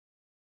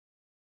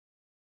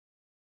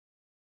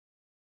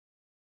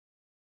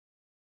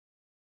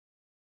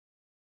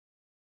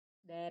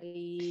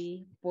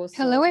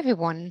Hello,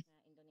 everyone,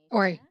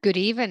 or good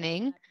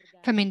evening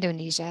from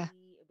Indonesia.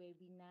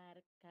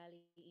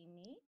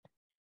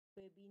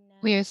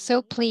 We are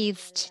so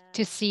pleased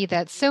to see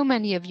that so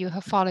many of you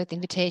have followed the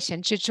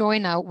invitation to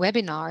join our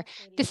webinar.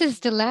 This is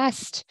the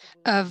last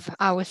of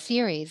our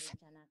series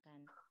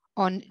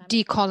on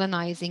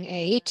decolonizing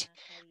aid.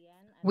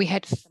 We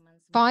had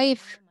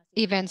 5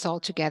 events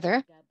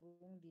altogether,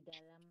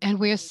 and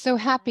we are so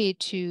happy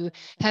to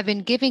have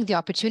been given the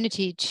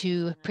opportunity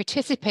to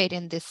participate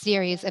in this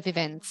series of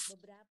events.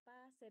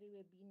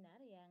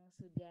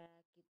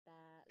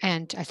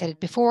 And I said it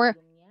before,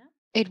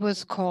 it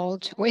was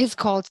called, or is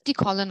called,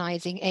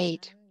 Decolonizing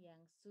Aid.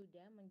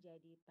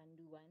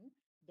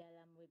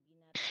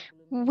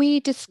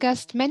 We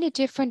discussed many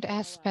different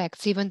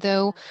aspects, even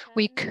though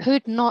we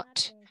could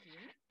not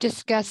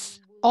discuss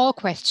all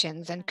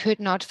questions and could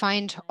not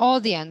find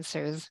all the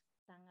answers.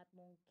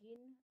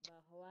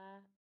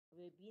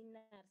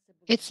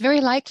 It's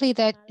very likely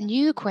that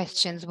new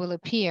questions will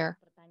appear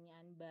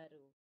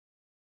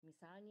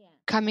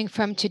coming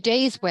from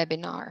today's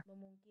webinar.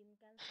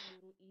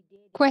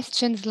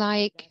 Questions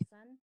like,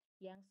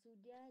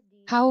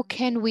 how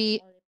can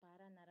we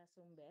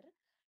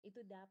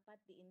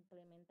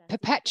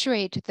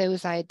perpetuate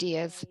those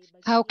ideas?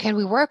 How can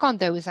we work on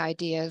those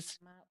ideas?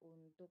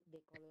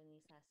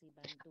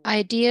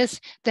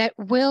 Ideas that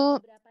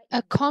will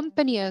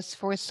accompany us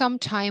for some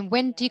time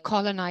when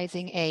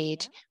decolonizing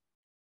aid.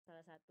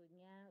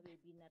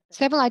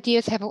 Several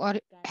ideas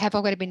have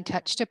already been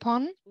touched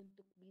upon.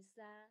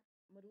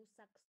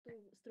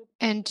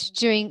 And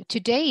during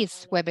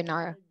today's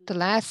webinar, the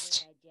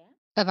last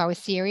of our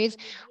series,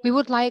 we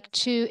would like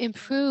to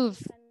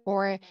improve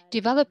or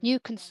develop new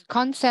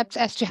concepts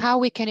as to how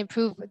we can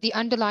improve the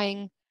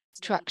underlying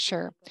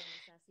structure.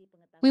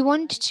 We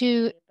want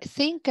to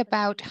think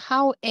about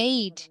how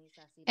aid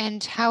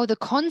and how the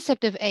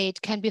concept of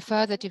aid can be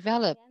further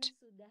developed,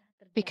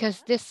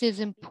 because this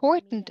is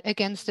important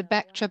against the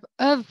backdrop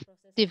of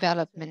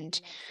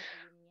development,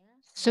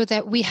 so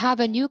that we have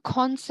a new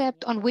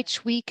concept on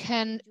which we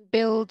can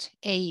build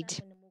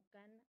aid.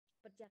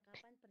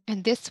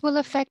 And this will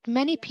affect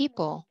many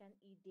people.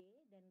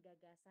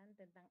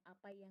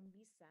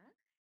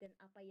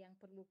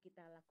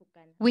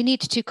 We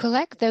need to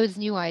collect those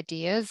new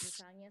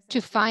ideas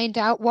to find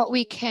out what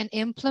we can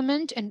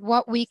implement and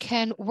what we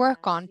can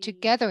work on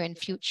together in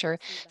future,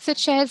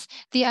 such as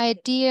the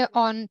idea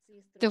on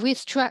the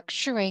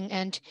restructuring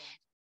and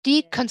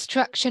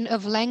deconstruction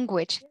of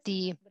language,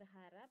 the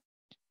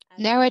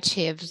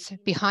narratives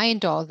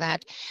behind all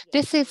that.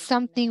 This is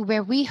something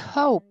where we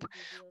hope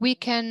we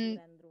can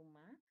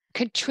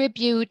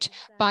contribute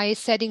by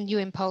setting new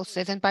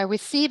impulses and by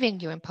receiving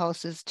new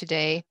impulses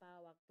today.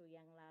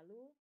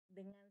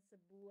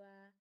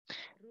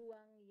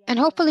 And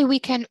hopefully we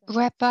can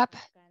wrap up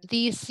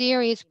these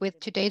series with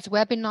today's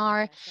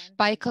webinar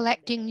by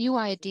collecting new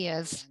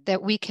ideas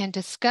that we can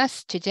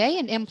discuss today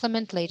and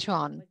implement later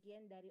on.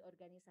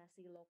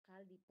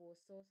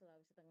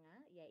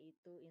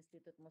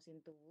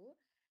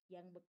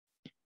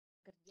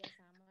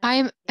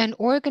 I'm an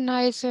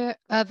organizer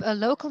of a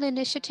local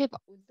initiative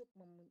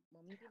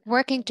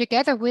working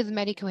together with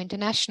Medico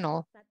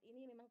International.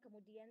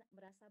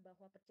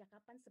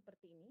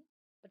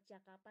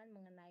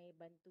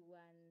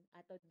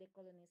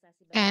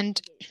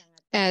 And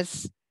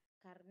as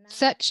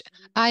such,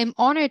 I'm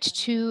honored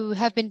to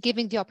have been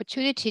given the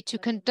opportunity to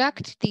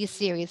conduct these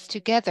series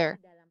together.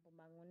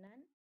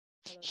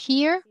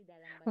 Here,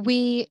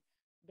 we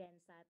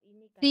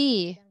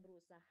see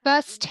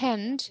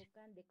firsthand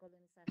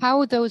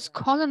how those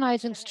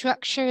colonizing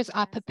structures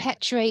are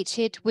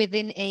perpetuated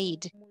within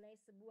aid.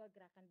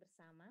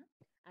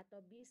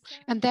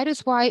 And that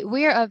is why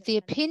we're of the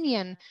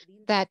opinion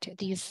that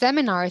these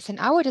seminars and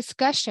our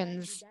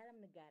discussions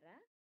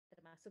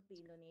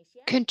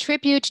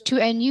contribute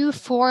to a new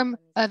form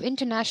of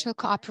international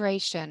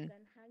cooperation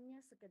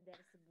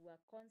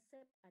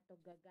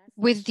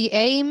with the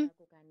aim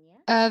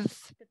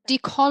of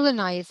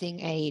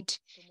decolonizing aid,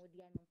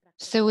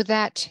 so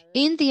that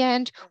in the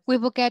end, we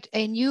will get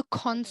a new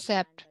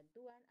concept,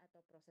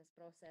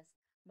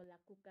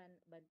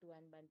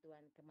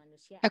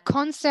 a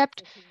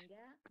concept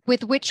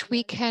with which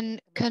we can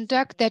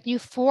conduct that new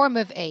form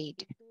of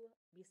aid,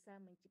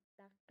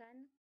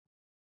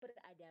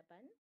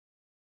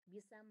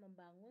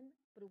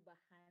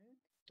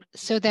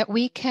 so that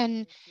we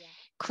can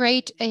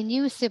create a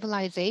new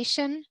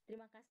civilization,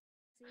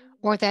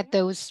 or that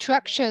those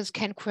structures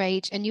can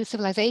create a new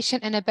civilization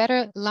and a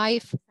better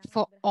life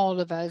for all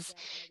of us.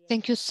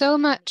 Thank you so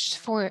much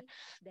for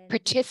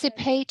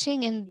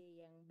participating in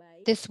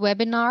this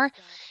webinar,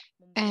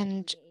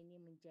 and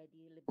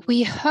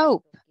we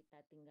hope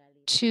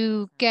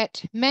to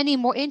get many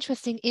more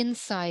interesting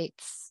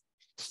insights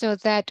so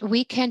that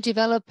we can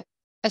develop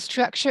a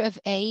structure of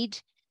aid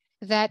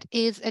that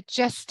is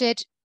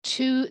adjusted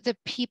to the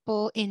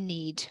people in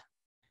need.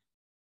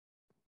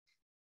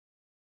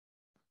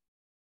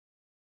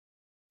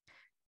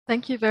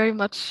 Thank you very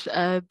much,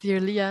 dear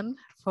Lian,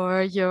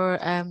 for your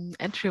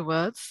entry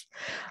words.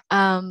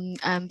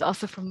 And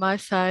also from my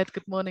side,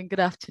 good morning, good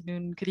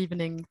afternoon, good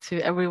evening to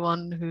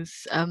everyone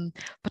who's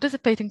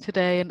participating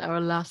today in our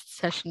last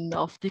session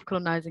of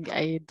Decolonizing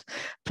Aid,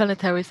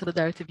 Planetary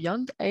Solidarity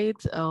Beyond Aid.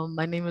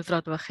 My name is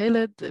Radwa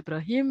Khaled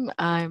Ibrahim.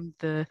 I'm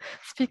the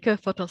speaker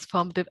for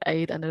transformative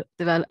aid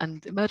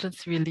and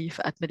emergency relief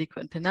at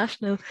Medico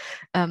International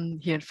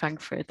here in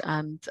Frankfurt.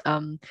 And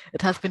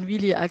it has been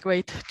really a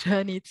great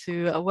journey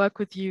to work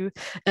with you,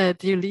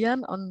 dear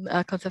Lian, on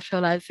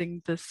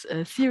conceptualizing this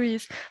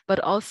series, but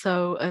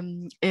also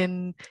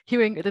in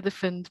hearing the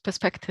different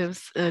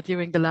perspectives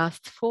during the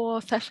last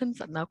 4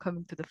 sessions, and now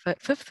coming to the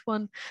 5th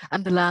one,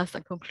 and the last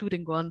and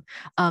concluding one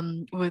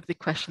with the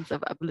questions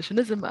of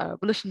abolitionism,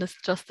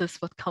 abolitionist justice,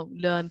 what can we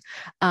learn,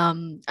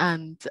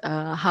 and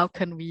how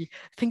can we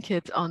think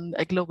it on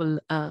a global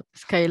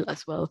scale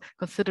as well,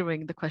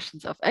 considering the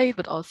questions of aid,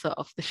 but also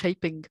of the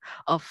shaping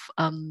of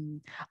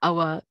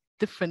our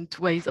different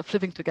ways of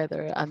living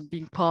together and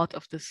being part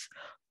of this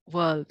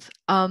world.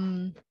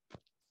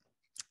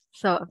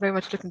 So I'm very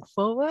much looking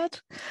forward.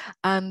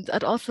 And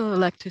I'd also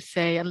like to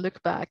say and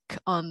look back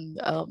on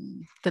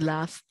the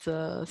last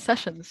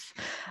sessions,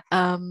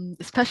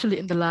 especially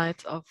in the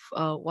light of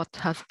what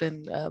has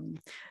been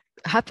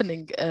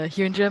happening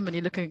here in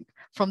Germany, looking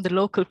from the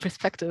local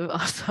perspective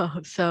also.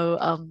 So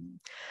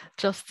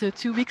just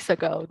 2 weeks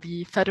ago,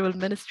 the Federal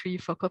Ministry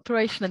for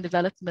Cooperation and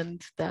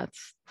Development,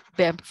 that's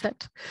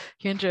BMZ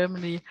here in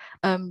Germany,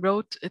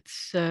 wrote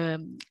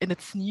in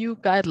its new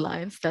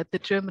guidelines that the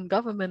German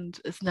government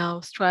is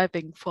now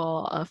striving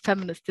for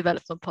feminist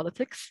development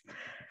politics.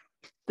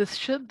 This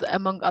should,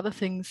 among other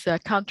things,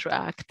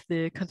 counteract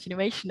the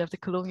continuation of the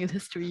colonial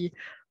history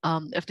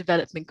of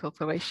development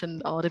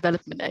cooperation or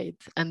development aid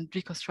and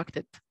reconstruct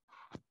it.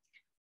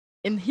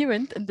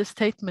 Inherent in this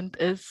statement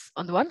is,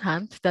 on the one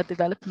hand, that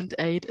development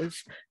aid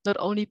is not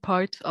only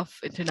part of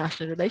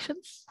international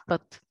relations,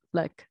 but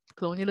like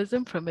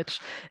colonialism from which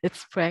it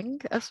sprang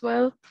as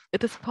well,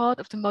 it is part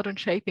of the modern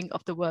shaping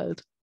of the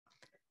world.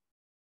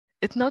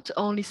 It not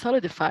only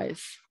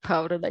solidifies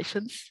power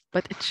relations,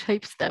 but it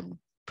shapes them,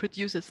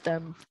 produces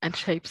them, and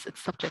shapes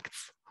its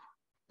subjects.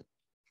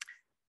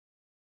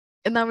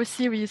 In our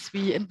series,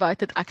 we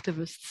invited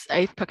activists,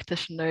 aid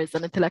practitioners,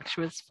 and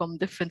intellectuals from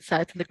different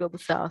sites in the Global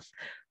South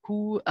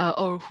who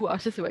are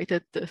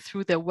situated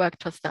through their work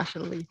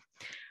transnationally.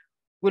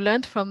 We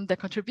learned from their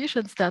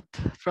contributions that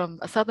from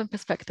a Southern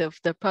perspective,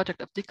 the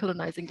project of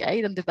decolonizing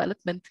aid and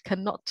development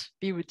cannot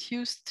be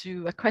reduced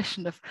to a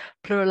question of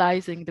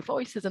pluralizing the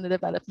voices in the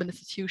development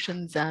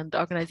institutions and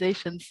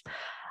organizations,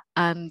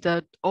 and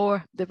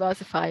or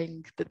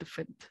diversifying the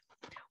different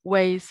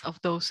ways of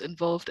those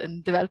involved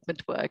in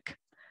development work,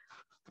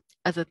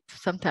 as it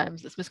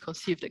sometimes is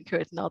misconceived in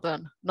current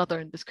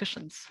northern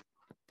discussions.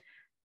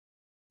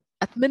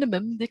 At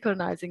minimum,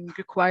 decolonizing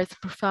requires a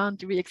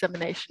profound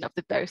re-examination of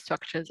the very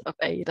structures of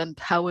aid and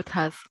how it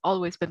has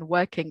always been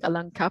working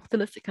along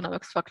capitalist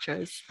economic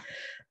structures.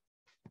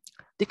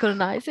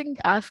 Decolonizing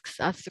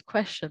asks us to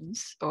question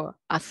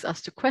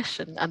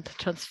and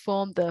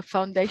transform the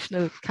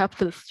foundational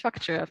capitalist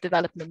structure of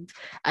development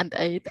and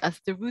aid as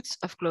the roots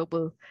of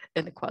global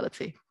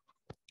inequality.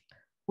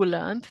 We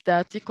learned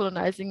that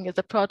decolonizing is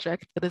a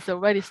project that is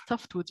already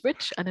stuffed with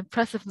rich and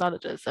impressive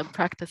knowledges and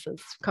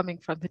practices coming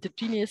from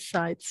heterogeneous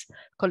sites,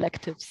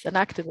 collectives, and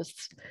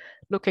activists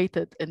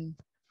located in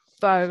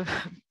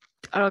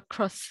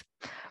across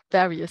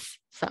various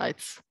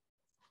sites.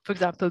 For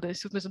example, the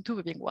Submission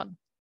being one.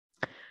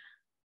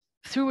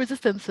 Through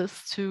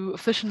resistances to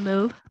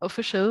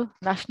official,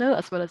 national,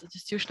 as well as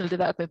institutional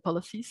development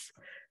policies,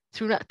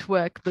 through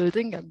network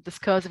building and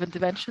discursive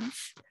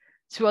interventions,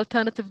 through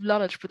alternative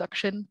knowledge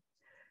production,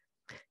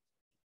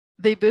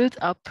 they build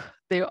up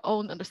their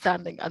own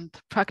understanding and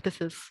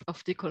practices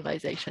of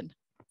decolonization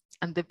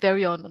and their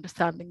very own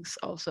understandings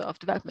also of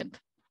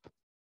development.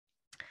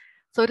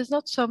 So it is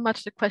not so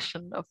much the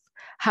question of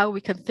how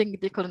we can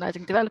think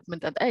decolonizing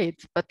development and aid,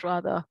 but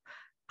rather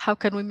how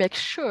can we make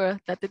sure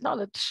that the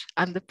knowledge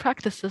and the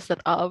practices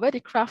that are already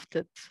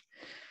crafted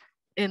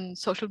in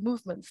social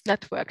movements,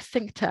 networks,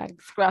 think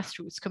tanks,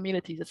 grassroots,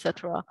 communities,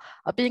 etc.,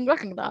 are being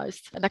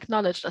recognized and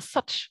acknowledged as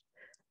such.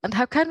 And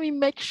how can we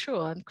make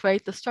sure and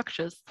create the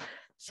structures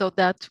so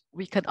that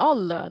we can all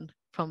learn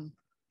from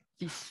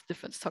these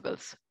different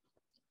struggles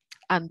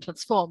and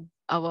transform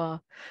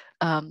our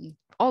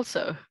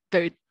also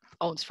very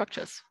own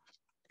structures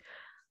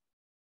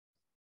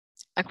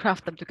and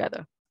craft them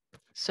together?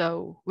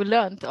 So we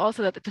learned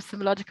also that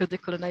epistemological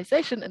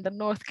decolonization in the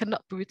North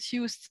cannot be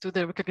reduced to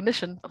the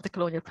recognition of the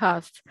colonial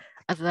past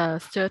as a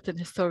certain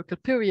historical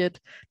period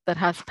that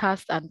has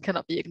passed and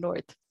cannot be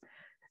ignored.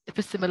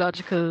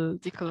 Epistemological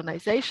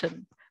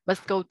decolonization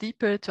must go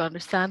deeper to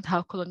understand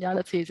how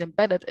coloniality is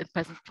embedded in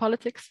present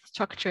politics,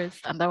 structures,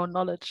 and our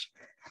knowledge,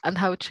 and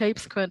how it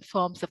shapes current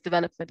forms of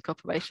development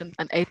cooperation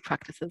and aid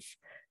practices,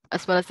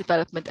 as well as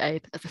development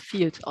aid as a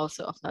field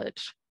also of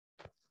knowledge.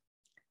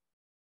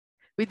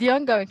 With the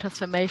ongoing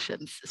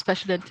transformations,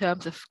 especially in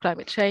terms of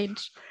climate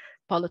change,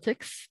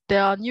 politics,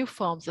 there are new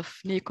forms of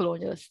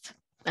neocolonialist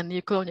and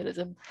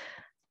neocolonialism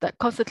that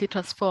constantly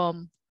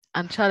transform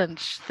and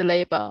challenge the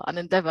labor and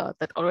endeavor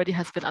that already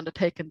has been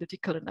undertaken to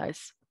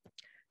decolonize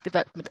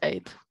development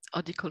aid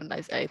or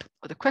decolonize aid,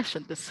 or the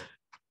question is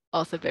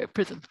also very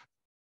present.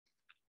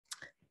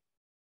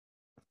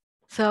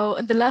 So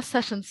in the last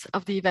sessions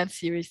of the event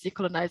series,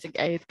 Decolonizing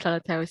Aid,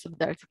 Planetary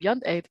Solidarity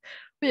Beyond Aid,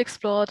 we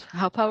explored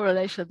how power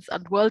relations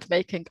and world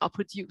making are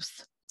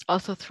produced,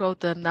 also through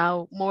the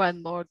now more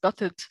and more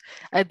dotted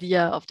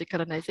idea of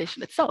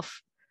decolonization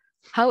itself.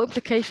 How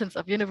implications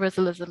of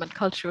universalism and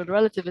cultural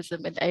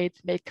relativism in aid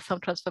make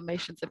some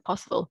transformations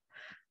impossible,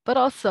 but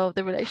also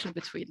the relation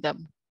between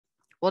them.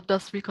 What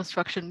does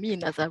reconstruction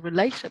mean as a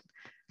relation,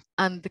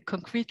 and the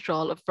concrete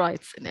role of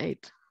rights in aid?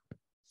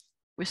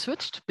 We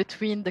switched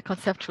between the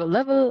conceptual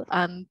level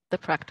and the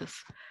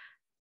practice.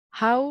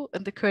 How,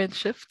 in the current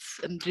shifts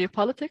in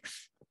geopolitics,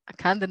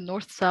 can the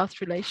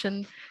North-South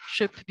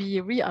relationship be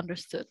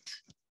re-understood?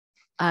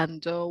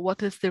 And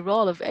what is the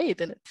role of aid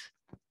in it?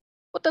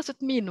 What does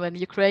it mean when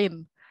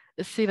Ukraine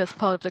is seen as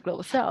part of the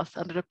global South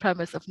under the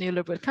premise of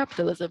neoliberal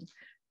capitalism?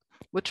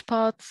 Which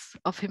parts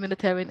of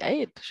humanitarian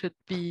aid should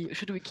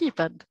we keep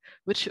and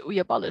which should we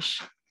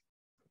abolish?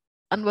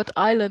 And what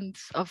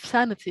islands of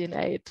sanity in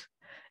aid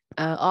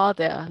are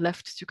there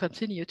left to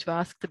continue to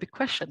ask the big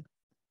question?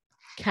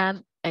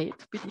 Can aid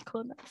be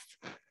decolonized?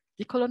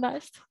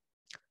 Decolonized?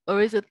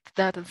 Or is it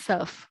that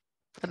itself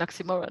an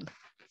oxymoron?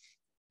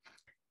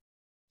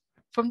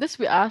 From this,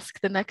 we ask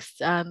in this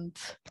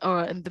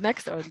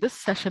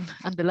session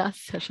and the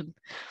last session,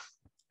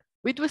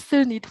 we do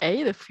still need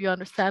aid if you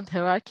understand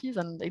hierarchies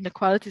and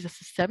inequalities as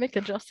systemic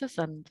injustice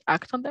and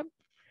act on them?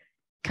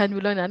 Can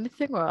we learn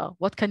anything, or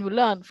what can we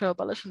learn from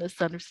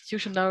abolitionist and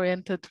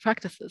restitution-oriented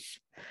practices,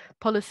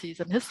 policies,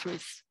 and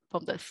histories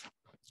from this?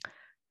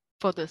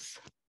 For this,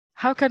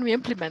 how can we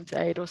implement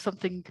aid or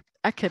something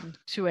akin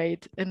to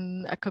aid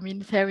in a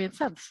communitarian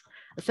sense,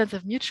 a sense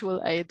of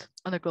mutual aid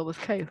on a global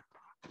scale?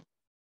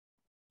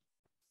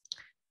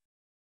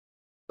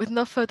 With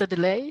no further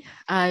delay,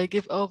 I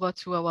give over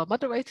to our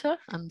moderator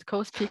and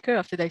co-speaker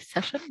of today's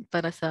session,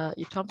 Vanessa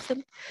E.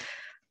 Thompson.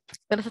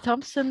 Vanessa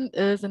Thompson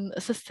is an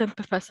assistant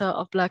professor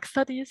of Black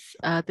Studies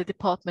at the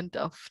Department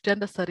of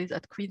Gender Studies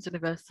at Queen's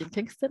University in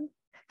Kingston,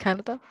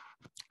 Canada.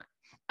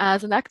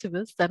 As an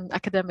activist and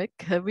academic,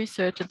 her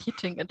research and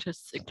teaching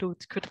interests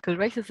include critical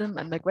racism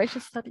and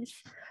migration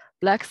studies,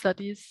 Black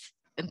studies,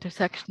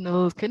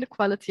 intersectional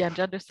inequality and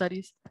gender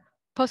studies,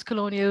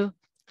 post-colonial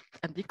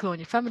and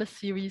decolonial feminist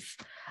theories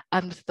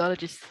and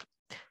methodologies,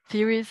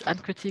 theories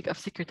and critique of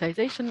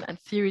securitization, and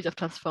theories of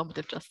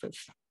transformative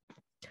justice.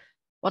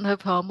 One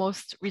of her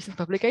most recent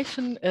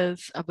publications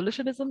is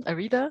Abolitionism, a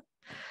reader,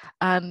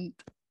 and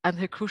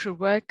her crucial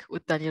work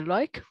with Daniel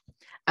Loic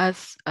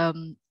as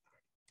can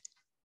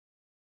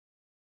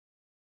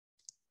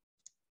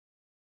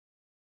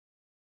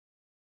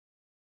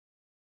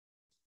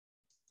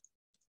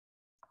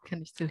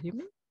you still hear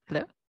me?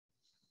 Hello?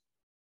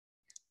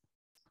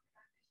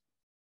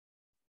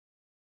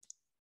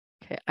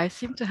 Okay, I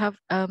seem to have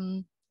a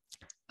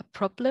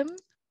problem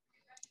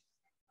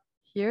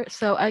here.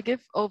 So I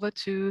give over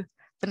to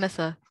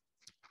Vanessa.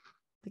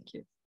 Thank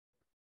you.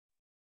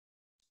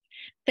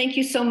 Thank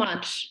you so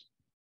much,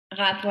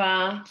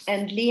 Radwa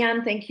and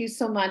Lian. Thank you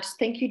so much.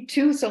 Thank you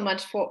too so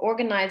much for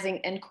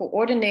organizing and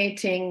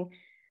coordinating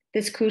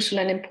this crucial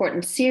and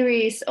important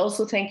series.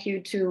 Also, thank you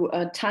to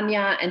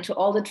Tanya and to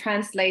all the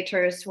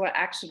translators who are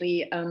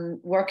actually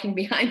working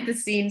behind the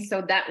scenes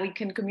so that we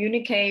can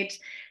communicate,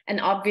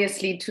 and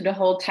obviously to the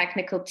whole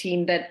technical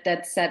team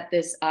that set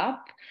this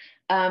up.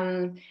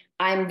 I'm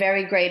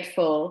very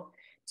grateful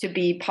to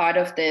be part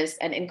of this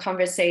and in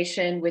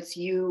conversation with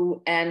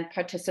you and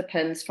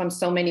participants from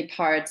so many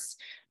parts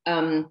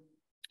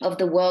of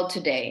the world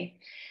today.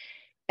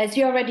 As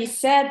you already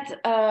said,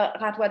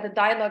 Radwa, the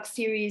dialogue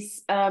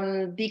series,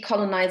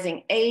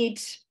 Decolonizing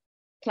Aid,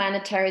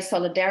 Planetary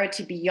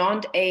Solidarity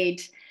Beyond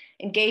Aid,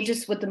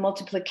 engages with the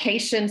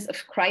multiplications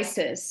of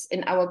crisis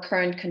in our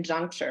current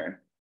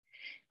conjuncture.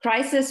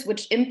 Crisis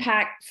which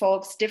impact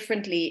folks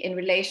differently in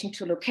relation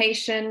to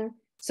location,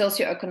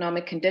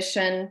 socioeconomic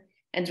condition,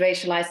 and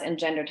racialized and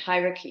gendered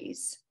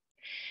hierarchies.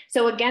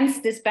 So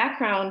against this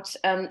background,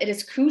 it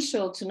is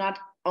crucial to not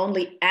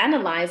only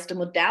analyze the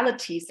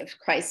modalities of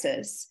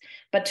crisis,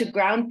 but to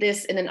ground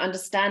this in an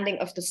understanding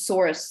of the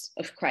source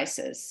of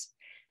crisis,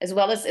 as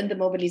well as in the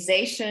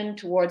mobilization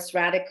towards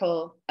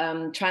radical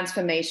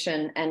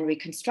transformation and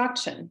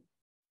reconstruction.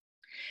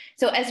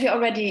 So as we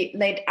already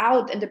laid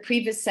out in the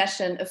previous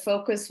session, a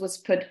focus was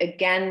put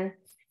again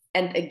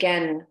and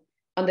again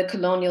on the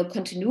colonial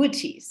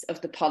continuities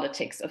of the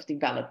politics of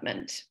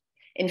development.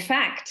 In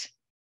fact,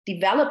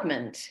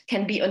 development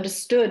can be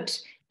understood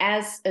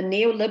as a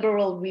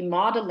neoliberal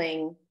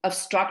remodeling of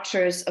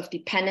structures of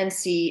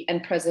dependency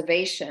and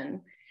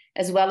preservation,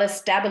 as well as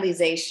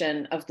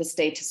stabilization of the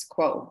status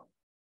quo.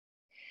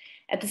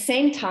 At the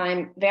same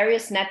time,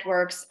 various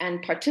networks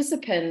and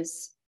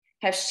participants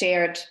have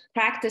shared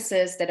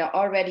practices that are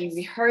already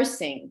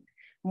rehearsing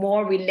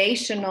more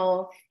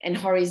relational and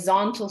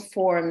horizontal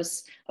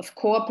forms of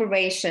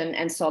cooperation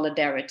and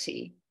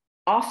solidarity,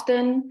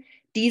 often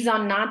these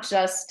are not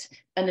just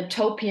an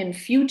utopian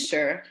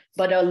future,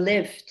 but are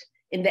lived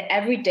in the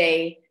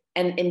everyday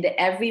and in the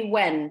every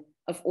when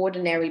of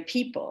ordinary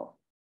people.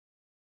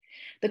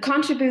 The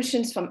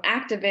contributions from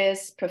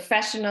activists,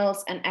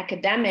 professionals, and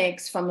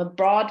academics from a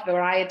broad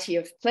variety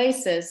of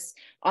places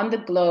on the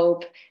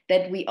globe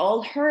that we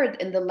all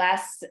heard in the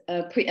last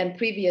and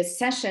previous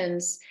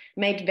sessions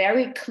made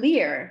very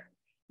clear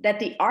that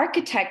the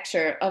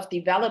architecture of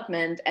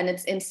development and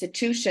its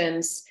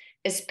institutions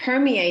is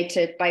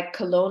permeated by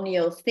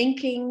colonial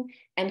thinking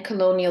and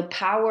colonial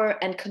power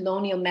and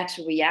colonial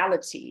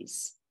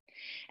materialities,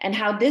 and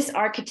how this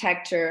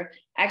architecture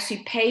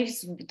actually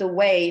paves the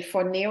way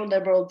for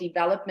neoliberal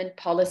development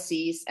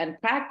policies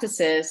and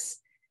practices.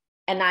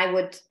 And I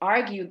would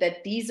argue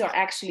that these are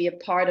actually a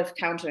part of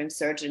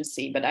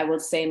counterinsurgency, but I will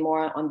say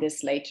more on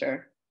this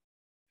later.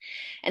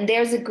 And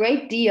there's a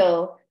great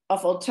deal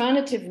of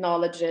alternative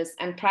knowledges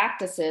and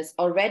practices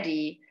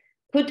already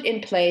put in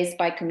place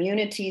by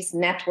communities,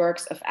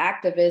 networks of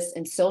activists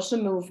and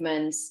social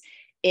movements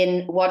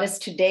in what is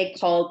today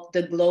called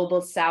the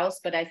Global South,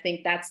 but I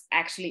think that's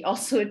actually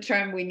also a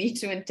term we need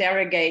to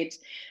interrogate,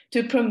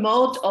 to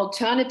promote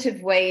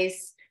alternative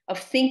ways of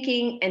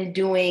thinking and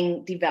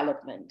doing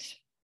development.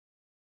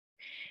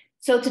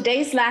 So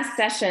today's last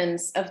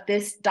sessions of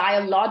this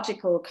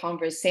dialogical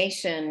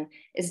conversation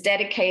is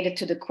dedicated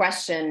to the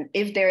question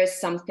if there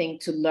is something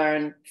to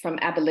learn from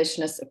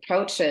abolitionist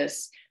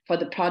approaches for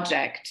the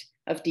project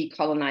of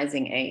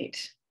decolonizing aid.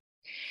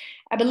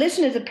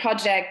 Abolition is a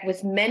project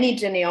with many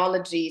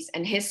genealogies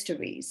and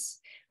histories,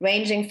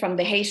 ranging from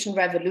the Haitian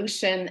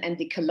Revolution and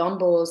the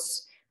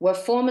Colombos, where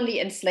formerly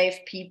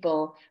enslaved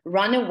people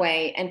run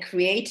away and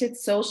created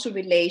social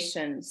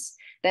relations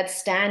that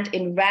stand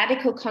in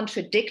radical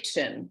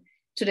contradiction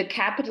to the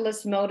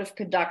capitalist mode of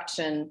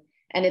production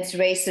and its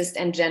racist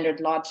and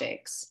gendered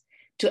logics,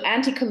 to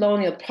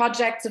anti-colonial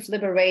projects of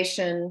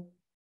liberation,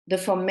 the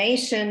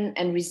formation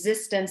and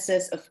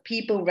resistances of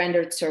people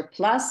rendered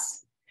surplus,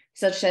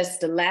 such as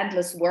the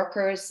landless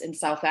workers in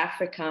South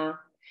Africa,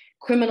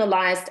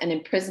 criminalized and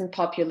imprisoned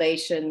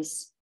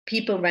populations,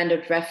 people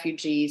rendered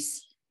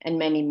refugees, and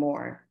many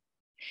more.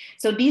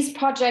 So these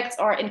projects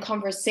are in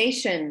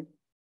conversation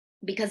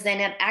because they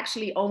not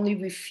actually only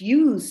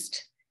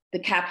refused the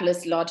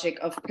capitalist logic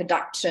of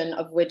production,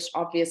 of which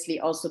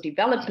obviously also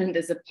development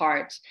is a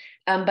part,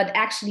 but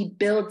actually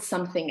build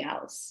something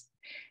else.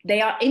 They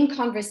are in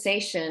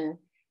conversation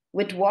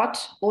with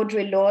what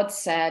Audre Lorde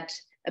said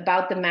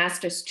about the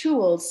master's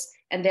tools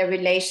and their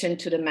relation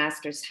to the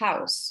master's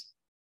house.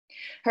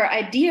 Her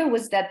idea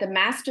was that the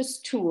master's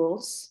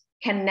tools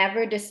can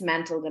never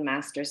dismantle the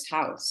master's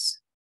house.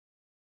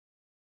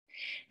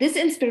 This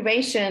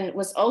inspiration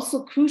was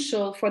also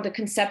crucial for the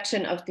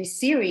conception of this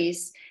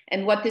series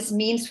and what this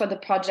means for the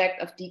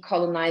project of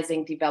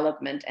decolonizing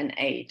development and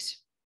aid.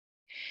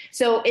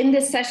 So in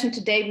this session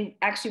today, we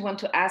actually want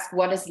to ask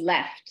what is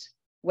left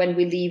when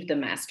we leave the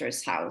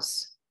master's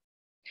house.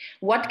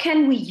 What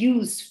can we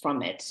use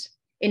from it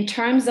in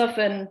terms of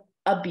an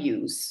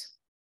abuse?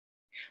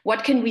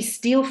 What can we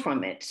steal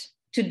from it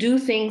to do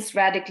things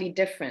radically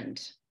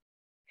different?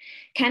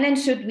 Can and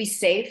should we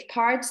save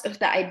parts of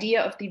the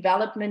idea of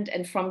development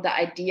and from the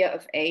idea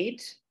of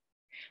aid?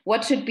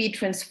 What should be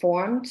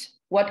transformed?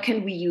 What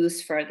can we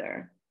use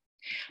further?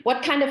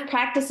 What kind of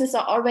practices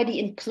are already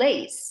in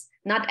place,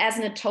 not as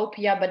an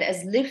utopia, but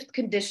as lived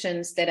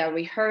conditions that are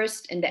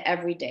rehearsed in the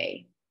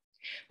everyday?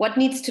 What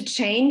needs to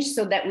change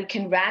so that we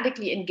can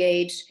radically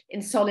engage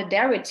in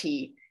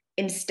solidarity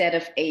instead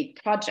of aid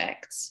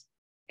projects?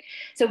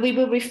 So we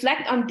will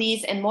reflect on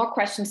these and more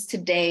questions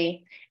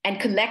today and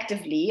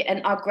collectively,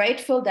 and are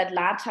grateful that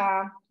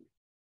Lata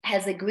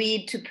has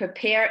agreed to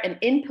prepare an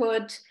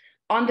input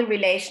on the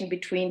relation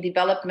between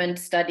development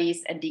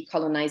studies and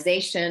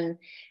decolonization,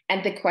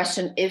 and the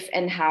question if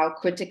and how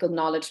critical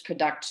knowledge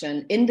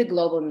production in the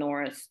global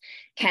north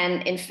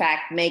can in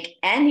fact make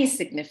any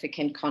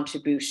significant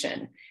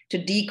contribution to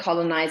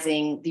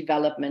decolonizing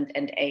development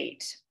and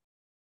aid.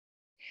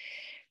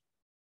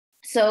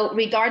 So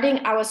regarding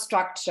our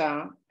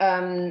structure,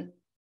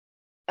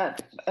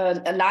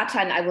 Lata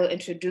and I will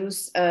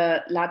introduce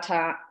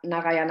Lata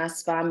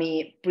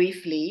Narayanaswamy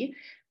briefly,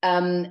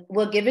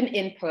 will give an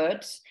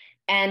input,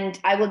 and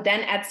I will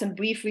then add some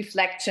brief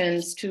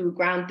reflections to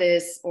ground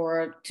this,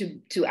 or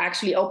to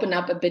actually open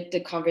up a bit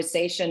the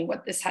conversation,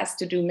 what this has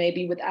to do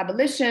maybe with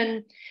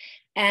abolition.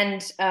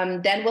 And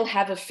then we'll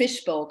have a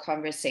fishbowl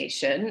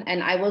conversation,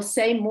 and I will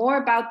say more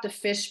about the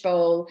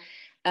fishbowl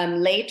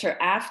later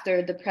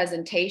after the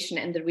presentation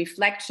and the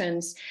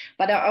reflections,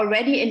 but I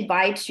already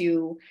invite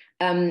you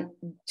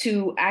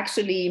to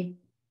actually,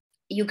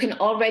 you can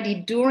already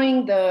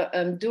during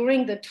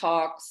the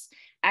talks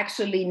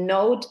actually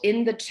note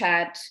in the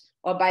chat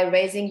or by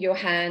raising your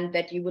hand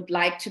that you would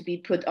like to be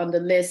put on the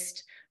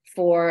list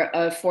for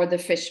the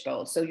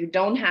fishbowl. So you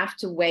don't have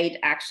to wait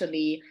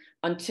actually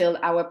until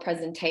our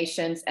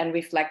presentations and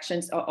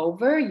reflections are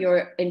over.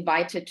 You're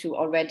invited to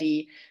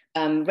already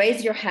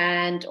raise your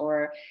hand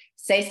or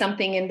say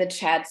something in the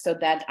chat so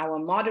that our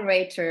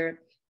moderator,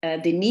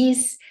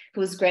 Denise,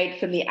 who's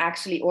gratefully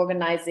actually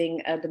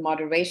organizing the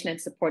moderation and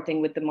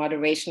supporting with the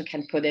moderation,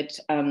 can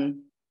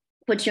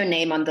put your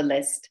name on the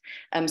list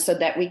so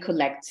that we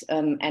collect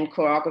and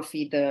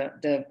choreography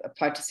the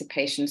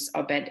participations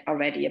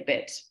already a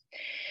bit.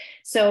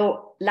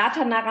 So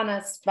Lata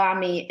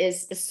Narayanaswamy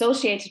is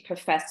Associated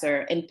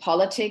Professor in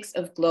Politics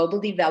of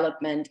Global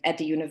Development at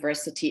the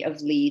University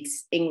of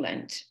Leeds,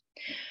 England.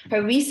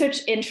 Her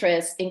research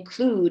interests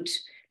include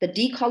the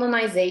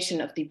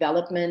decolonization of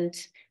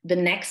development, the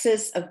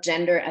nexus of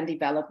gender and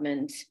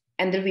development,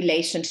 and the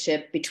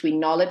relationship between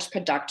knowledge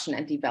production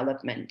and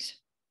development.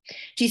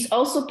 She's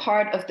also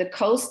part of the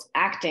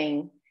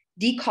COAST-acting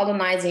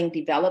Decolonizing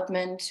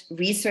Development,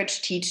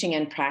 Research, Teaching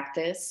and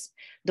Practice,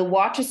 the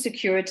Water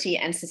Security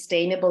and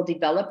Sustainable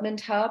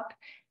Development Hub,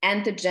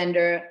 and the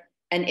Gender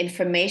and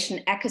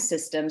Information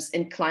Ecosystems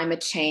in Climate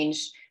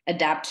Change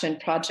Adaptation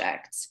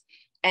Projects.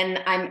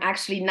 And I'm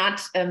actually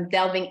not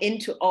delving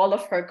into all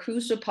of her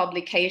crucial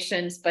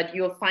publications, but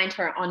you'll find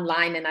her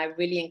online, and I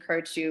really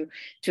encourage you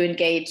to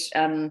engage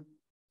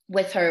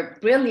with her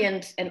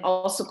brilliant and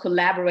also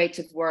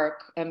collaborative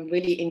work,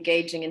 really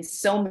engaging in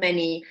so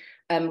many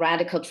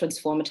radical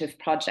transformative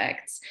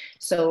projects.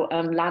 So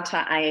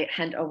Lata, I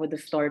hand over the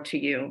floor to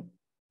you.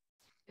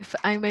 If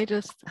I may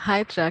just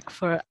hijack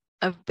for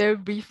a very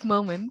brief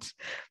moment,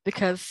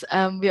 because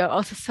we are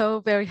also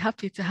so very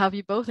happy to have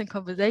you both in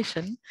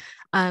conversation.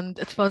 And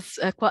it was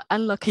quite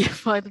unlucky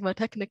for my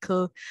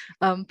technical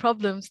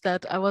problems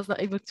that I was not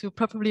able to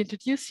properly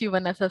introduce you,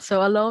 Vanessa.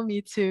 So allow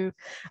me to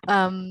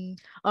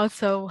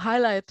also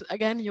highlight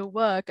again your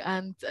work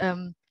and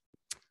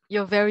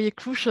you're very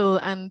crucial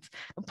and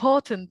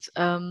important,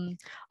 in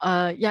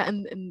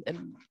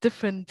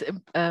different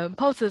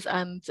impulses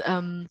and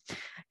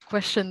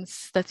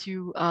questions that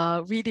you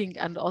are reading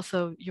and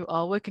also you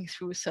are working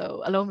through.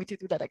 So allow me to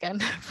do that again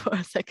for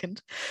a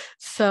second.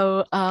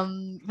 So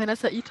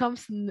Vanessa E.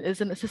 Thompson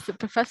is an assistant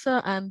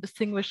professor and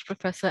distinguished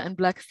professor in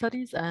Black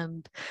Studies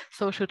and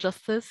Social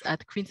Justice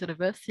at Queen's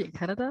University in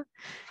Canada.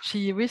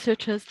 She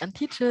researches and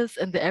teaches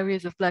in the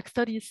areas of Black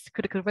Studies,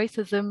 critical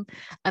racism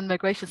and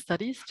migration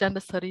studies, gender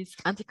studies,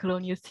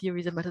 anti-colonial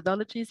theories and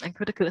methodologies, and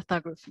critical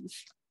ethnographies.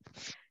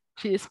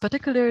 She is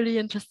particularly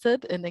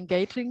interested in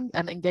engaging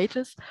and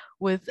engages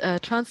with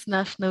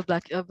transnational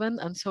Black urban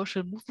and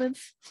social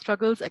movements,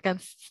 struggles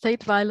against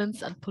state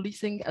violence and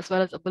policing, as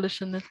well as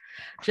abolition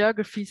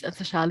geographies and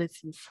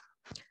socialities.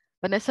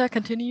 Vanessa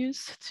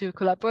continues to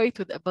collaborate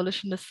with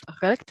abolitionist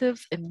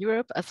collectives in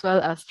Europe, as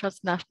well as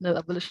transnational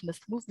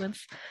abolitionist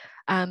movements.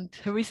 And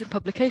her recent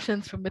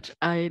publications, from which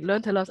I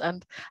learned a lot,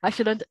 and I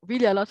actually learned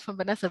really a lot from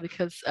Vanessa,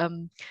 because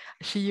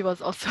she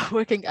was also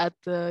working at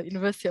the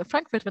University of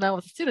Frankfurt when I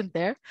was a student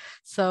there.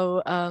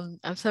 So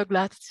I'm so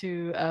glad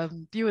to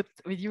be with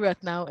you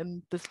right now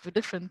in this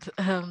different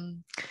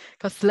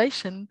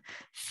constellation.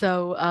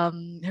 So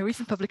her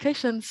recent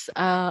publications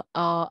are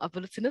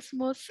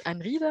Abolitionism,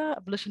 and Reader,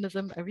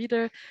 Abolitionism, a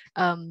Reader,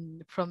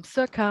 from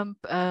Surkamp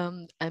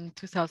in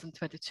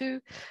 2022,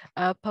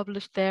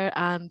 published there,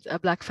 and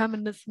Black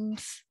Feminisms,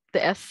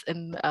 the S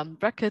in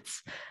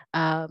brackets,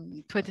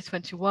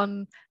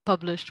 2021,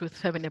 published with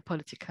Femina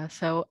Politica.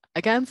 So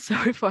again,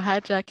 sorry for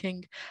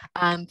hijacking,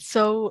 and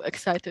so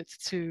excited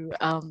to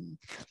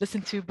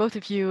listen to both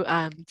of you.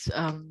 And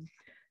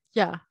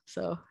yeah,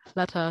 so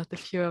Lata, the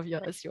floor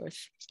is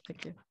yours.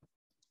 Thank you.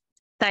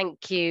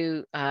 Thank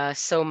you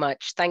so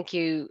much. Thank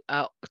you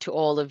to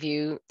all of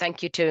you.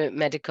 Thank you to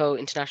Medico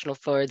International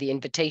for the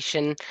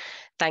invitation.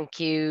 Thank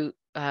you,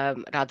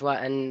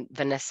 Radwa and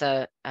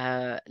Vanessa,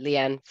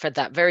 Leanne, for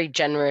that very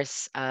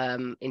generous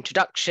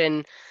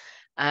introduction.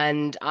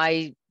 And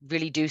I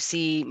really do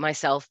see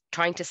myself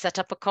trying to set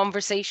up a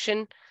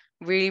conversation.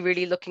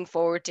 Really looking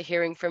forward to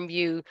hearing from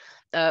you,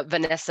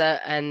 Vanessa,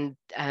 and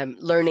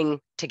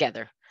learning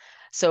together.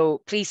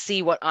 So please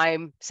see what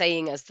I'm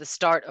saying as the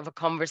start of a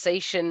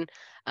conversation.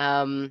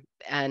 And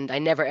I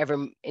never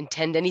ever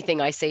intend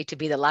anything I say to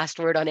be the last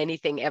word on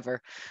anything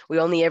ever. We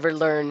only ever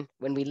learn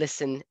when we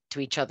listen to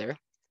each other,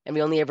 and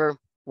we only ever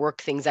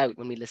work things out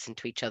when we listen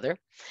to each other.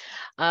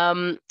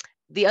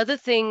 The other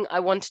thing I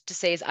wanted to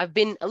say is I've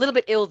been a little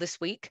bit ill this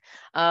week.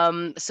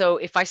 So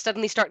if I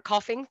suddenly start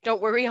coughing,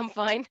 don't worry, I'm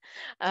fine.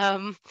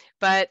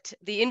 But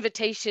the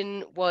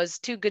invitation was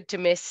too good to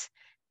miss.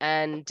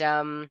 And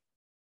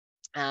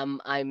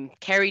I'm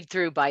carried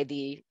through by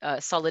the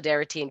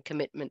solidarity and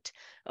commitment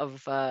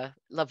of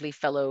lovely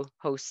fellow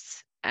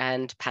hosts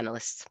and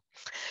panelists.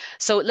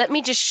 So let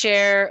me just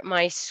share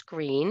my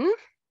screen.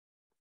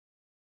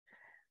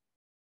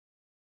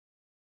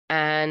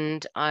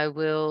 And I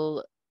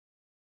will,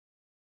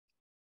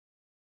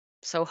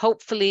 so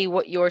hopefully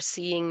what you're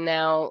seeing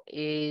now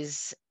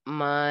is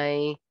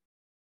my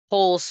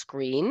whole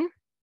screen.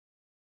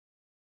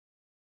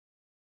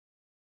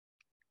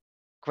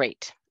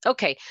 Great.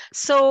 Okay,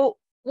 so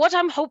what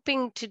I'm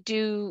hoping to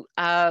do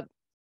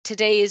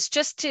today is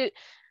just to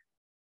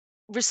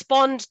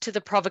respond to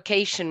the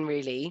provocation,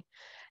 really,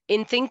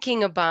 in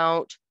thinking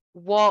about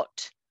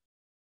what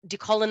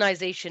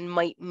decolonization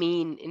might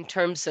mean in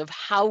terms of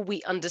how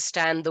we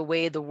understand the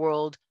way the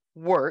world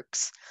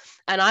works.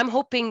 And I'm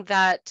hoping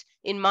that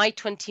in my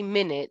 20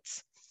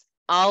 minutes,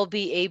 I'll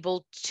be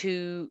able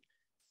to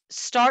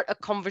start a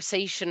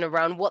conversation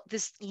around what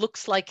this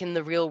looks like in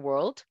the real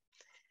world,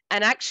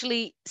 and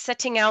actually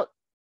setting out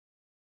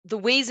the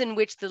ways in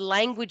which the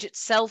language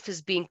itself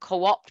is being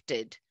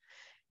co-opted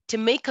to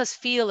make us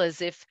feel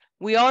as if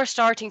we are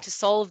starting to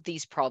solve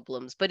these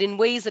problems, but in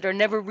ways that are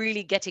never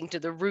really getting to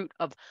the root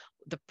of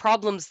the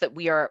problems that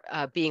we are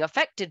being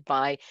affected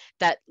by,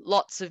 that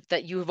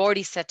you have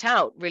already set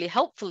out really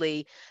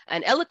helpfully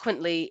and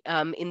eloquently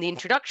in the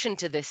introduction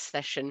to this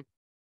session,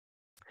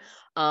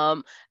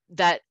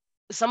 that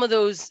some of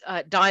those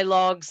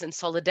dialogues and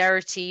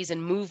solidarities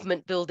and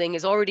movement building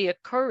is already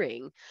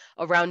occurring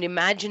around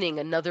imagining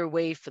another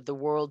way for the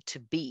world to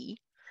be.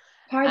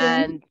 Pardon,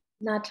 and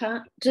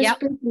Nata, just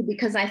briefly,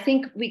 because I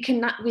think we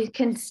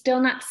can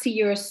still not see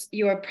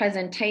your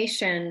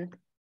presentation.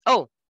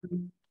 Oh,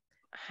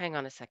 hang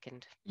on a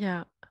second.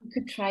 Yeah. You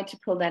could try to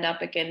pull that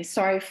up again.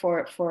 Sorry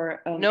for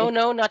no,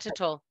 not at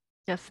all.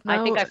 Yes.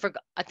 Now, I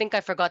think I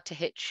forgot to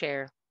hit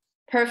share.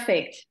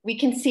 Perfect. We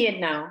can see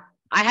it now.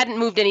 I hadn't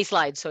moved any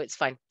slides, so it's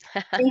fine.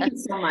 Thank you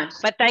so much.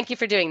 But thank you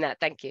for doing that.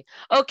 Thank you.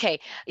 Okay.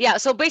 Yeah.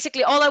 So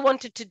basically, all I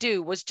wanted to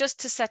do was just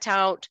to set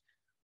out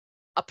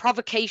a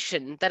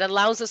provocation that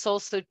allows us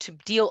also to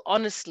deal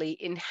honestly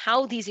in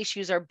how these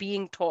issues are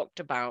being talked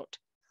about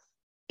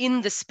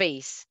in the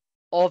space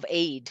of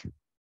aid,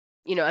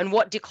 and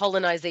what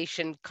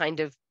decolonization kind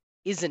of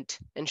isn't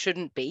and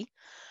shouldn't be.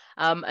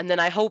 And then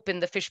I hope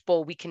in the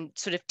fishbowl we can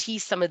sort of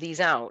tease some of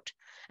these out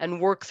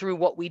and work through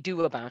what we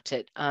do about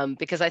it,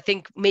 because I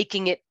think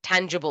making it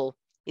tangible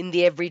in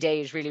the everyday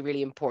is really,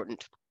 really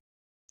important.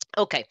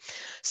 Okay,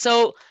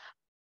 so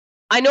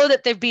I know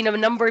that there have been a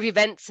number of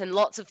events and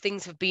lots of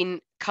things have been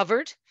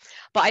covered,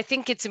 but I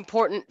think it's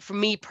important for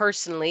me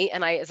personally,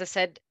 and as I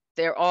said,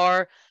 there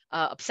are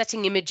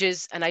upsetting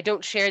images, and I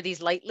don't share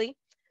these lightly,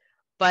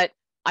 but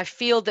I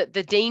feel that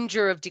the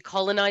danger of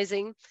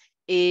decolonizing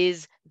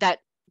is that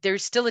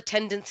there's still a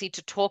tendency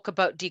to talk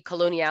about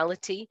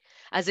decoloniality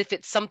as if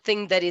it's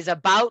something that is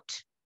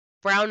about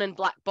brown and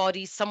black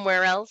bodies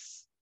somewhere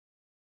else,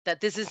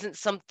 that this isn't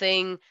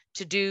something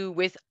to do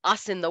with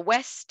us in the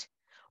West,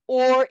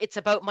 or it's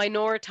about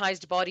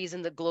minoritized bodies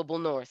in the global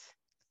North.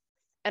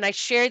 And I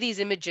share these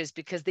images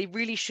because they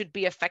really should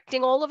be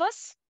affecting all of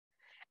us,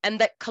 and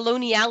that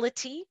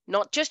coloniality,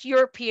 not just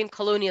European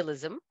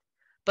colonialism,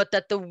 but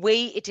that the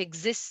way it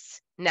exists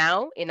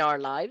now in our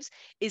lives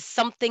is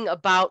something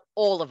about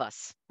all of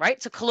us,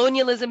 right? So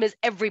colonialism is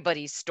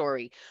everybody's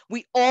story.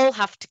 We all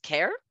have to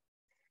care,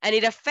 and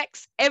it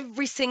affects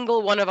every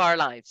single one of our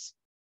lives,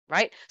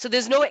 right? So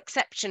there's no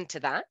exception to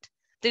that.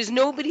 There's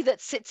nobody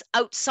that sits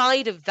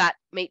outside of that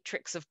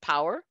matrix of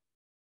power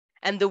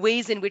and the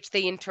ways in which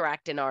they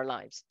interact in our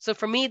lives. So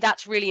for me,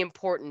 that's really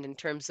important in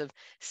terms of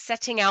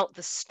setting out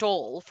the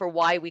stall for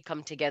why we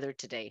come together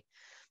today.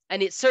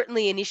 And it's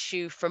certainly an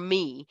issue for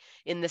me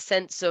in the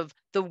sense of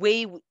the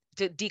way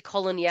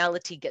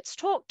decoloniality gets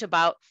talked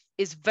about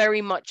is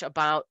very much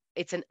about,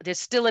 there's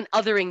still an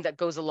othering that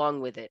goes along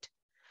with it.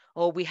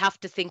 Oh, we have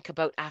to think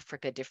about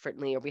Africa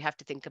differently, or we have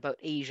to think about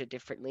Asia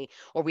differently,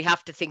 or we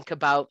have to think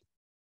about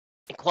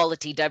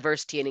equality,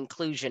 diversity, and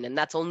inclusion. And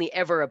that's only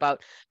ever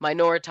about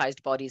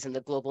minoritized bodies in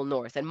the global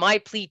North. And my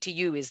plea to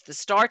you is the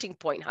starting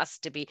point has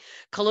to be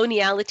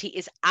coloniality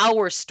is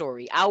our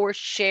story, our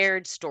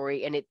shared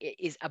story, and it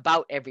is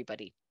about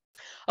everybody.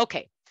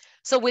 Okay,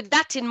 so with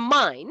that in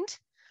mind,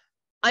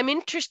 I'm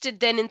interested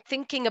then in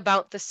thinking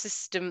about the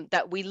system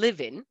that we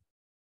live in.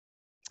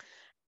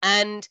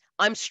 And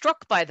I'm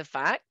struck by the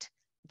fact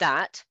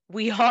that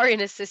we are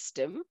in a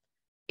system,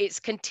 it's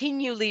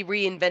continually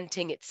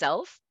reinventing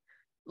itself.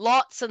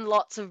 Lots and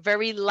lots of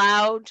very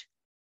loud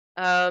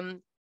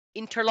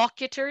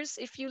interlocutors,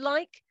 if you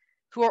like,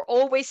 who are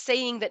always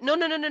saying that,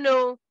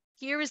 no,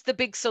 here is the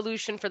big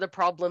solution for the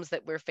problems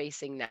that we're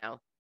facing now.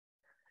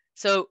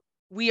 So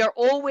we are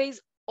always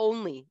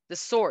only the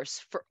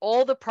source for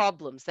all the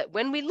problems that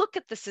when we look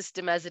at the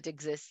system as it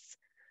exists,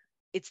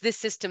 it's this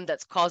system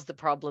that's caused the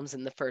problems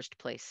in the first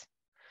place.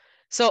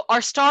 So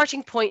our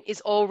starting point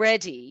is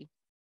already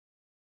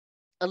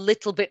a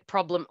little bit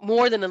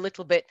more than a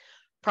little bit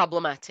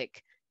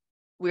problematic.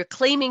 We're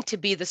claiming to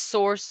be the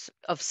source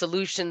of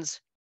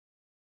solutions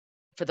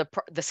for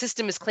the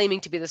system is claiming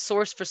to be the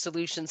source for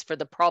solutions for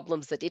the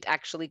problems that it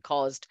actually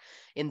caused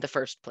in the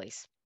first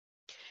place.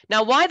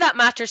 Now, why that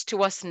matters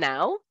to us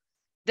now,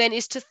 then,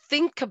 is to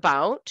think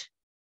about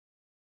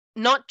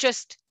not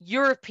just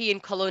European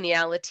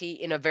coloniality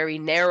in a very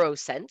narrow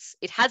sense.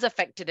 It has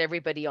affected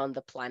everybody on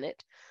the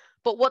planet.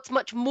 But what's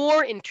much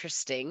more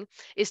interesting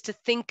is to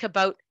think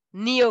about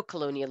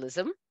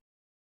neocolonialism.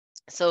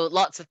 So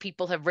lots of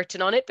people have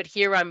written on it, but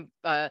here I'm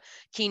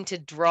keen to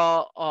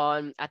draw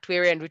on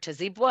Atwere and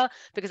Rutazibwa,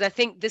 because I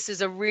think this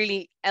is a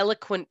really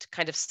eloquent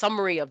kind of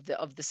summary of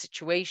the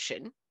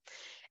situation.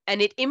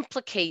 And it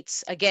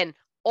implicates, again,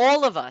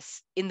 all of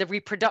us in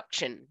the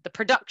production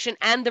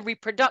and the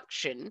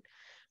reproduction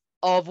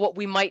of what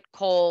we might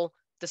call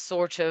the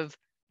sort of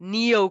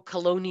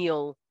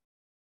neo-colonial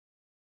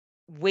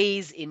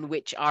ways in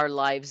which our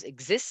lives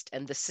exist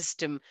and the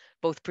system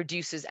both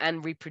produces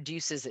and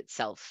reproduces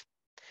itself.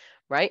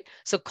 Right?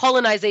 So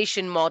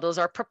colonization models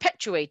are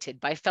perpetuated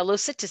by fellow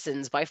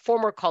citizens, by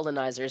former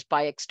colonizers,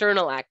 by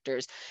external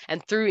actors,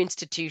 and through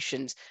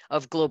institutions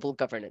of global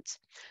governance.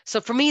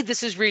 So for me,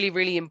 this is really,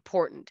 really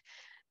important.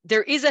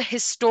 There is a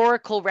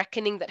historical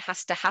reckoning that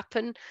has to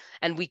happen,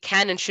 and we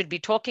can and should be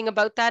talking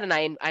about that. And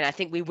I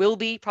think we will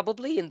be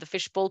probably in the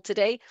fishbowl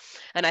today.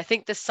 And I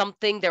think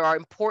there are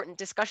important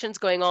discussions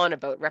going on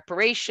about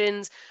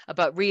reparations,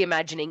 about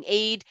reimagining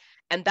aid,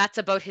 and that's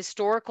about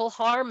historical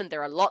harm. And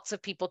there are lots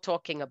of people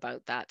talking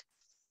about that.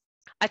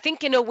 I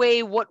think in a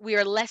way, what we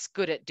are less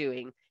good at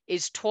doing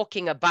is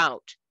talking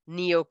about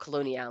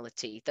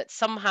neo-coloniality, that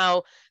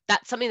somehow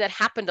that's something that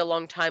happened a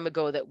long time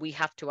ago that we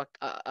have to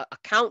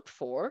account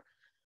for.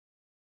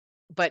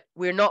 But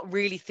we're not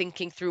really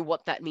thinking through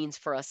what that means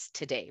for us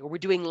today, or we're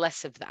doing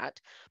less of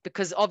that,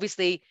 because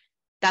obviously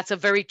that's a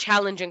very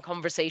challenging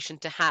conversation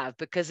to have,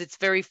 because it's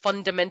very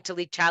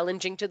fundamentally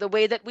challenging to the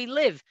way that we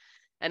live.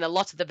 And a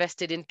lot of the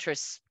vested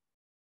interests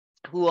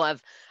who are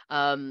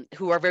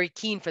very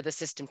keen for the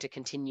system to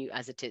continue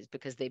as it is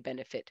because they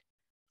benefit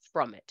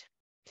from it.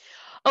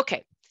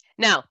 Okay,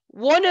 now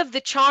one of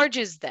the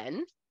charges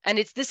then,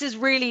 and this is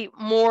really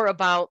more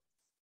about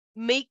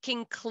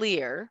making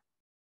clear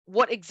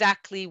what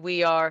exactly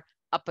we are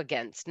up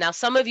against. Now,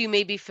 some of you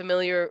may be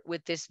familiar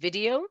with this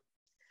video,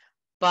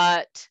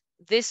 but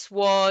this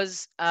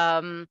was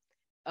 14th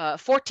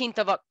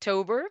of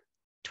October,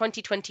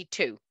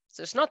 2022.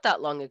 So it's not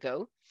that long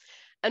ago.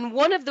 And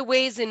one of the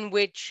ways in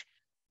which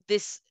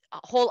this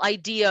whole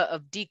idea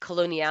of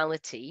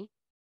decoloniality,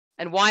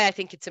 and why I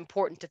think it's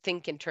important to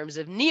think in terms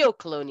of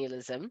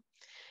neo-colonialism,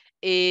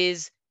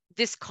 is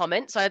this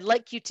comment. So I'd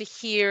like you to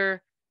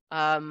hear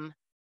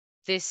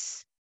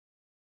this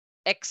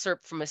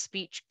excerpt from a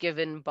speech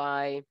given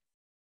by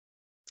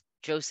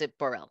Joseph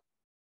Borrell.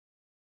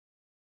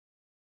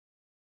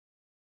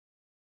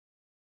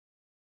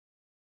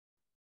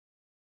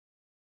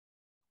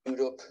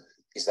 Europe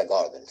is a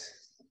garden.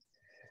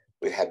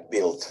 We have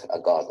built a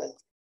garden.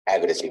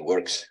 Everything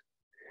works.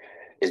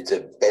 It's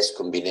the best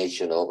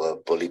combination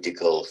of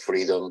political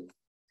freedom,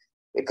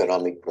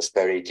 economic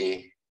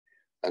prosperity,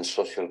 and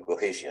social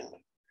cohesion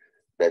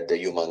that the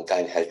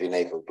humankind has been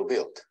able to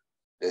build.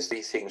 The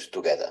three things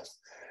together.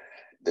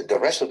 The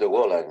rest of the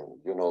world, and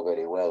you know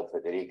very well,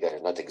 Federica,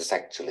 is not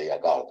exactly a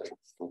garden.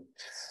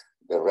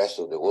 The rest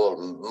of the world,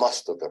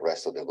 most of the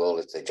rest of the world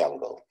is the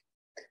jungle.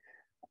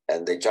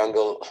 And the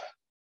jungle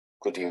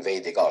could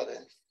invade the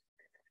garden.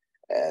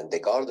 And the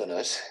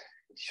gardeners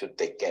should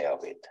take care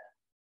of it.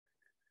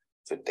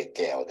 Should take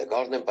care of the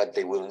garden, but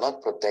they will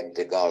not protect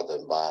the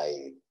garden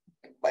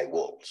by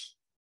walls,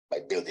 by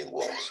building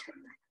walls.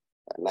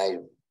 My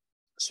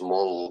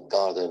small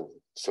garden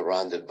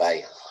surrounded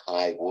by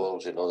high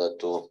walls in order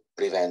to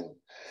prevent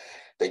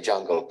the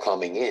jungle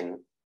coming in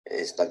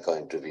is not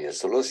going to be a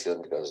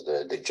solution, because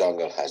the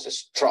jungle has a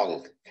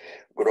strong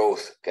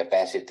growth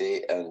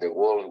capacity and the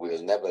wall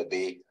will never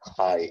be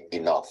high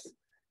enough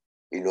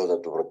in order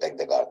to protect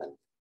the garden.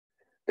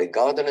 The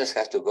gardeners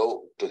have to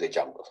go to the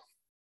jungle.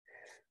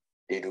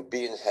 The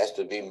Europeans has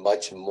to be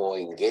much more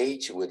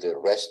engaged with the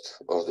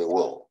rest of the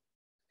world.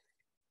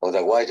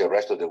 Otherwise, the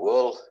rest of the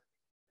world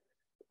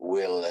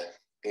will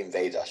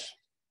invade us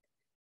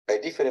by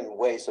different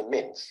ways and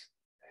means.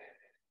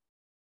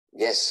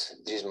 Yes,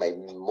 this is my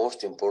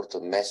most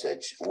important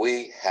message.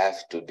 We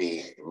have to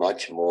be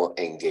much more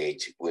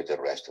engaged with the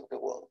rest of the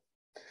world.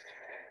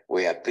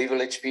 We are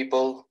privileged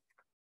people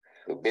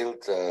who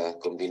built a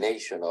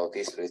combination of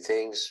these three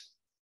things: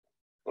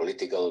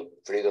 political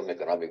freedom,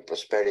 economic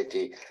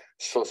prosperity,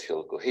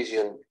 social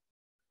cohesion.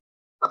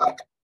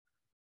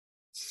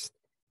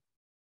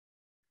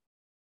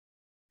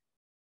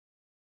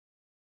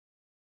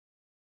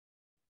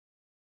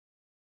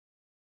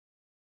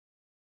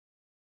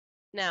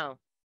 Now,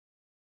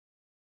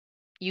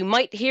 you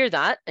might hear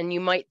that and you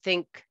might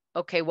think,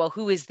 okay, well,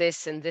 who is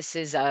this? And this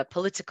is a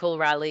political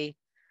rally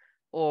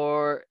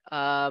or,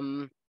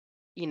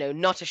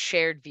 not a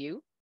shared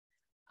view.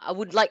 I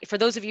would like, for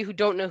those of you who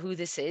don't know who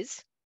this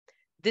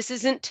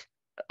isn't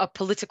a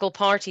political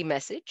party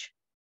message.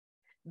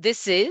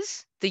 This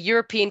is the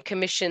European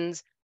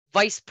Commission's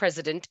Vice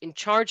President in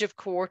charge of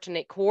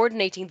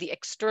coordinating the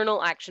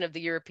external action of the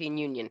European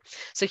Union.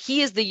 So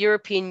he is the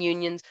European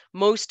Union's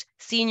most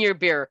senior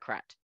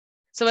bureaucrat.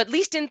 So at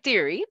least in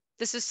theory,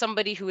 this is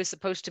somebody who is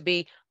supposed to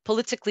be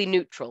politically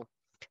neutral.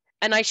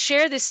 And I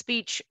share this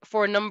speech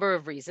for a number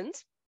of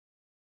reasons.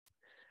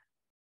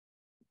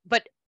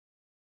 But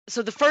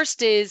so the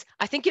first is,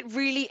 I think it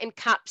really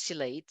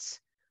encapsulates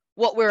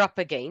what we're up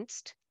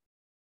against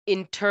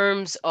in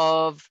terms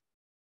of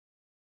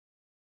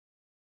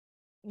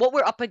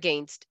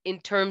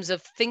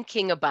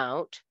thinking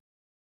about,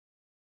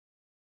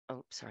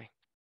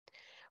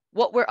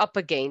 what we're up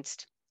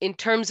against in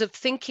terms of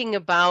thinking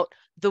about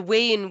the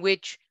way in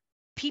which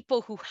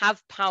people who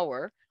have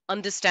power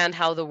understand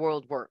how the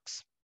world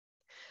works.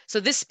 So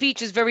this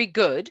speech is very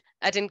good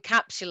at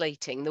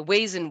encapsulating the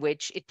ways in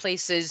which it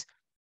places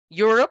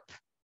Europe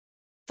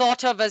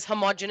thought of as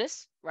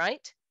homogenous,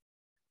 right?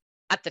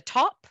 At the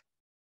top,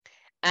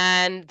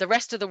 and the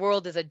rest of the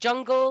world is a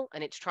jungle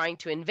and it's trying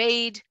to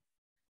invade.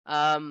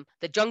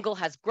 The jungle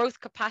has growth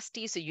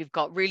capacity, so you've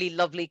got really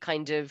lovely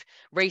kind of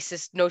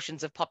racist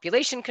notions of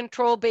population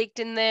control baked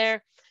in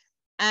there.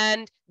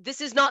 And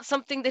this is not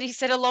something that he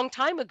said a long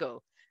time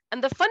ago.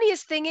 And the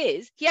funniest thing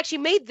is, he actually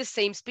made the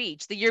same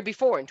speech the year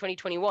before in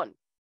 2021.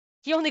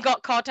 He only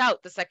got caught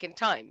out the second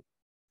time.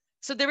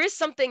 So there is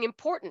something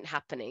important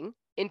happening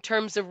in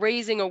terms of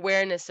raising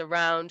awareness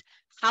around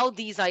how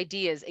these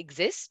ideas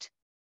exist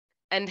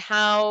and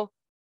how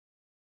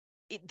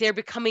they're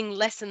becoming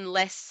less and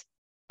less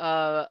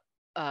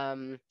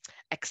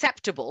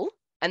acceptable,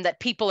 and that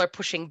people are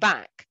pushing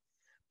back.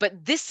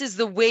 But this is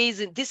the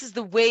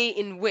way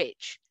in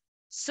which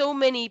so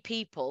many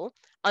people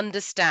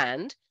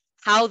understand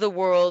how the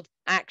world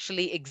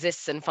actually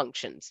exists and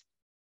functions.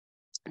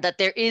 That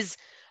there is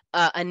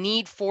a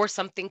need for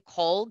something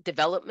called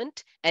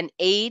development and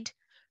aid,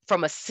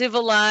 from a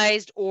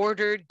civilized,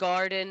 ordered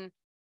garden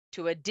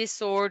to a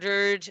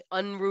disordered,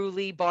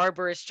 unruly,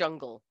 barbarous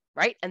jungle,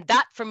 right? And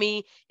that for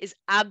me is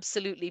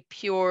absolutely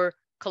pure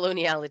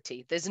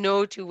coloniality. There's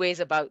no two ways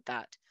about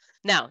that.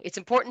 Now, it's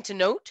important to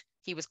note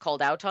he was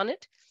called out on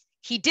it.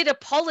 He did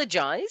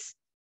apologize,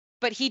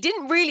 but he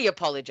didn't really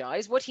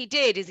apologize. What he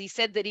did is he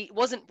said that he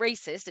wasn't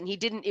racist and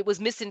it was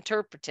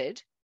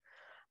misinterpreted.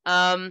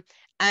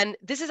 And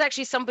this is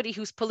actually somebody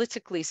who's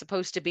politically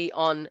supposed to be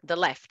on the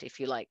left, if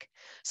you like.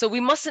 So we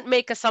mustn't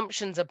make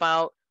assumptions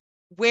about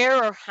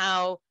where or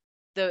how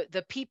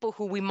the people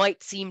who we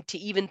might seem to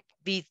even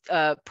be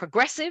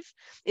progressive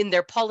in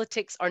their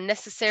politics are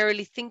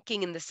necessarily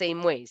thinking in the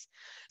same ways.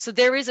 So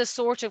there is a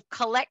sort of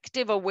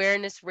collective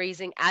awareness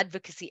raising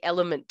advocacy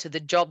element to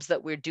the jobs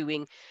that we're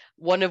doing,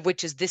 one of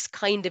which is this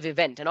kind of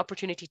event, an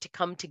opportunity to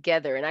come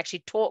together and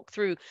actually talk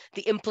through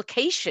the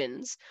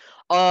implications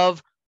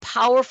of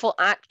powerful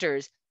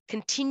actors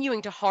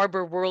continuing to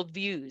harbor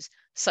worldviews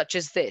such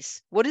as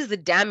this. What is the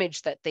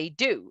damage that they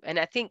do? And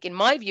I think, in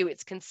my view,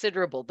 it's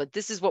considerable, but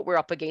this is what we're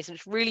up against, and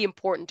it's really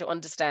important to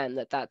understand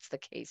that that's the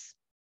case.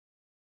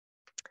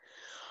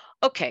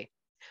 Okay,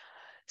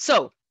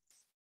 so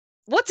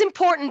what's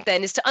important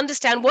then is to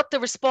understand what the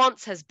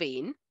response has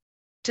been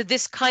to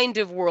this kind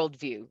of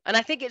worldview. And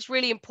I think it's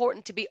really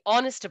important to be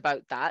honest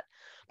about that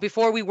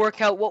before we work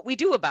out what we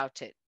do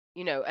about it.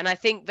 You know, and I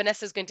think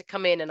Vanessa's going to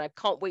come in, and I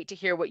can't wait to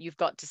hear what you've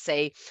got to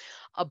say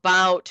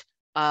about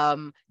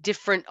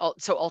different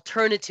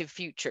alternative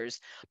futures.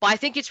 But I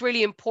think it's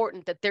really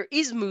important that there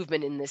is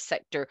movement in this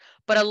sector,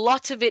 but a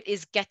lot of it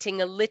is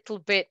getting a little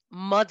bit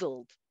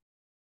muddled.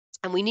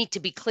 And we need to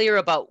be clear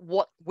about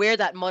where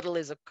that muddle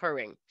is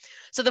occurring.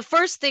 So the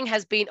first thing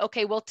has been,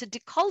 okay, well, to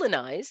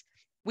decolonize,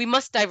 we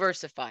must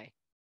diversify.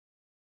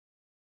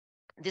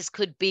 This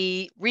could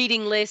be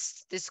reading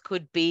lists. This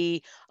could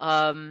be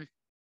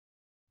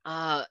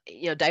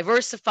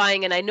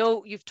diversifying. And I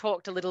know you've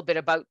talked a little bit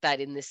about that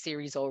in this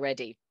series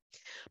already.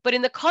 But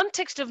in the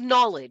context of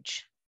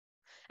knowledge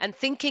and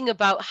thinking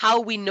about how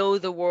we know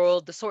the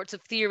world, the sorts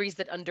of theories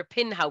that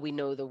underpin how we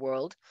know the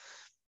world,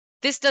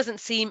 this doesn't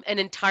seem an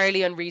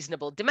entirely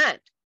unreasonable demand,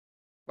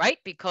 right?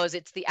 Because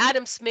it's the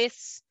Adam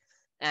Smiths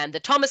and the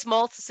Thomas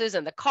Malthuses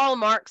and the Karl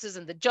Marxes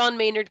and the John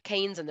Maynard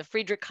Keynes and the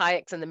Friedrich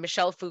Hayeks and the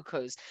Michel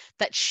Foucaults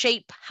that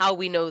shape how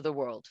we know the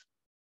world.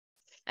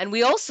 And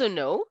we also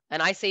know,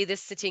 and I say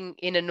this sitting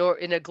in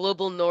a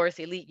global North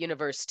elite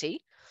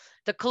university,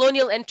 the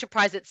colonial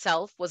enterprise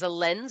itself was a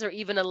lens or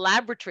even a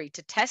laboratory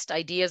to test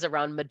ideas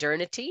around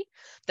modernity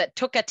that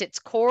took at its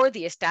core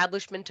the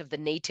establishment of the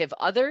native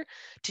other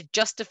to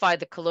justify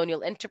the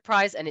colonial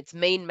enterprise and its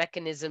main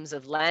mechanisms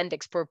of land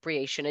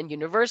expropriation and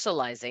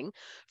universalizing,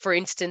 for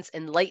instance,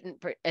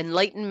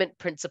 Enlightenment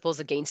principles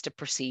against a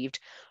perceived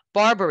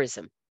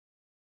barbarism.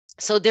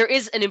 So there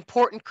is an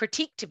important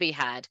critique to be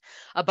had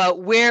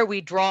about where we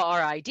draw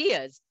our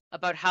ideas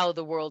about how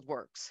the world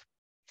works.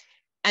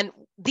 And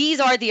these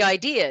are the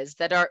ideas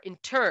that are in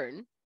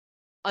turn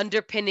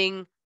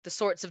underpinning the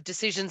sorts of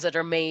decisions that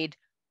are made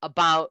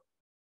about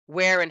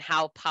where and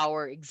how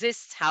power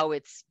exists, how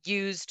it's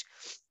used,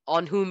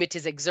 on whom it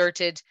is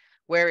exerted,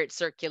 where it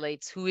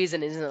circulates, who is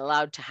and isn't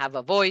allowed to have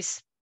a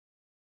voice.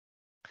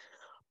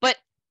 But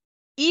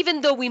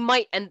even though we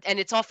might, and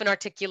it's often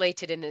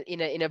articulated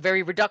in a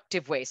very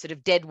reductive way, sort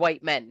of dead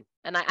white men.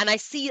 And I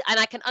see, and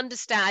I can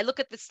understand, I look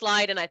at the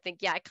slide and I think,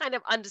 yeah, I kind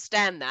of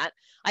understand that.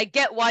 I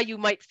get why you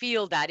might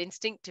feel that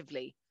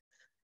instinctively.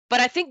 But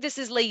I think this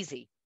is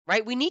lazy,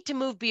 right? We need to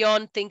move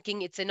beyond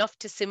thinking it's enough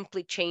to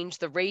simply change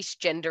the race,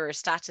 gender, or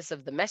status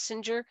of the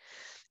messenger,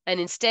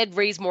 and instead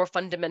raise more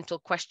fundamental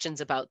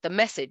questions about the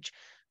message.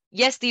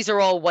 Yes, these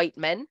are all white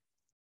men,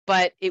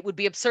 but it would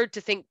be absurd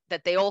to think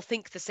that they all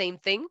think the same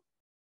thing.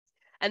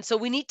 And so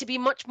we need to be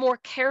much more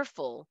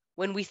careful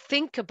when we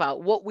think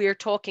about what we're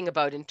talking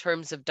about in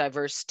terms of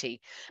diversity.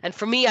 And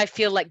for me, I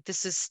feel like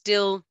this is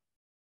still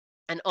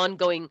an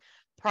ongoing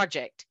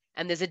project.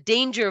 And there's a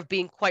danger of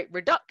being quite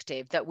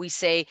reductive, that we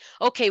say,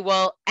 okay,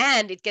 well,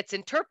 and it gets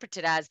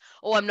interpreted as,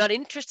 oh, I'm not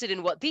interested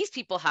in what these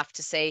people have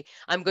to say,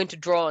 I'm going to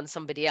draw on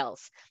somebody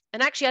else.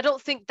 And actually, I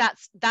don't think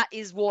that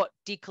is what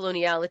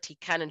decoloniality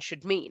can and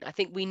should mean. I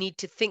think we need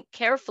to think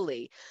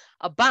carefully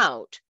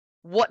about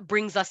what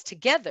brings us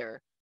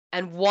together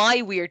and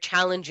why we are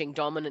challenging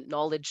dominant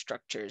knowledge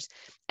structures.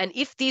 And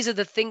if these are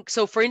the things,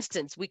 so for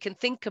instance, we can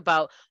think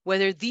about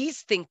whether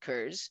these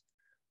thinkers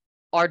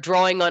are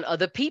drawing on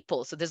other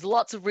people. So there's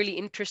lots of really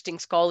interesting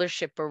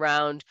scholarship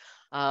around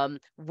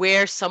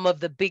where some of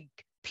the big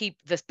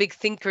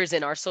thinkers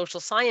in our social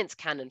science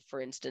canon,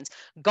 for instance,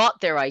 got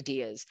their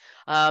ideas.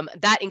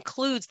 That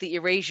includes the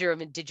erasure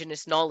of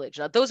indigenous knowledge.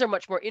 Now, those are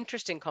much more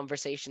interesting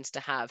conversations to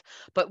have,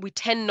 but we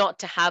tend not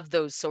to have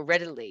those so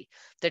readily.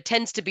 There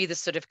tends to be this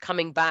sort of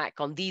coming back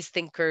on these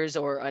thinkers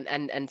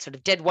and sort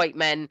of dead white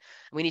men.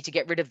 We need to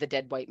get rid of the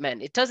dead white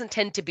men. It doesn't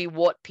tend to be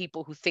what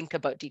people who think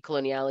about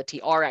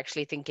decoloniality are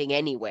actually thinking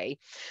anyway.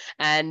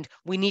 And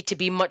we need to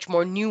be much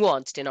more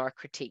nuanced in our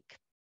critique.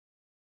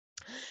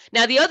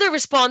 Now, the other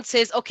response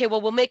is, okay,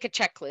 well, we'll make a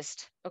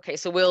checklist. Okay,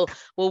 so we'll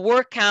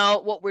work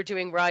out what we're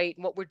doing right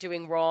and what we're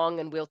doing wrong,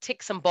 and we'll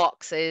tick some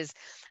boxes,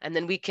 and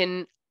then we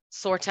can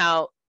sort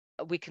out,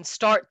 we can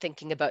start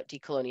thinking about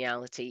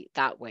decoloniality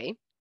that way.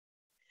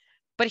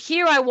 But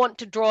here I want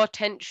to draw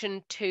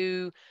attention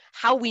to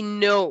how we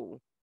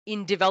know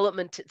in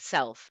development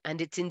itself and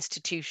its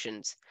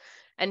institutions.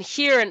 And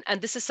here,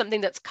 and this is something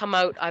that's come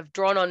out, I've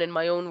drawn on in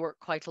my own work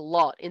quite a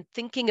lot, in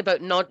thinking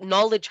about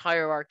knowledge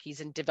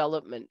hierarchies in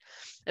development.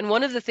 And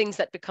one of the things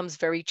that becomes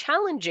very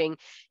challenging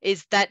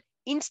is that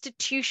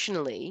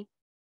institutionally,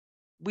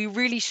 we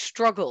really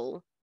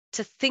struggle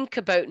to think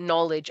about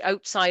knowledge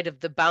outside of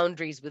the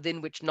boundaries within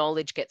which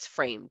knowledge gets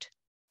framed.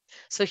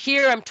 So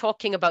here I'm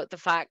talking about the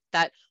fact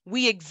that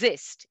we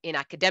exist in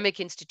academic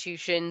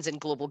institutions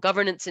and global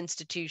governance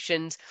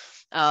institutions,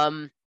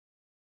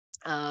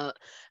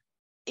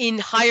 in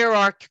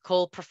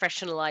hierarchical,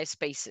 professionalized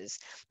spaces.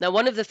 Now,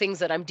 one of the things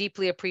that I'm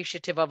deeply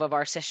appreciative of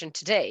our session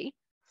today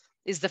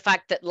is the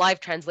fact that live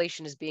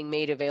translation is being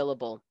made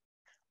available.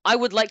 I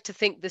would like to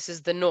think this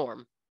is the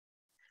norm,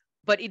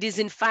 but it is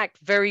in fact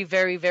very,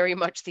 very, very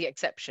much the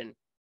exception,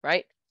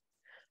 right?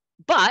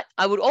 But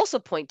I would also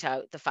point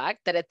out the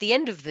fact that at the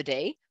end of the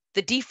day,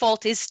 the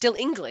default is still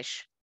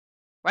English,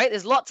 right?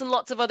 There's lots and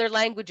lots of other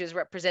languages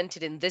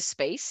represented in this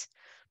space,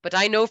 but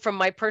I know from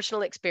my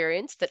personal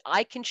experience that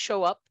I can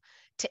show up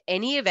to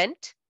any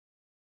event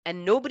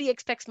and nobody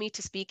expects me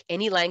to speak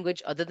any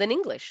language other than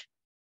English.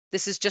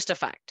 This is just a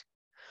fact.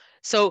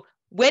 So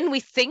when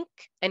we think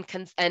and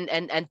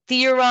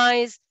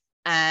theorize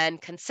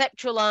and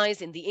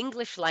conceptualize in the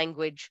English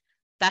language,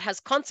 that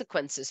has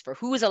consequences for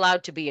who is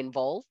allowed to be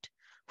involved,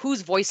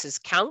 whose voices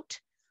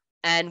count,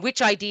 and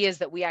which ideas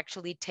that we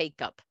actually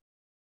take up.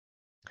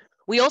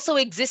 We also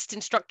exist in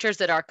structures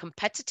that are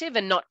competitive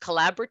and not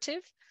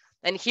collaborative.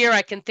 And here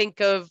I can think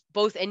of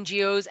both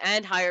NGOs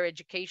and higher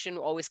education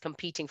always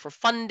competing for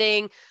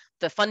funding,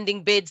 the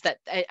funding bids that,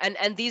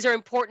 and these are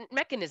important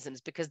mechanisms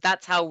because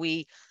that's how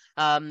we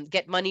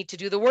get money to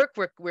do the work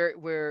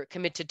we're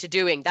committed to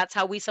doing. That's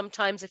how we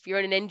sometimes, if you're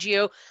in an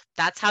NGO,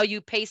 that's how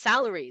you pay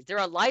salaries. There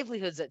are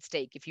livelihoods at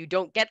stake if you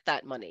don't get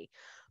that money.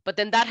 But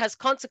then that has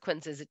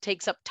consequences. It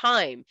takes up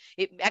time.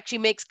 It actually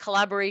makes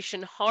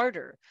collaboration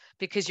harder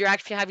because you're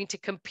actually having to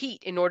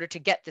compete in order to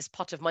get this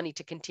pot of money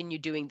to continue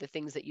doing the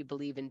things that you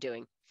believe in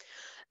doing.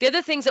 The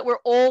other things that we're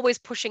always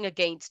pushing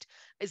against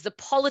is the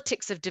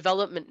politics of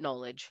development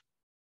knowledge,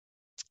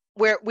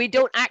 where we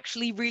don't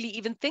actually really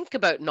even think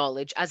about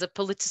knowledge as a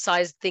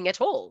politicized thing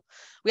at all.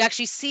 We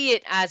actually see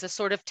it as a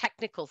sort of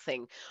technical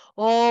thing.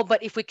 Oh,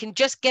 but if we can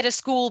just get a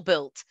school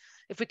built,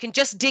 if we can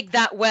just dig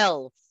that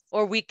well,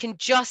 or we can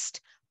just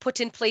put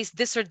in place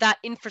this or that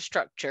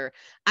infrastructure,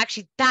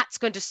 actually that's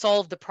going to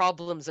solve the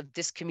problems of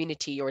this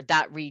community or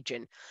that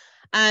region.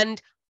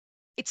 And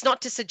it's not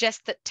to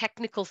suggest that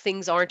technical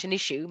things aren't an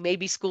issue.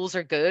 Maybe schools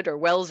are good or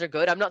wells are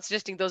good. I'm not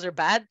suggesting those are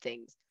bad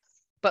things.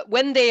 But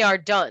when they are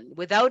done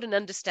without an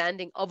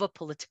understanding of a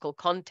political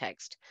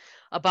context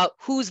about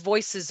whose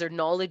voices or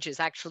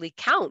knowledges actually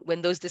count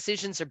when those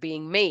decisions are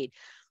being made,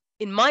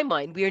 in my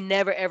mind, we are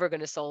never, ever going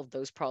to solve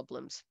those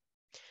problems.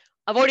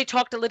 I've already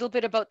talked a little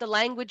bit about the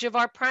language of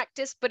our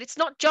practice, but it's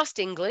not just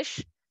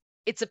English.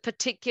 It's a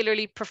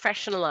particularly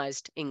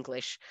professionalized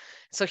English.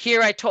 So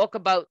here I talk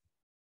about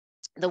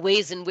the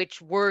ways in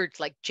which words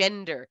like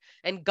gender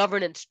and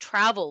governance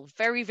travel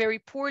very, very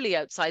poorly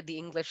outside the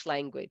English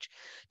language,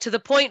 to the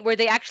point where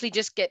they actually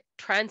just get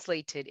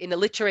translated in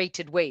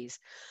alliterated ways.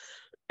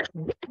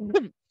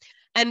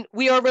 And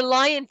we are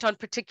reliant on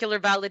particular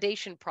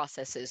validation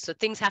processes. So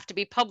things have to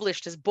be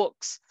published as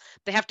books.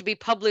 They have to be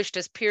published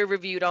as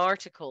peer-reviewed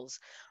articles.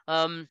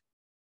 You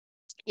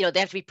know,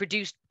 they have to be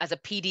produced as a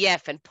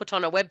PDF and put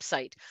on a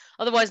website.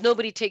 Otherwise,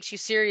 nobody takes you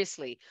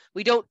seriously.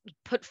 We don't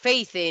put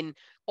faith in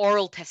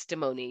oral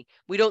testimony.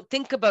 We don't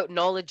think about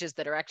knowledges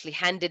that are actually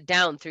handed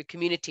down through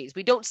communities.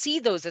 We don't see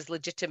those as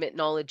legitimate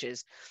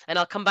knowledges. And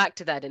I'll come back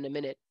to that in a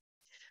minute.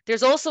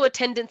 There's also a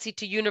tendency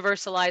to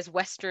universalize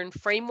Western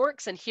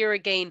frameworks. And here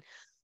again,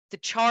 the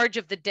charge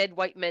of the dead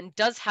white men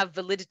does have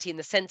validity in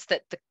the sense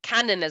that the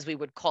canon, as we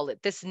would call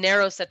it, this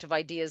narrow set of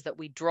ideas that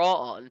we draw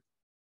on,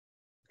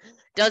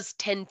 does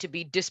tend to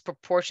be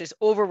disproportionate,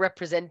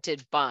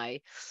 overrepresented by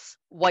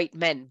white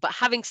men. But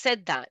having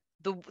said that,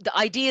 the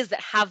ideas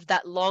that have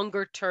that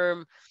longer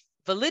term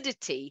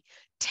validity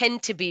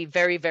tend to be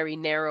very, very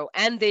narrow,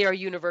 and they are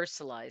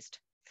universalized.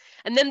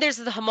 And then there's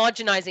the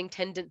homogenizing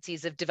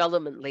tendencies of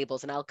development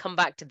labels, and I'll come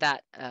back to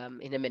that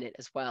in a minute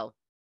as well.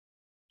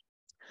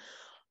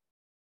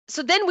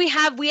 So then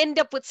we end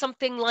up with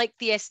something like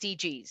the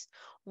SDGs,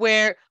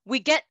 where we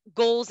get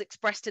goals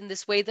expressed in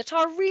this way that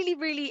are really,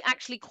 really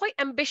actually quite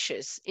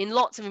ambitious in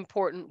lots of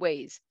important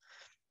ways.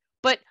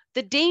 But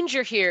the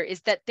danger here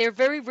is that they're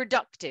very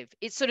reductive.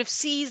 It sort of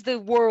sees the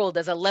world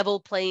as a level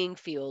playing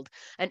field,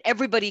 and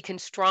everybody can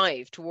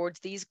strive towards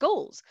these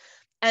goals.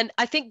 And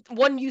I think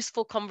one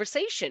useful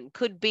conversation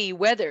could be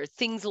whether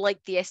things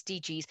like the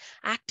SDGs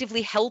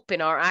actively help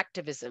in our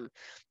activism.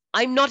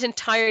 I'm not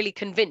entirely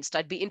convinced.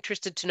 I'd be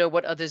interested to know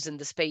what others in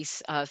the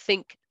space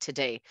think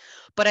today.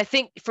 But I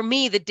think for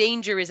me, the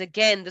danger is,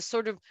 again, the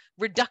sort of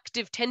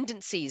reductive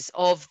tendencies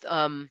of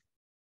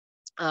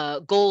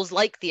goals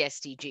like the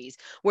SDGs,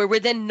 where we're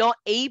then not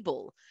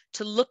able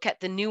to look at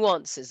the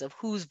nuances of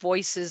whose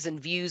voices and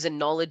views and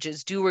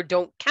knowledges do or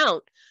don't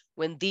count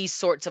when these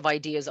sorts of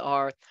ideas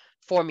are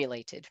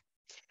formulated.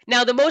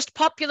 Now, the most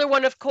popular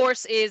one, of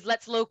course, is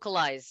let's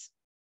localize.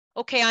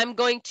 Okay, I'm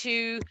going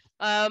to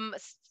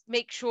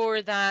make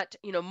sure that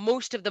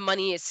most of the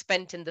money is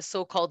spent in the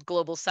so-called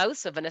global south.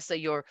 So Vanessa,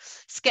 your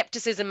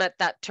skepticism at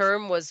that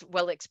term was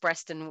well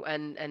expressed and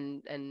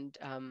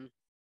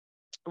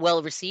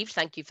well received.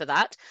 Thank you for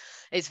that.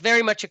 It's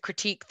very much a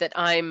critique that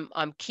I'm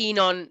keen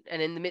on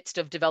and in the midst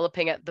of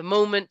developing at the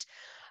moment.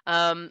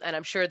 And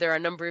I'm sure there are a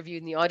number of you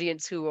in the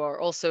audience who are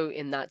also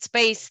in that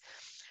space.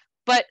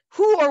 But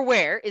who or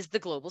where is the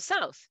global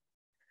south?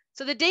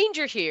 So the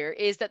danger here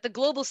is that the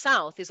global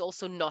south is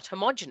also not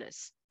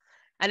homogenous.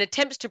 And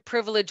attempts to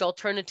privilege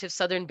alternative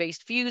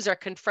southern-based views are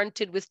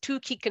confronted with two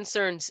key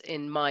concerns,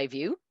 in my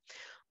view,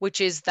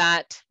 which is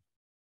that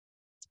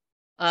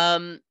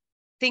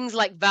things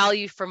like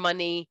value for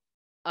money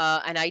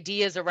and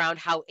ideas around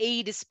how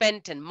aid is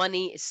spent and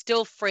money is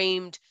still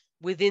framed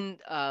within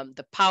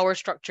the power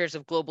structures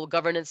of global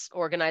governance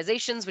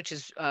organizations, which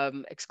is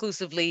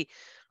exclusively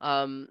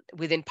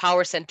within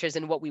power centers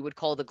in what we would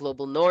call the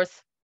global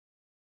north.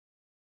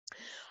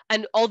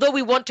 And although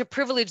we want to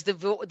privilege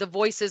the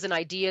voices and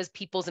ideas,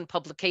 peoples and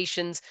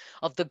publications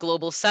of the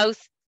global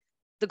south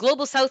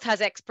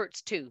has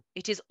experts too.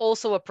 It is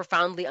also a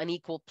profoundly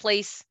unequal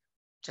place,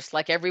 just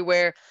like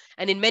everywhere,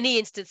 and in many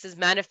instances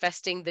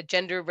manifesting the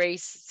gender,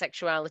 race,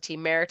 sexuality,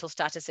 marital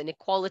status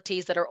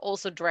inequalities that are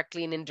also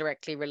directly and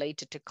indirectly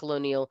related to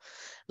colonial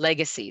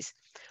legacies.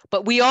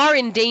 But we are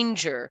in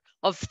danger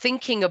of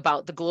thinking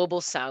about the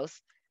global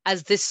south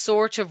as this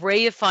sort of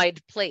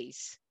reified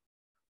place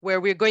where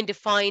we're going to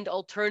find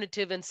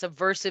alternative and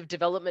subversive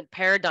development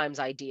paradigms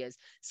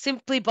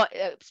simply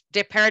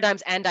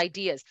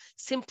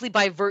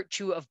by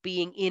virtue of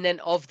being in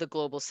and of the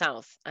global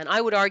south. And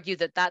I would argue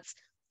that that's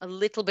a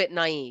little bit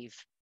naive,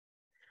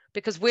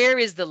 because where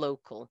is the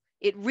local?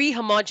 It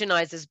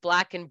rehomogenizes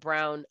Black and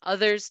brown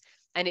others,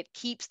 and it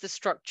keeps the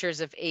structures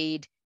of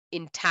aid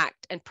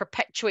intact and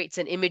perpetuates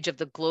an image of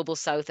the global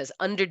south as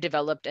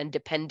underdeveloped and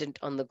dependent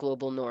on the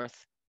global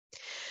north.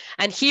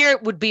 And here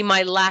would be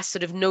my last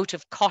sort of note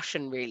of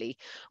caution, really,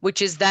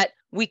 which is that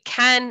we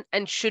can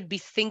and should be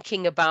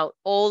thinking about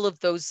all of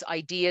those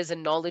ideas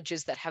and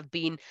knowledges that have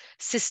been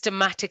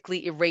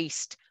systematically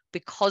erased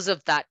because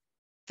of that,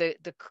 the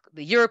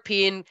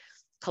European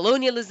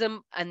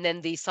colonialism and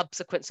then the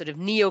subsequent sort of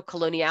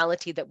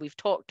neo-coloniality that we've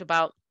talked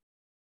about.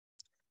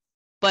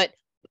 But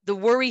the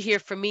worry here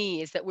for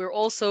me is that we're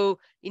also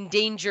in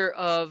danger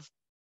of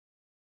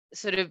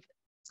sort of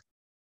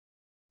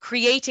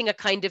creating a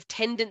kind of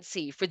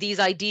tendency for these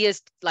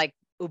ideas like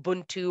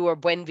Ubuntu or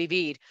Buen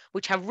Vivir,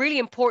 which have really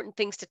important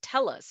things to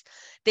tell us.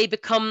 They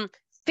become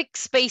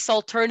fixed space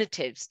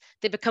alternatives.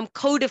 They become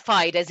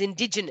codified as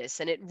indigenous,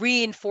 and it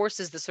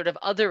reinforces the sort of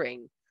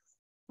othering,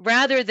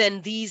 rather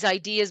than these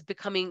ideas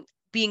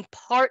being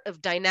part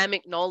of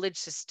dynamic knowledge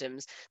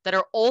systems that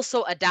are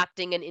also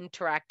adapting and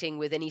interacting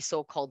with any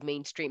so-called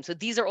mainstream. So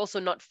these are also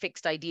not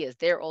fixed ideas.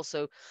 They're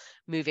also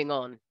moving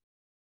on.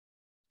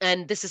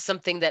 And this is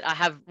something that I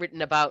have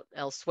written about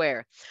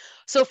elsewhere.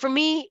 So for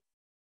me,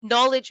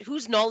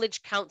 whose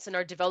knowledge counts in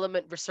our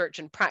development, research,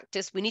 and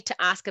practice? We need to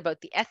ask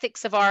about the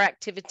ethics of our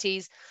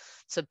activities.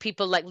 So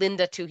people like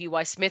Linda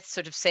Tuhiwai-Smith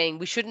sort of saying,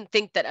 we shouldn't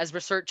think that as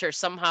researchers,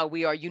 somehow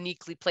we are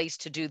uniquely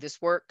placed to do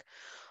this work.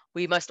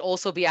 We must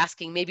also be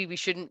asking, maybe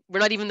we're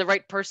not even the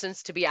right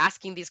persons to be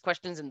asking these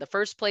questions in the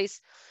first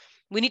place.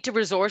 We need to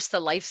resource the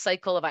life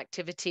cycle of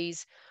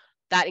activities.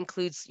 That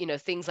includes,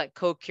 things like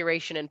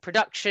co-curation and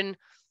production.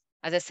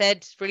 As I said,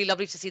 it's really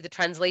lovely to see the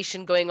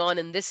translation going on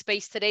in this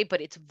space today,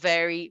 but it's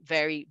very,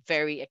 very,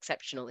 very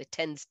exceptional. It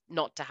tends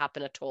not to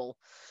happen at all.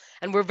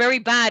 And we're very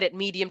bad at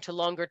medium to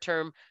longer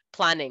term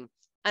planning.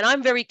 And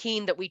I'm very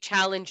keen that we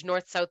challenge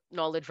North-South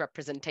knowledge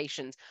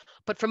representations.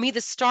 But for me,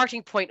 the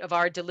starting point of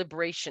our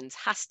deliberations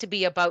has to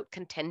be about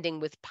contending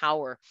with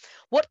power.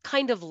 What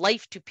kind of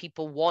life do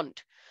people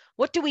want?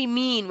 What do we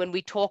mean when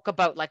we talk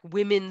about like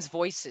women's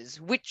voices?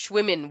 Which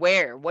women,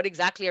 where? What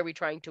exactly are we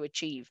trying to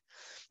achieve?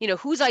 You know,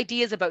 whose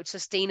ideas about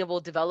sustainable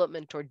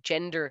development or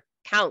gender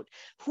count?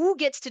 Who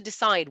gets to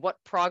decide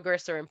what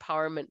progress or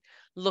empowerment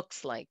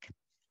looks like?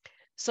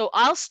 So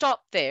I'll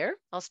stop there.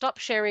 I'll stop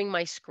sharing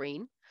my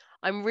screen.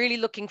 I'm really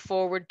looking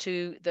forward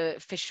to the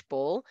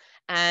fishbowl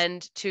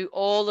and to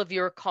all of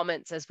your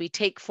comments as we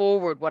take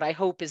forward what I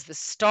hope is the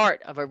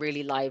start of a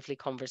really lively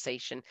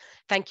conversation.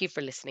 Thank you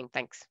for listening.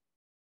 Thanks.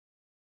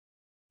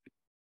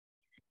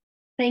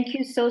 Thank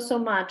you so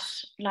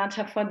much,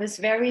 Lata, for this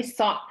very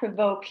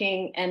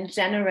thought-provoking and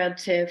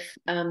generative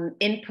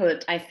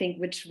input, I think,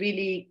 which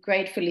really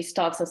gratefully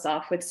starts us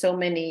off with so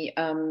many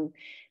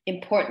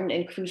important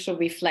and crucial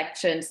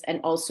reflections and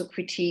also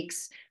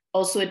critiques,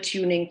 also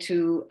attuning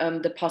to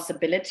the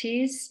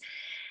possibilities.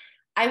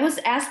 I was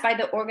asked by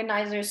the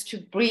organizers to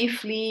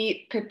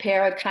briefly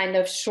prepare a kind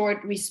of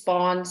short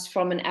response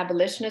from an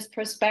abolitionist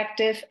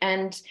perspective,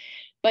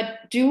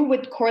 but due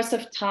with course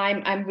of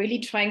time, I'm really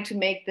trying to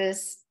make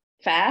this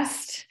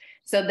fast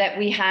so that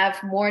we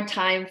have more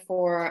time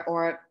for,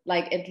 or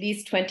like at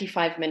least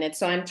 25 minutes.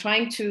 So I'm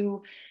trying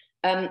to,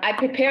 I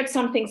prepared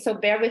something, so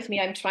bear with me.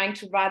 I'm trying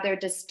to rather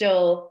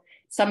distill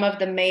some of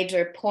the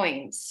major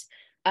points.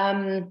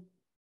 When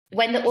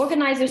the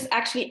organizers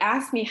actually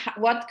asked me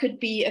what could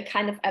be a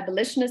kind of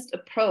abolitionist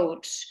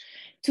approach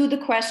to the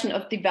question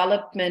of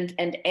development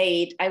and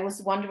aid, I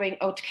was wondering,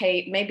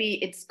 okay,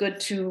 maybe it's good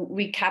to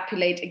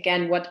recapitulate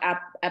again what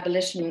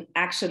abolition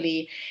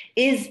actually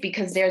is,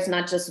 because there's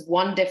not just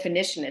one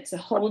definition, it's a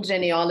whole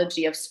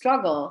genealogy of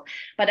struggle.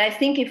 But I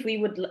think if we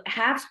would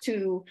have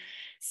to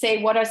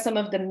say what are some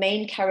of the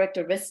main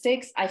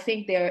characteristics, I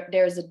think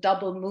there's a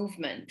double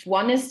movement.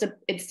 One is it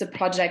is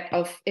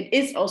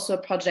also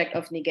a project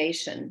of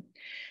negation,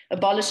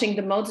 abolishing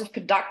the modes of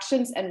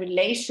productions and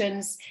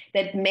relations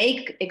that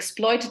make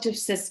exploitative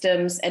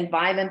systems and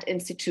violent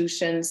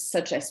institutions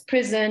such as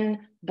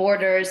prison,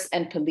 borders,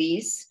 and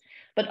police,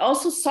 but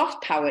also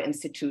soft power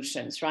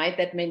institutions, right,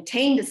 that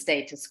maintain the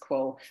status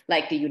quo,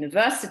 like the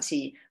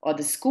university or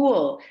the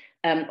school,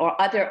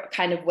 or other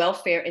kind of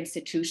welfare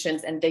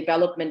institutions, and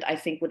development, I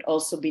think, would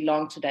also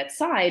belong to that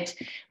side,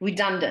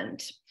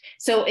 redundant.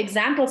 So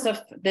examples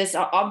of this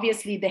are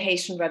obviously the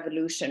Haitian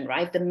Revolution,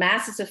 right? The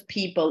masses of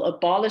people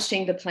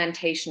abolishing the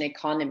plantation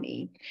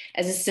economy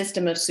as a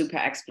system of super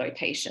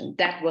exploitation.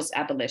 That was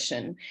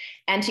abolition.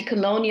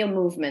 Anti-colonial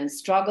movements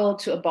struggled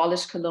to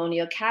abolish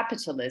colonial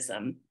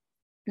capitalism,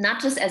 not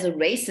just as a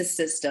racist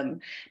system,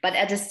 but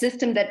as a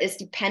system that is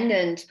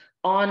dependent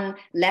on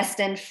less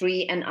than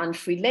free and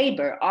unfree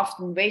labor,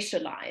 often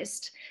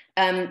racialized.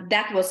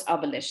 That was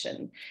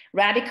abolition.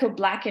 Radical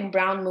Black and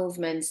Brown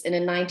movements in the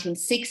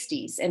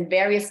 1960s and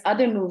various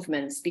other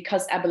movements,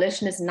 because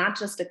abolition is not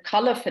just a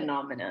color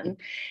phenomenon,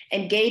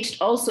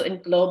 engaged also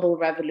in global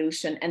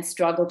revolution and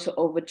struggled to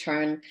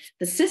overturn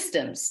the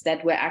systems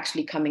that we're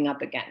actually coming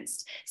up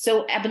against.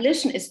 So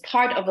abolition is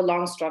part of a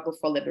long struggle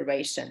for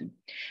liberation.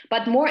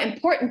 But more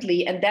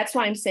importantly, and that's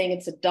why I'm saying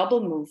it's a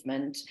double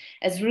movement,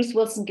 as Ruth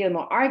Wilson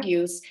Gilmore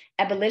argues,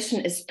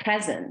 abolition is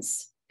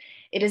presence.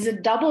 It is a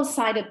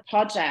double-sided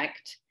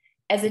project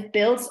as it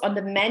builds on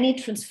the many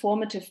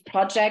transformative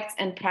projects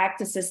and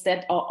practices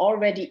that are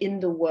already in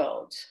the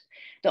world.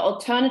 The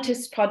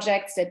alternatives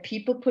projects that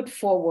people put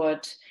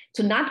forward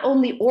to not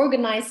only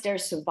organize their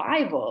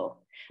survival,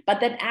 but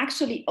that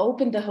actually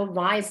open the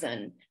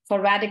horizon for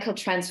radical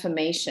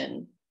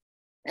transformation.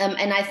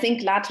 And I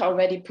think Lata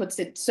already puts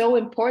it so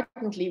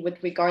importantly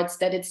with regards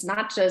that it's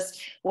not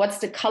just what's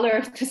the color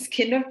of the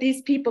skin of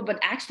these people, but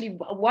actually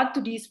what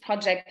do these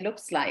projects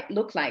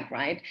look like,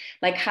 right?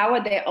 Like how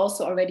are they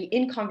also already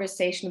in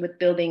conversation with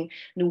building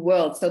new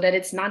worlds, so that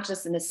it's not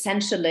just an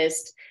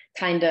essentialist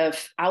kind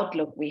of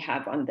outlook we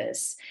have on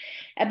this.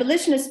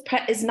 Abolition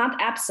is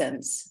not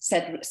absence,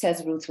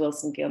 says Ruth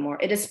Wilson Gilmore,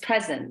 it is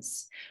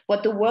presence.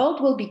 What the world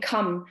will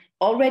become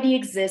already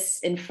exists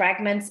in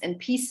fragments and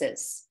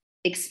pieces,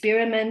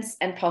 experiments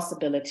and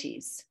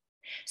possibilities.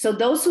 So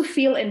those who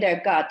feel in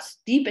their gut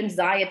deep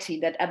anxiety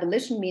that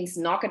abolition means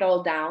knock it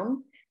all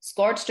down,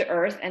 scorch the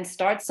earth and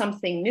start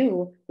something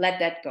new, let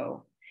that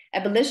go.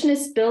 Abolition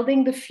is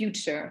building the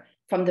future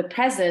from the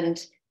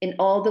present in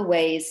all the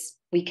ways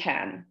we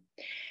can.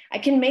 I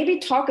can maybe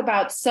talk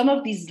about some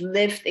of these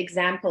lived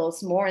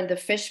examples more in the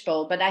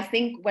fishbowl, but I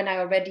think when I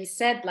already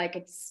said, like,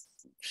 it's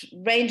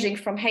ranging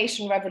from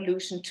Haitian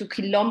Revolution to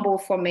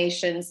Quilombo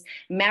formations,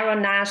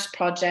 Marronage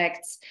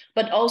projects,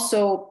 but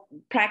also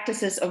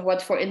practices of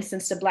what, for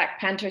instance, the Black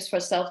Panthers for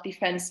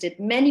Self-Defense did,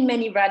 many,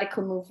 many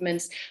radical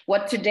movements,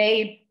 what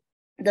today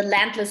the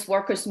landless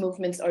workers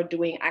movements are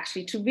doing,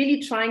 actually, to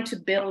really trying to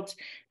build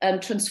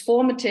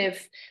transformative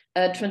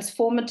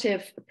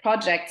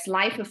projects,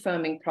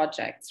 life-affirming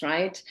projects,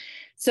 right?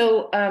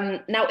 So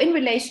now in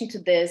relation to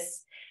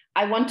this,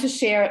 I want to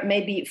share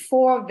maybe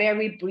 4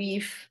 very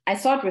brief, I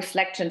thought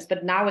reflections,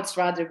 but now it's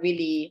rather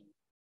really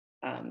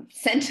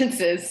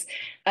sentences.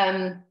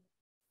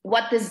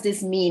 What does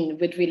this mean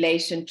with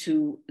relation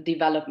to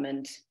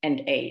development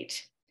and aid?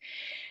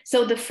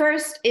 So the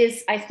first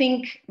is, I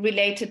think,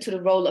 related to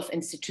the role of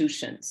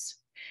institutions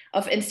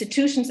of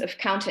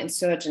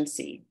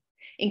counterinsurgency,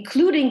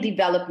 including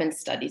development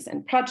studies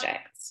and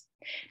projects.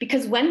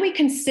 Because when we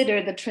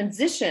consider the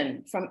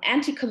transition from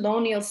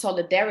anti-colonial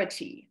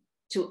solidarity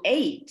to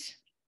aid,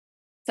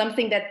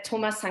 something that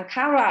Thomas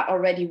Sankara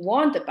already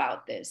warned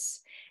about this,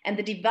 and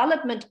the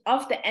development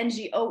of the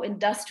NGO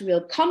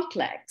industrial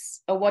complex,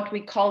 or what we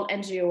call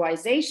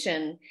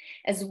NGOization,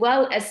 as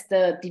well as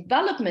the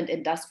development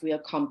industrial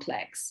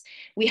complex,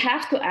 we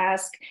have to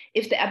ask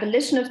if the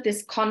abolition of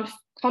this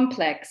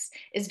complex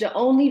is the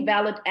only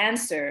valid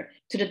answer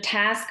to the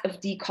task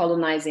of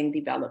decolonizing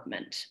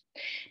development.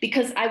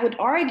 Because I would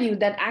argue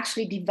that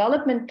actually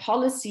development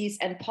policies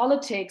and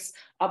politics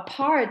are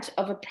part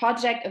of a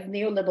project of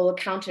neoliberal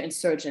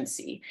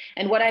counterinsurgency.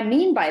 And what I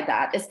mean by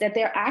that is that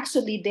they're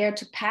actually there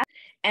to pass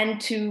and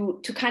to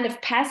kind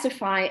of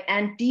pacify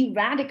and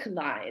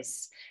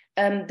de-radicalize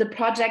the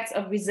projects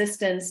of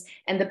resistance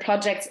and the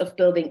projects of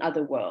building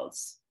other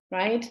worlds,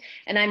 right?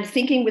 And I'm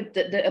thinking with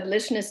the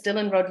abolitionist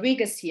Dylan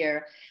Rodriguez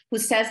here, who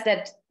says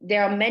that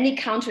there are many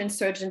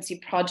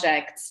counterinsurgency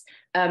projects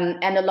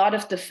and a lot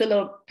of the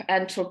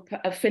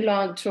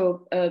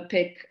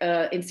philanthropic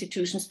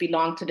institutions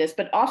belong to this,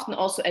 but often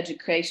also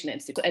education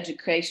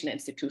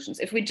institutions.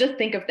 If we just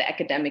think of the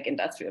academic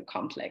industrial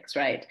complex,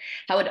 right?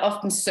 How it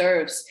often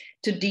serves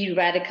to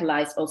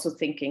de-radicalize also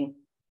thinking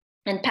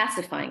and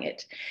pacifying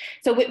it.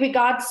 So with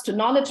regards to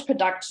knowledge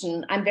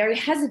production, I'm very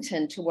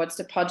hesitant towards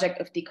the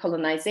project of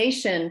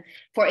decolonization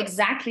for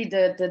exactly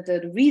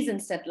the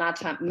reasons that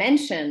Lata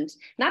mentioned,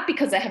 not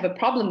because I have a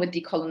problem with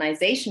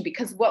decolonization,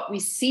 because what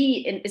we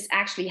see is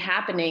actually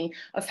happening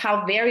of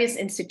how various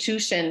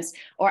institutions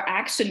are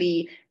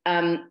actually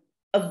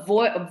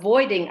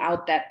avoiding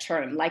out that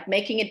term, like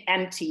making it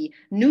empty,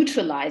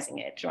 neutralizing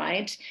it,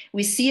 right?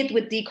 We see it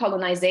with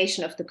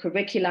decolonization of the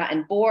curricula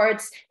and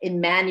boards, in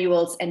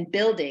manuals and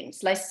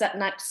buildings. Like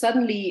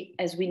suddenly,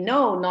 as we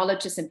know,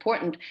 knowledge is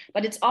important,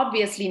 but it's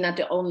obviously not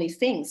the only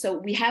thing. So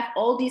we have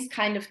all these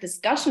kind of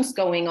discussions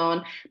going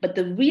on, but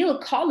the real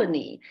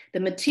colony, the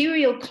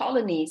material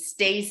colony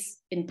stays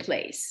in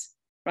place,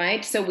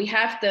 right? So we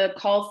have the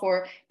call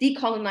for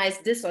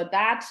decolonize this or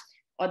that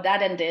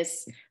and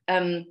this.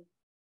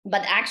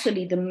 But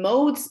actually the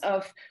modes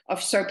of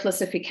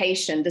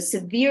surplusification, the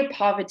severe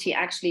poverty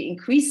actually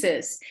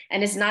increases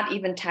and is not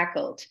even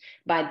tackled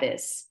by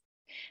this.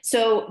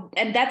 So,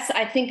 and that's,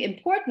 I think,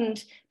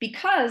 important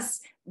because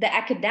the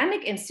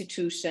academic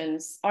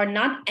institutions are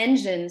not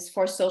engines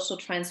for social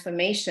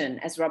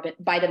transformation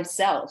by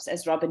themselves,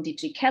 as Robin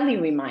D.G. Kelly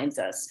reminds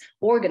us,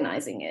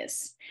 organizing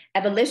is.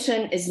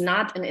 Abolition is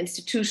not an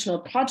institutional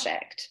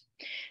project.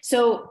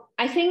 So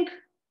I think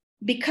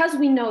because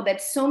we know that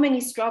so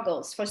many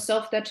struggles for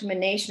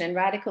self-determination and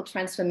radical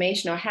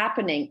transformation are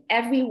happening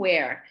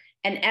everywhere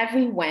and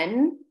every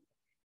when,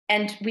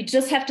 and we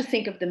just have to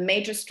think of the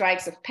major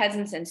strikes of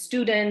peasants and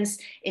students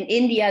in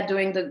India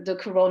during the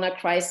Corona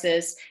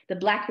crisis, the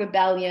Black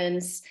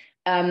rebellions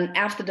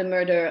after the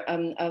murder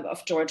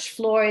of George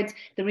Floyd,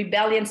 the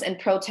rebellions and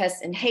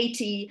protests in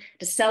Haiti,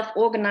 the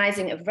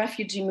self-organizing of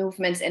refugee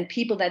movements and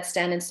people that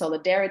stand in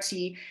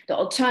solidarity, the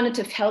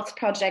alternative health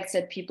projects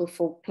that people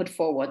put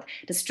forward,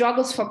 the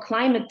struggles for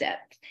climate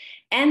debt,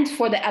 and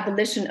for the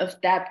abolition of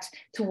debt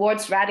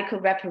towards radical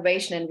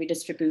reparation and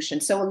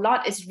redistribution. So a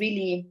lot is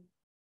really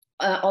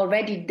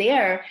already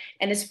there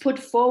and is put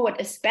forward,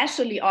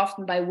 especially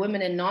often by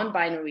women in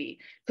non-binary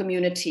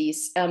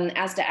communities,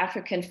 as the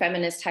African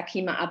feminist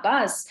Hakima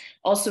Abbas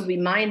also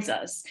reminds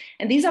us.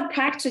 And these are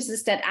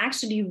practices that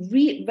actually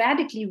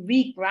radically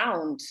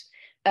reground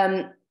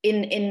in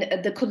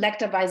the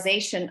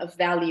collectivization of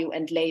value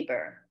and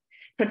labor,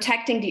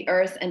 protecting the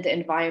earth and the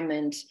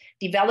environment,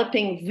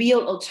 developing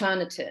real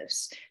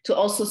alternatives to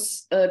also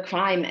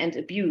crime and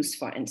abuse,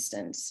 for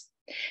instance.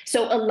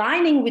 So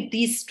aligning with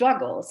these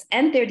struggles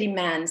and their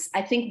demands,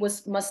 I think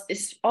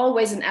is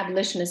always an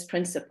abolitionist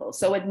principle.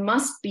 So it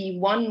must be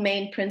one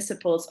main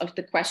principles of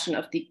the question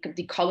of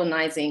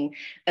decolonizing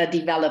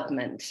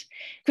development.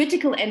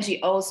 Critical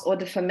NGOs or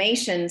the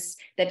formations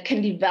that can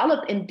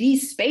develop in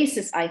these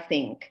spaces, I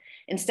think,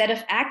 instead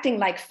of acting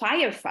like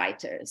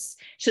firefighters,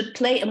 should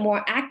play a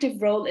more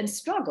active role in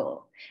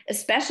struggle,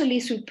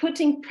 especially through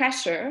putting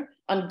pressure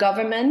on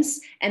governments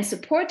and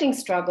supporting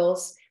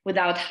struggles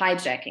without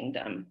hijacking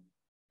them.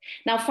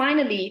 Now,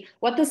 finally,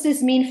 what does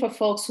this mean for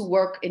folks who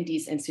work in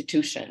these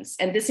institutions?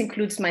 And this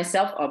includes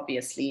myself,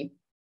 obviously,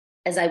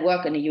 as I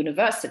work in a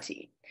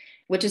university,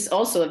 which is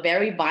also a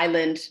very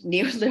violent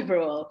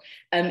neoliberal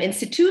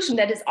institution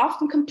that is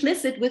often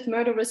complicit with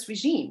murderous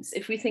regimes.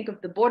 If we think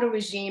of the border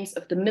regimes,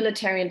 of the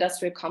military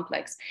industrial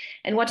complex,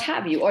 and what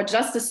have you, or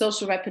just the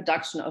social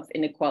reproduction of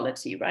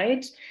inequality,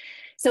 right?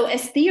 So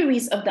as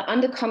theories of the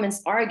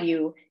undercommons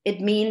argue, it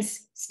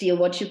means steal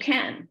what you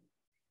can.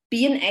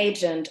 be an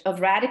agent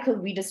of radical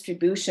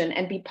redistribution,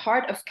 and be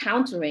part of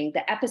countering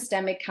the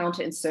epistemic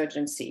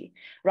counterinsurgency.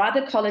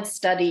 Rather call it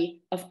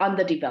study of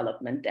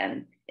underdevelopment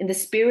then, in the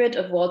spirit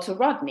of Walter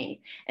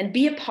Rodney, and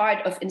be a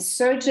part of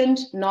insurgent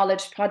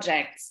knowledge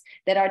projects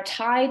that are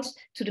tied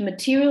to the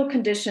material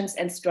conditions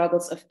and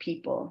struggles of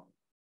people.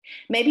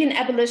 Maybe an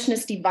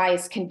abolitionist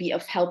device can be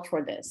of help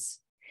for this.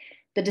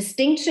 The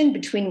distinction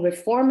between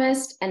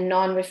reformist and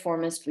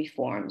non-reformist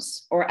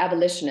reforms, or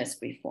abolitionist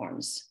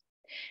reforms.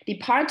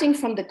 Departing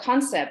from the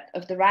concept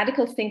of the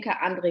radical thinker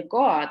André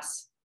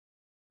Gortz,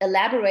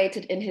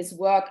 elaborated in his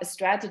work A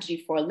Strategy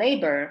for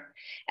Labor,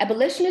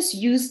 abolitionists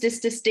use this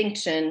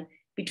distinction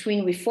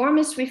between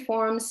reformist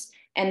reforms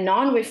and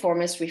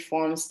non-reformist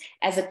reforms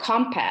as a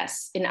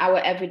compass in our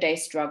everyday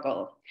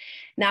struggle.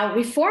 Now,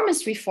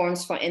 reformist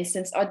reforms, for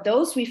instance, are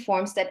those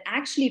reforms that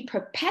actually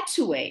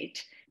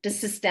perpetuate the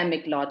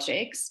systemic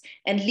logics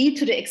and lead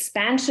to the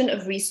expansion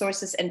of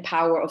resources and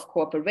power of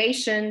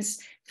corporations,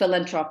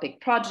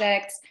 philanthropic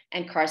projects,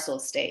 and carceral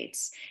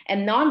states.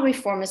 And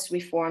non-reformist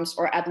reforms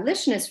or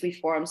abolitionist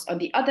reforms, on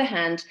the other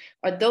hand,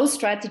 are those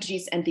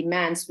strategies and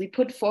demands we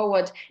put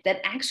forward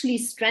that actually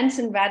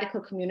strengthen radical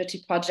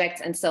community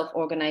projects and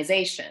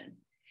self-organization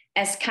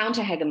as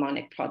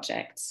counter-hegemonic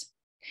projects.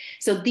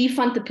 So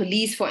defund the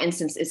police, for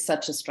instance, is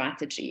such a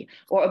strategy,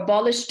 or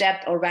abolish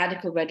debt or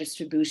radical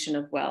redistribution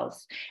of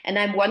wealth. And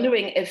I'm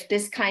wondering if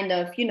this kind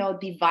of,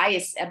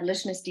 device,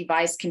 abolitionist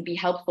device, can be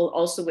helpful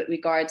also with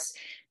regards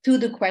to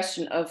the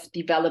question of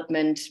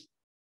development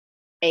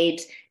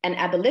aid and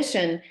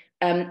abolition.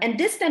 And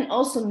this then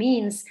also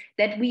means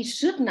that we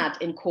should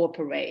not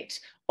incorporate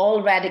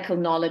all radical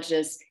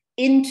knowledges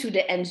into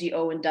the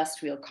NGO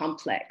industrial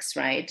complex,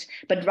 right?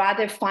 But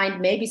rather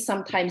find maybe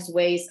sometimes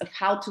ways of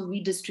how to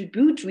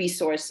redistribute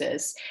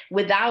resources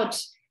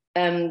without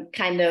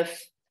kind of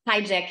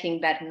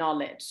hijacking that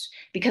knowledge.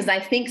 Because I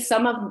think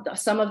some of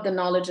the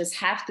knowledges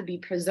have to be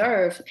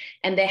preserved,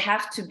 and they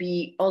have to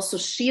be also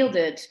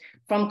shielded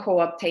from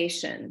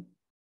co-optation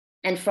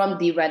and from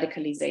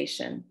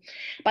de-radicalization.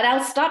 But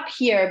I'll stop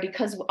here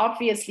because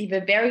obviously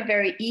we're very,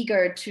 very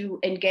eager to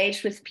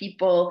engage with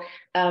people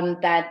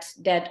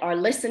that are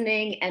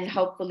listening and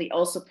hopefully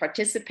also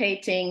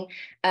participating.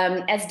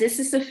 As this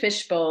is a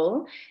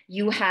fishbowl,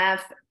 you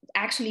have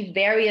actually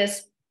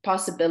various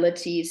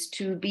possibilities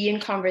to be in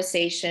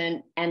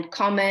conversation and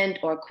comment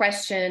or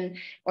question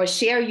or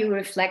share your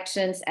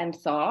reflections and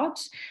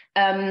thoughts.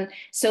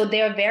 So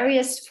there are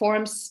various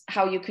forms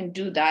how you can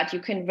do that. You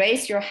can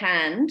raise your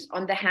hand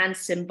on the hand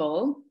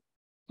symbol,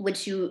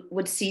 which you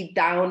would see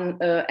down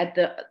at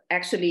the,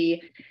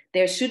 actually,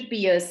 there should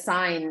be a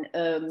sign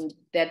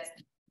that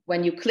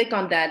when you click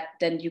on that,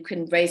 then you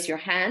can raise your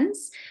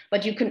hands,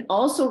 but you can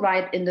also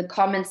write in the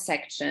comment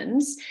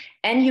sections,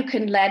 and you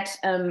can let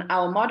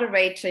our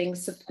moderating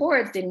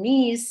support,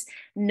 Denise,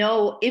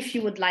 know if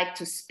you would like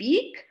to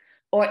speak,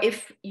 or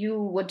if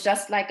you would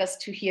just like us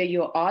to hear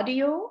your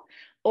audio,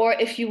 or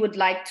if you would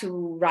like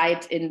to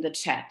write in the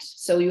chat.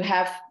 So you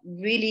have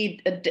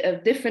really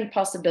different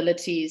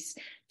possibilities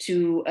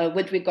to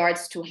with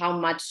regards to how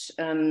much,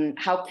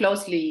 how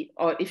closely,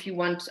 or if you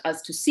want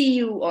us to see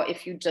you, or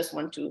if you just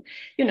want to,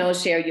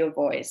 share your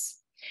voice.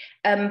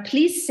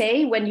 Please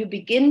say when you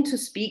begin to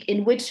speak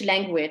in which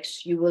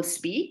language you will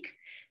speak,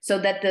 so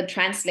that the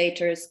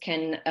translators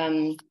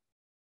can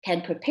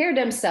prepare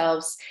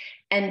themselves.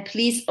 And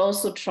please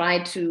also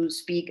try to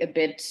speak a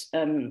bit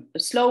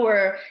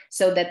slower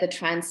so that the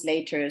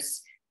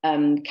translators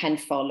can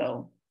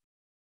follow.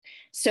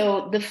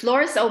 So the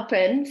floor is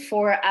open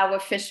for our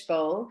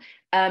fishbowl.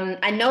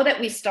 I know that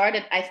we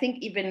started, I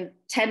think, even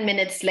 10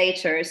 minutes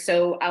later,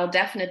 so I'll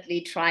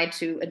definitely try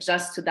to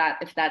adjust to that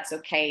if that's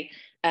okay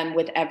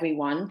with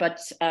everyone. But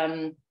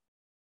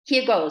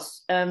here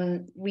goes.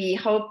 We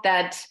hope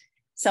that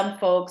some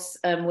folks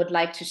would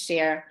like to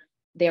share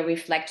their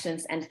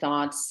reflections and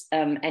thoughts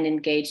and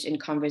engage in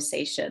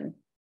conversation.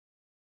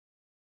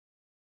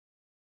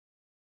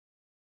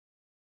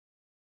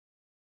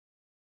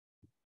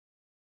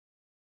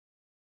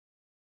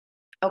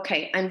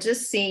 Okay, I'm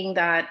just seeing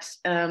that.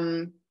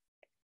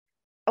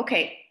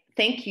 Okay,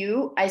 thank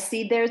you. I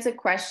see there's a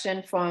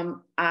question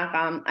from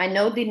Aram. I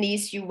know,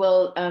 Denise, you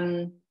will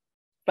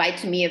write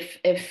to me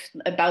if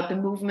about the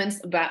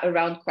movements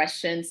around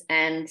questions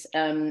and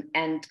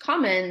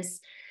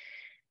comments.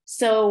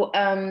 So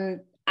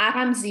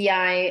Aram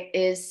Ziai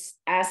is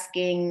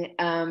asking,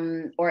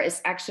 or is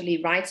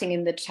actually writing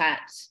in the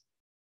chat,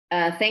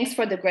 thanks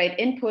for the great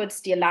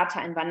inputs, dear Lata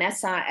and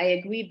Vanessa. I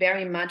agree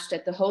very much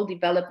that the whole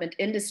development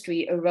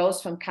industry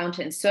arose from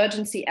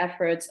counterinsurgency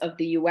efforts of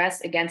the US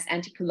against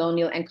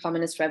anti-colonial and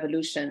communist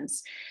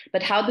revolutions.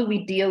 But how do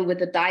we deal with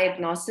the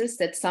diagnosis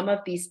that some of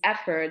these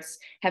efforts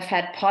have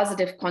had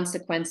positive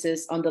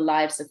consequences on the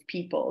lives of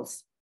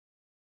peoples?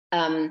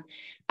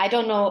 I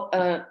don't know,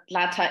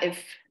 Lata,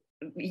 if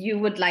you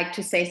would like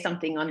to say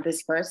something on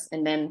this first,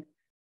 and then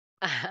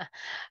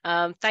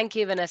thank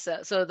you, Vanessa.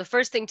 So the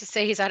first thing to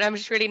say is that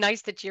it's really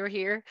nice that you're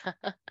here.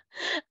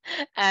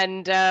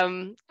 And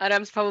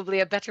Adam's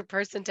probably a better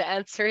person to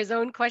answer his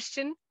own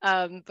question,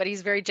 but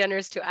he's very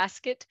generous to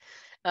ask it.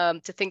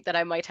 to think that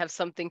I might have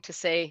something to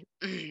say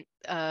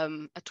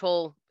at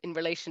all in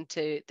relation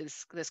to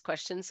this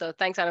question. So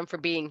thanks, Adam, for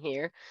being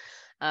here,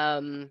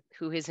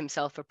 who is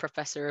himself a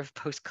professor of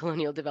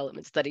post-colonial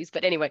development studies.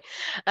 But anyway,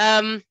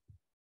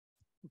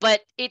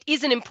 but it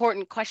is an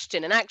important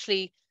question. And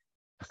actually,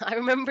 I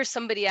remember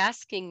somebody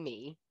asking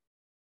me,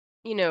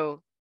 you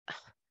know,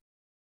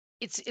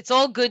 it's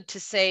all good to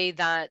say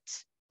that,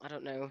 I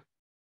don't know,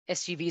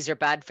 SUVs are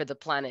bad for the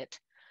planet.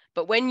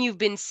 But when you've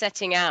been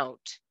setting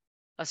out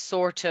a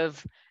sort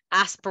of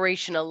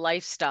aspirational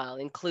lifestyle,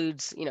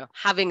 includes, you know,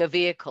 having a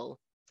vehicle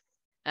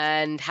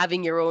and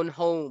having your own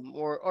home,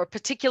 or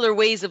particular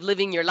ways of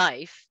living your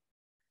life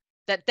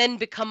that then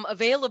become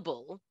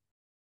available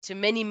to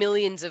many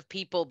millions of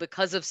people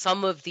because of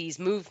some of these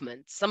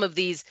movements, some of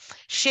these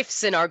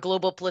shifts in our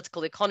global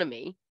political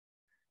economy,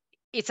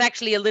 it's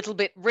actually a little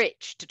bit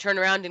rich to turn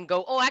around and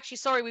go, oh, actually,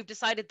 sorry, we've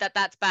decided that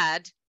that's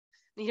bad.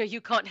 You know,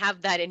 you can't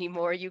have that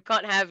anymore. You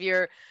can't have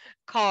your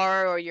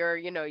car or your,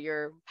 you know,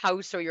 your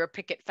house or your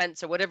picket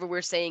fence or whatever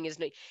we're saying is,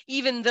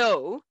 even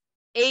though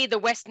the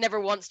West never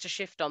wants to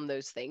shift on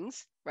those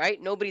things,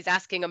 right? Nobody's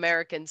asking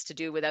Americans to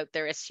do without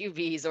their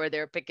SUVs or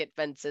their picket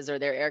fences or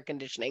their air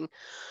conditioning,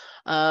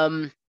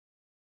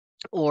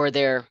 or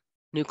their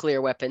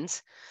nuclear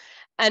weapons.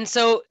 And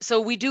so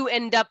we do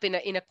end up in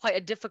a quite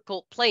a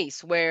difficult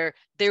place where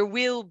there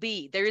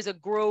is a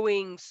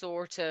growing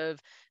sort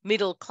of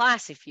middle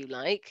class, if you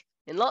like,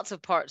 in lots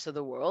of parts of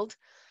the world,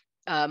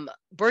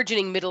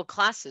 burgeoning middle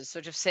classes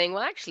sort of saying,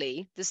 well,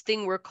 actually, this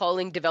thing we're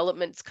calling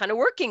development is kind of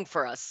working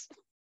for us.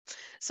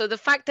 So the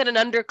fact that an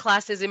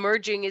underclass is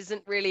emerging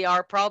isn't really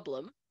our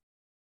problem.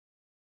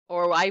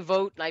 Or I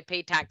vote and I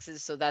pay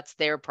taxes, so that's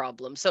their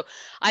problem. So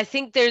I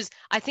think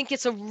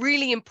it's a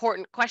really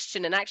important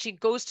question, and actually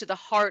goes to the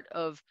heart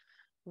of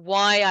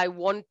why I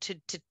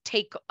wanted to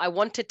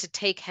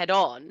take head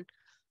on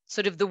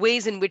sort of the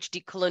ways in which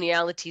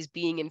decoloniality is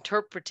being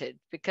interpreted,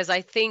 because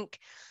I think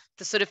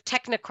the sort of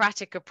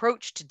technocratic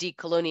approach to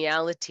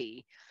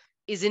decoloniality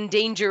is in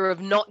danger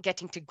of not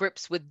getting to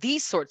grips with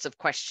these sorts of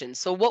questions.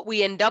 So what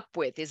we end up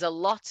with is a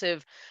lot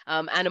of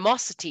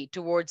animosity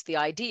towards the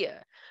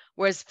idea.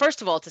 Whereas,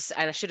 first of all,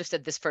 and I should have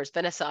said this first,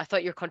 Vanessa, I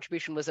thought your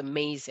contribution was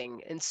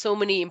amazing and so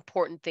many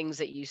important things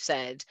that you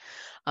said.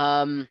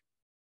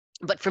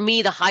 But for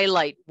me, the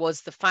highlight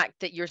was the fact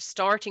that you're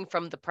starting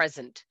from the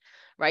present,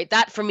 right?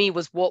 That for me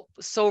was what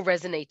so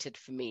resonated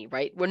for me,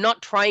 right? We're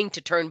not trying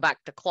to turn back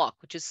the clock,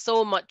 which is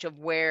so much of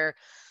where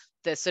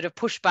the sort of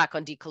pushback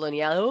on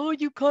decoloniality, oh,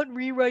 you can't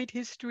rewrite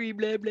history,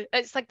 blah, blah.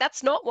 It's like,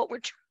 that's not what we're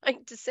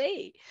trying to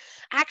say.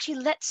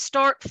 Actually, let's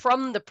start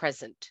from the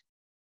present.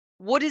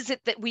 What is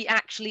it that we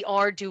actually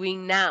are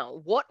doing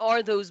now? What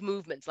are those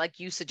movements, like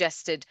you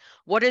suggested?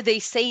 What are they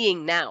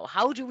saying now?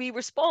 How do we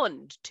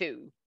respond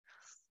to,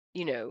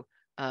 you know,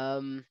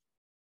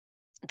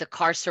 the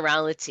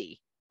carcerality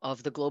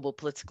of the global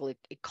political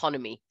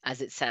economy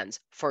as it stands,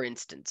 for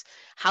instance?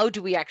 How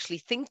do we actually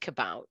think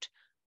about,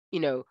 you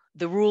know,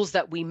 the rules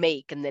that we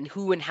make and then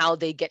who and how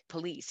they get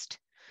policed?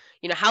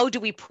 You know, how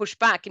do we push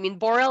back? I mean,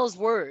 Borrell's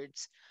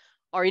words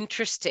are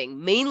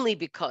interesting, mainly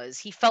because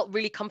he felt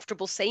really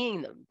comfortable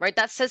saying them, right?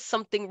 That says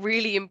something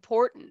really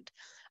important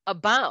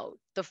about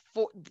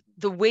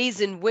the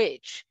ways in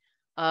which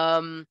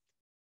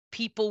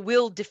people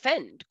will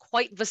defend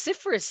quite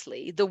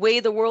vociferously the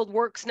way the world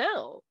works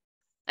now.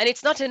 And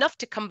it's not enough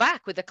to come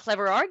back with a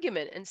clever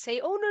argument and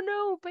say, oh,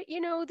 no, but, you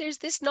know, there's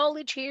this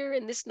knowledge here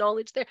and this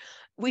knowledge there.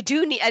 We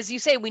do need, as you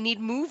say, we need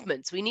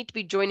movements. We need to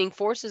be joining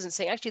forces and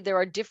saying, actually, there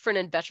are different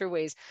and better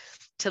ways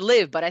to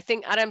live. But I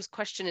think Adam's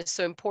question is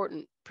so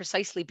important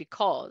precisely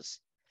because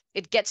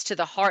it gets to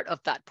the heart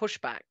of that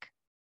pushback.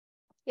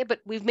 Yeah, but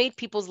we've made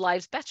people's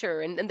lives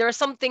better. And there are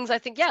some things I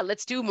think, yeah,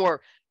 let's do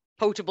more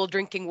potable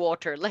drinking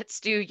water.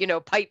 Let's do, you know,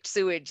 piped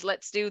sewage.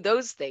 Let's do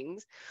those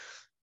things.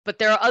 But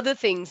there are other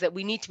things that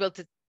we need to be able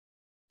to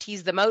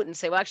tease them out and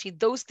say, well, actually,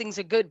 those things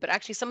are good, but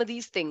actually some of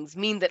these things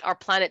mean that our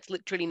planet's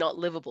literally not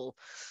livable.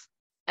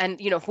 And,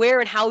 you know, where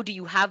and how do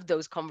you have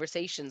those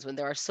conversations when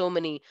there are so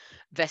many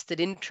vested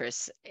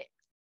interests?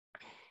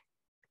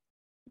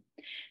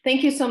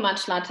 Thank you so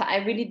much, Lata.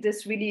 I think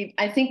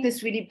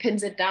this really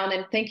pins it down.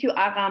 And thank you,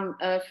 Aram,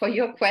 for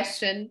your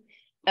question.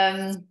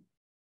 And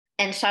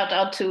shout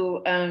out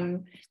to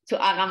Aram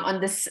on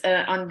this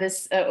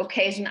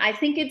occasion. I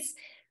think it's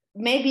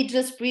maybe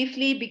just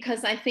briefly,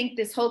 because I think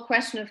this whole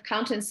question of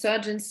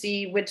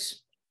counterinsurgency, which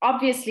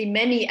obviously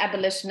many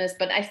abolitionists,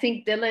 but I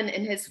think Dylan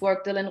in his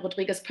work, Dylan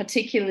Rodriguez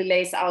particularly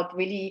lays out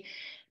really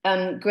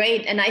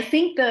great. And I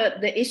think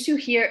the issue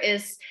here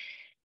is,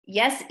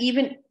 yes,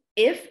 even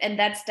if, and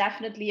that's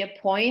definitely a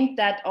point,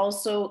 that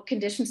also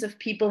conditions of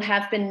people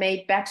have been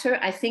made better,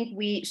 I think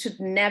we should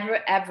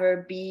never,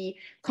 ever be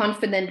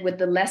confident with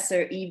the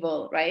lesser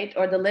evil, right?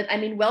 Or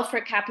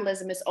welfare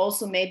capitalism is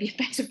also maybe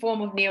a better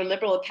form of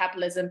neoliberal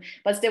capitalism,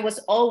 but there was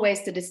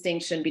always the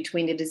distinction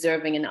between the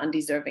deserving and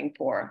undeserving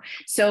poor.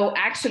 So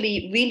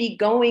actually really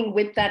going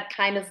with that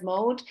kind of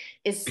mode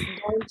is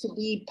going to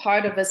be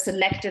part of a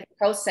selective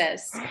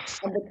process,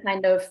 and the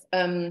kind of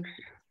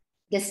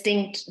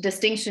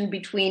distinction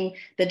between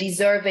the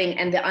deserving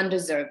and the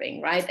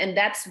undeserving, right? And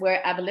that's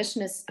where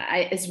abolitionist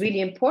is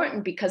really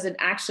important, because it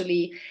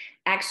actually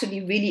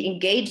really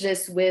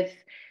engages with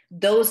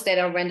those that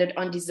are rendered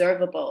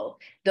undeservable,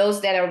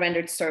 those that are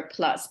rendered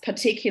surplus,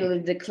 particularly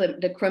the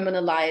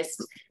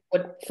criminalized,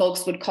 what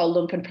folks would call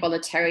lumpen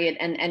proletariat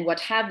and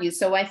what have you.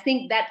 So I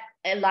think that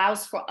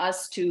allows for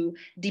us to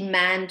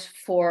demand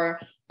for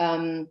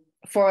a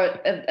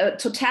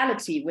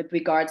totality with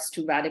regards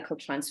to radical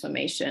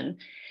transformation.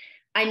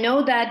 I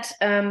know that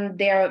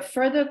there are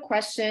further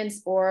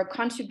questions or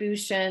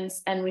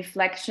contributions and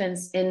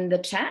reflections in the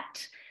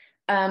chat.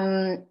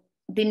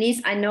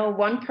 Denise, I know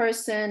one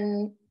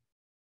person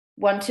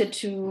wanted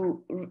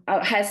to,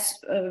 has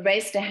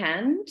raised a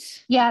hand.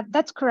 Yeah,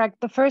 that's correct.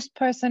 The first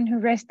person who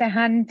raised their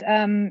hand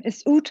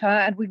is Uta,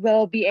 and we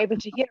will be able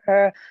to hear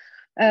her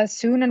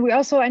soon. And we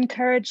also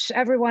encourage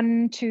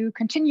everyone to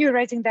continue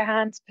raising their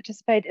hands,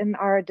 participate in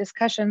our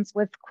discussions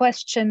with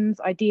questions,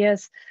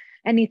 ideas,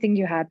 anything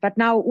you had. But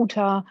now,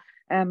 Uta,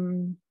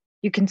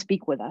 you can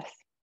speak with us.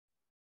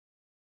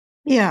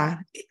 Ja,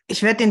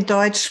 ich werde in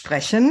Deutsch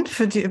sprechen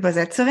für die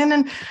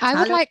Übersetzerinnen. I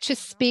would like to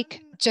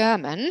speak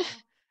German.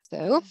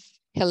 So,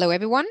 hello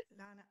everyone.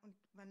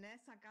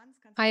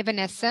 Hi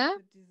Vanessa.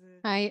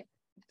 Hi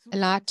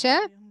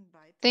Lata.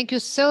 Thank you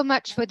so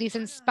much for these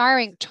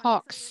inspiring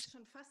talks.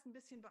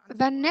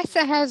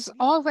 Vanessa has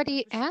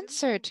already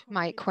answered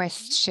my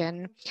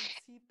question.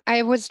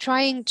 I was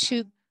trying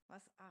to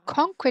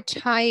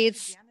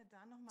concretize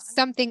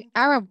something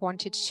Aram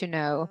wanted to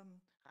know.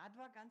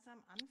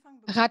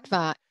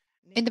 Radwa,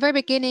 in the very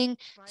beginning,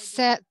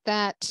 said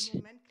that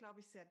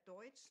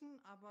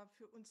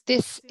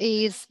this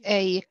is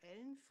a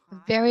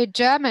very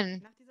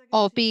German,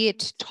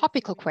 albeit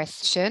topical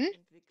question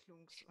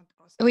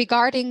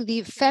regarding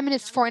the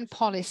feminist foreign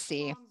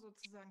policy.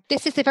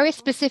 This is a very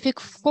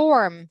specific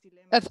form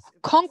of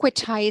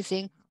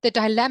concretizing the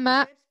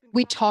dilemma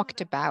we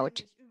talked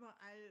about.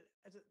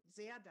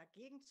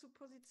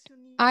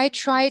 I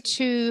try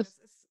to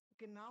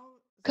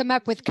come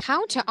up with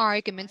counter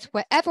arguments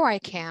wherever I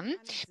can,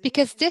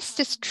 because this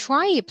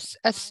describes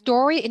a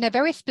story in a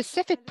very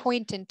specific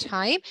point in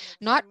time,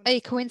 not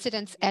a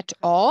coincidence at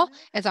all.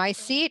 As I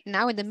see it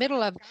now in the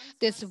middle of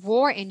this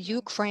war in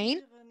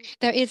Ukraine,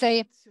 there is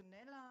a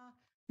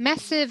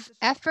massive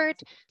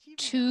effort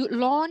to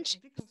launch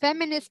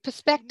feminist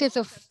perspectives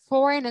of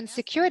foreign and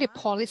security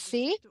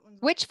policy,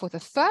 which for the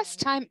first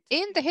time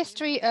in the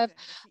history of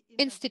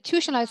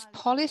institutionalized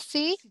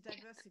policy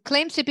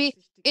claims to be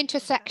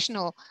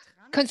intersectional,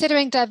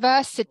 considering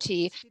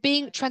diversity,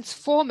 being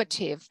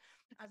transformative.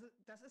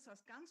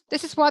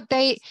 This is what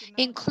they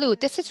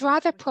include. This is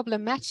rather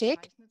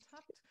problematic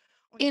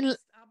in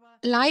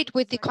light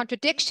with the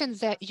contradictions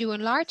that you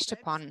enlarged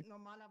upon.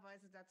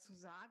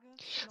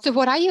 So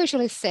what I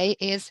usually say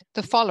is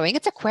the following.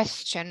 It's a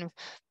question,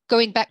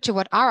 going back to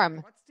what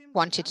Aram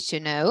wanted to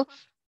know.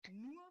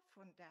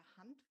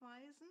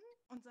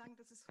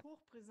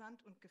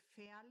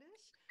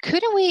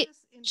 Couldn't we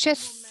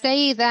just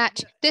say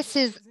that this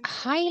is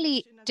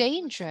highly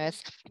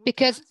dangerous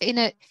because in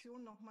a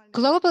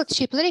global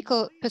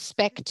geopolitical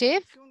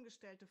perspective,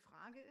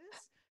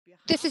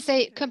 this is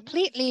a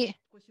completely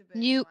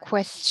new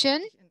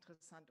question.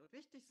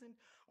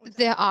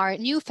 There are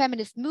new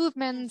feminist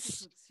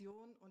movements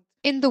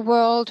in the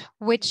world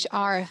which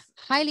are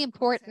highly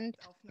important.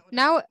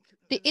 Now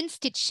the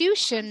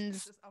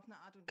institutions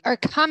are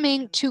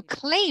coming to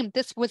claim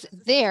this was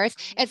theirs,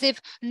 as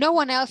if no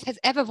one else has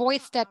ever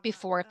voiced that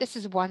before. This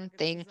is one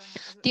thing.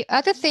 The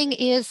other thing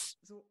is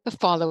the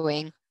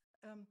following.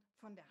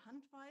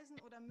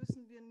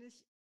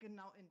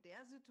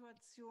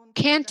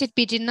 Can't it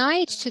be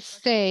denied to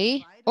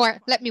say, or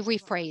let me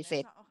rephrase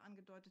it,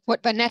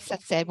 what Vanessa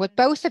said, what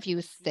both of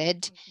you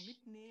said,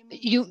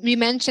 you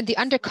mentioned the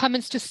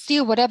undercurrents to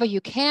steal whatever you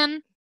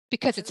can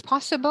because it's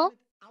possible.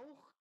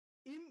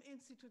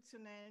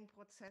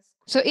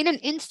 So in an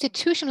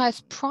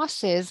institutionalized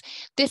process,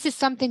 this is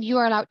something you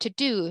are allowed to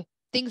do,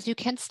 things you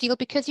can steal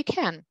because you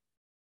can.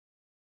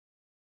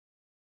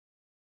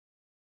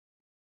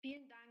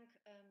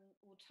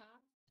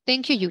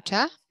 Thank you,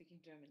 Jutta.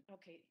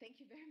 Okay, thank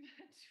you very much,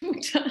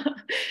 Jutta,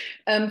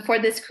 for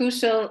this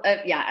crucial,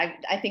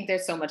 I think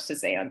there's so much to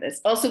say on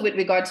this. Also with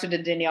regard to the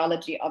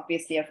genealogy,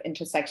 obviously, of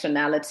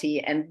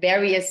intersectionality and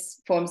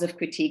various forms of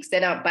critiques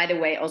that are, by the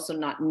way, also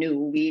not new.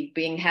 We've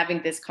been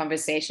having this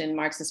conversation in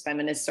Marxist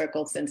feminist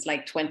circles since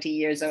like 20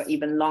 years or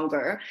even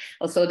longer.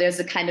 Also, there's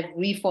a kind of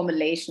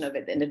reformulation of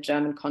it in the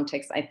German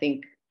context, I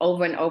think,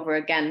 over and over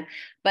again.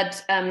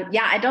 But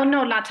I don't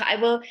know, Lata,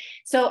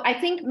 so I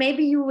think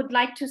maybe you would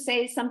like to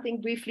say something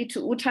briefly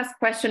to Uta's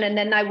question, and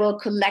then I will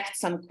collect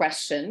some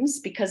questions,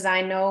 because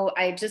I know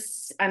I'm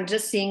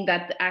just seeing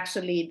that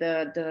actually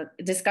the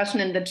discussion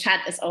in the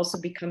chat is also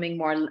becoming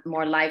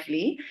more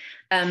lively.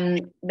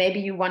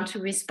 Maybe you want to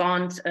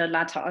respond,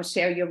 Lata, or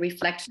share your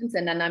reflections,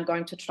 and then I'm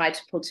going to try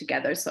to pull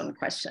together some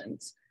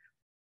questions.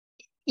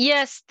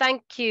 Yes,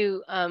 thank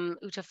you,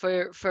 Uta,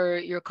 for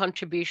your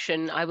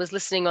contribution. I was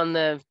listening on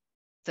the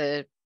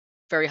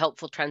very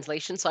helpful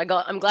translation. So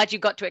I'm glad you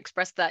got to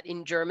express that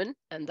in German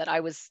and that I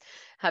was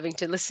having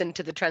to listen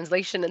to the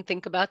translation and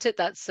think about it.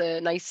 That's a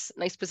nice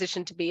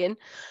position to be in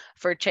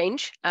for a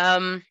change.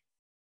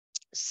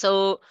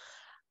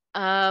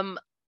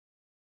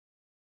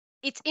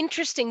 It's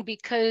interesting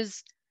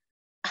because,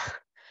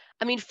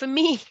 I mean, for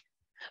me,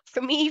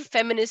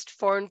 feminist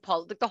foreign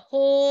policy, like the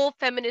whole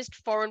feminist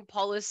foreign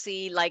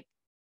policy, like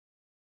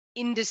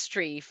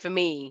industry for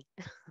me,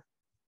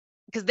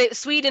 because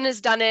Sweden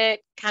has done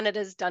it,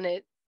 Canada's done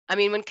it. I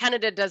mean, when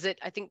Canada does it,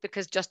 I think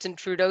because Justin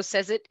Trudeau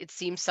says it, it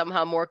seems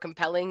somehow more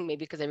compelling,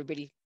 maybe because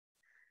everybody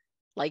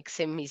likes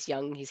him, he's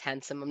young, he's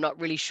handsome. I'm not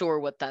really sure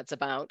what that's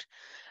about.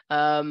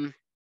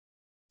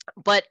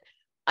 But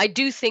I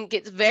do think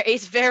it's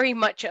very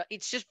much,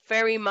 it's just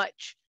very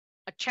much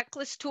a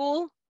checklist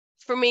tool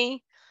for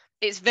me.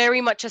 It's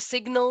very much a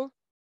signal,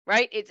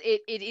 right?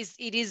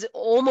 It is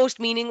almost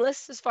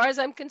meaningless as far as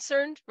I'm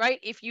concerned, right?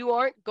 If you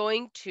aren't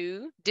going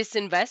to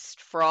disinvest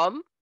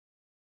from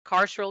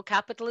carceral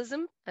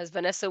capitalism, as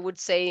Vanessa would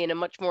say in a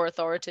much more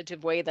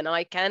authoritative way than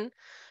I can,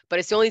 but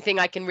it's the only thing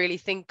I can really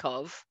think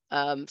of.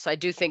 So I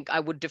do think I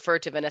would defer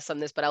to Vanessa on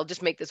this, but I'll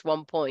just make this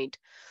one point.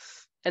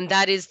 And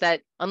that is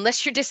that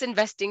unless you're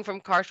disinvesting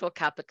from carceral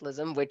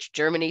capitalism, which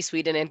Germany,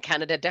 Sweden, and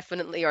Canada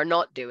definitely are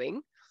not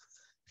doing,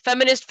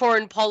 feminist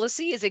foreign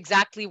policy is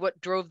exactly what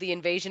drove the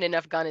invasion in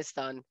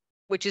Afghanistan,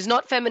 which is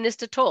not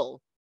feminist at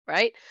all,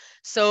 right?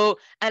 So,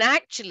 and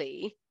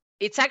actually,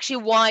 it's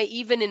actually why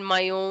even in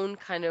my own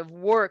kind of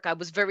work,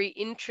 I've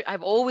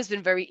always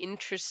been very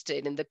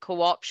interested in the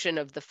co-option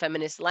of the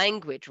feminist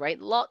language, right?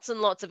 Lots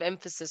and lots of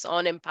emphasis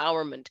on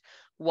empowerment.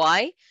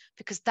 Why?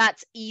 Because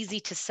that's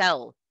easy to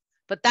sell.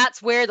 But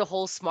that's where the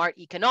whole smart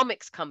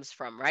economics comes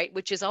from, right?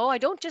 Which is, oh, I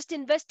don't just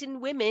invest in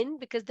women,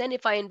 because then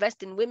if I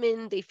invest in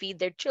women, they feed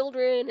their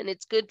children and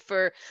it's good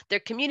for their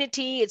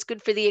community, it's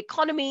good for the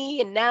economy.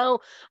 And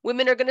now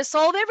women are going to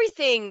solve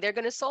everything. They're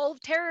going to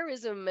solve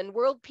terrorism and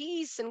world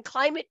peace and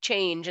climate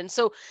change. And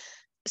so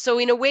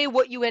in a way,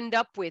 what you end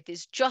up with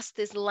is just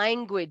this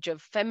language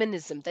of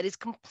feminism that is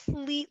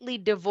completely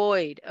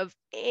devoid of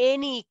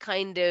any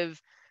kind of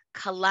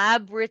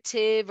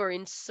collaborative or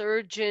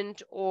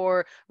insurgent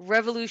or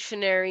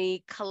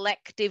revolutionary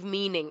collective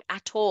meaning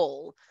at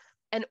all.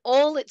 And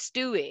all it's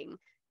doing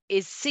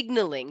is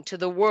signaling to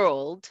the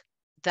world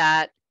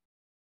that,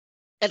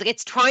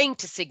 it's trying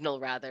to signal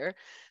rather,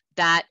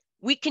 that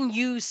we can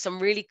use some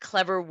really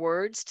clever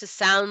words to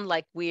sound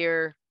like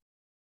we're,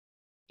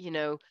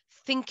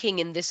 thinking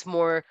in this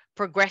more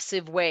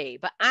progressive way.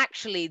 But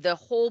actually, the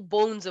whole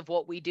bones of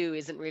what we do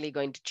isn't really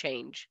going to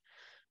change.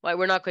 Why,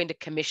 we're not going to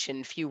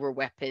commission fewer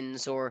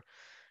weapons or,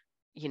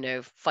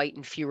 fight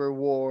in fewer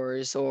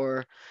wars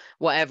or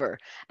whatever.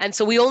 And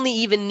so we only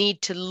even need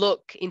to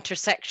look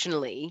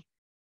intersectionally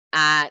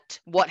at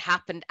what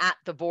happened at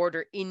the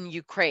border in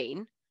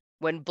Ukraine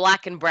when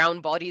Black and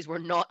brown bodies were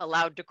not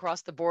allowed to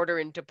cross the border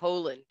into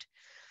Poland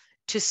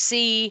to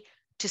see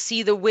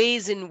the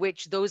ways in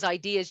which those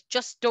ideas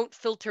just don't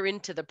filter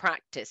into the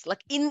practice.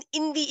 Like in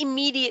the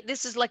immediate,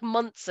 this is like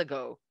months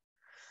ago,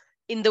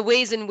 in the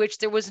ways in which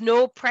there was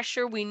no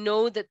pressure. We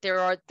know that there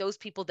are those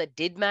people that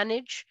did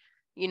manage,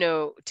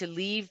 to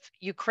leave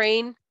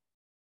Ukraine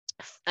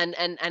and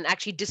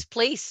actually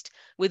displaced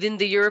within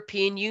the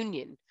European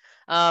Union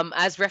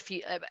as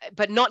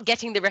but not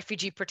getting the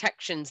refugee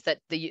protections that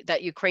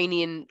that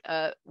Ukrainian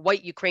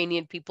white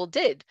Ukrainian people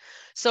did.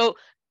 So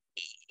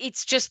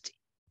it's just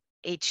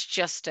it's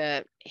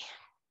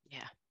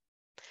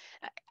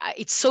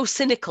so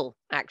cynical,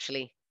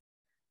 actually.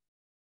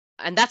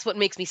 And that's what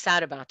makes me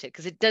sad about it,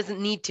 because it doesn't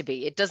need to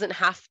be. It doesn't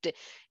have to,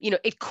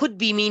 it could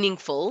be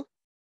meaningful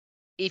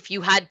if you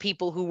had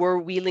people who were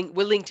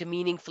willing to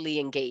meaningfully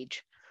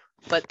engage,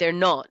 but they're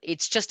not.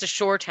 It's just a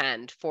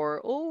shorthand for,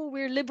 oh,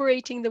 we're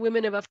liberating the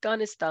women of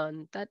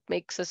Afghanistan. That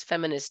makes us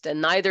feminist.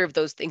 And neither of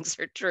those things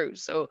are true.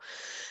 So,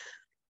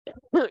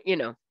 but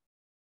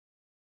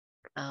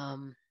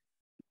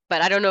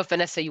I don't know if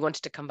Vanessa, you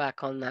wanted to come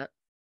back on that.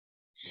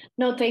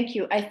 No, thank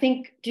you. I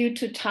think due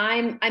to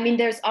time, I mean,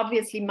 there's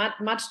obviously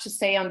much to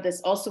say on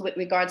this also with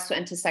regards to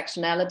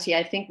intersectionality.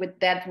 I think with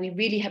that, we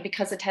really have,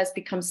 because it has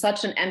become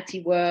such an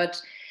empty word.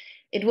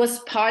 It was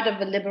part of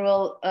a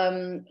liberal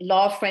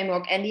law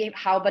framework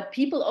anyhow, but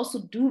people also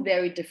do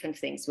very different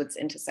things with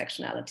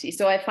intersectionality.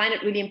 So I find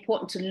it really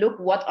important to look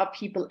what are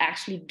people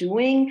actually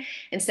doing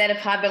instead of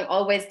having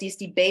always these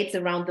debates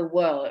around the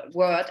word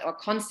or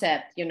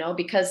concept,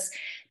 because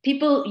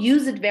people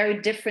use it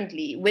very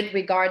differently with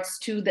regards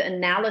to the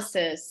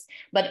analysis,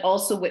 but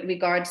also with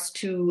regards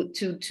to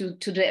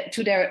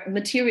their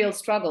material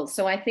struggles.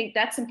 So I think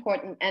that's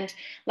important. And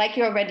like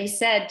you already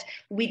said,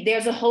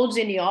 there's a whole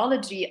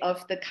genealogy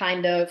of the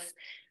kind of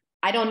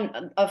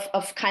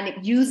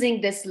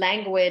using this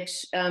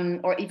language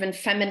or even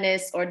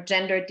feminist or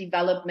gender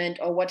development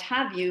or what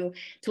have you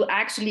to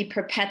actually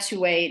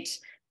perpetuate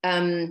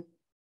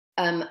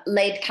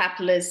late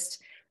capitalist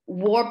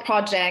war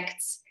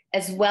projects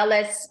as well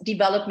as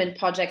development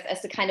projects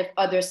as the kind of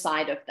other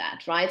side of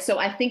that, right? So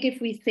I think if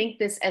we think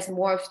this as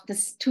more of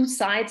the two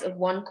sides of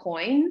one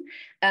coin,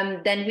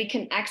 then we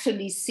can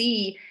actually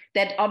see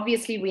that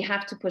obviously we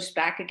have to push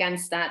back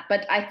against that.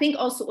 But I think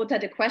also, Uta,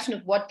 the question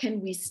of what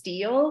can we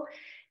steal,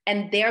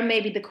 and there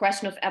maybe the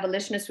question of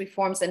abolitionist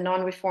reforms and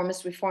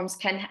non-reformist reforms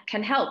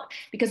can help,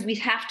 because we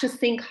have to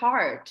think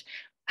hard.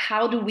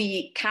 How do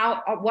we count?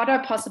 What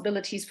are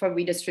possibilities for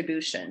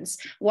redistributions?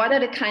 What are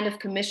the kind of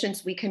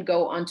commissions we can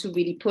go on to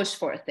really push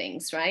for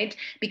things, right?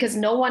 Because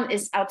no one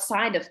is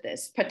outside of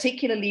this,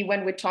 particularly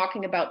when we're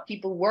talking about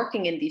people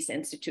working in these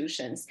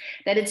institutions,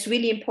 that it's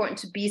really important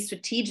to be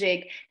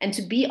strategic and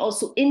to be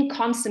also in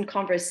constant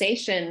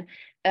conversation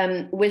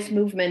with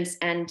movements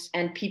and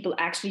people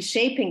actually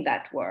shaping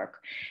that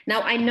work.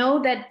 Now, I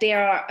know that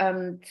there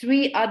are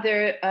three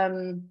other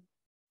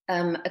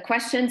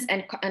questions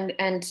and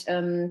comments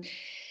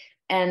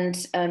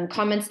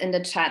in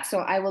the chat. So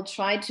I will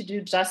try to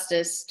do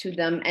justice to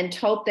them and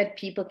hope that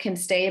people can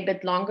stay a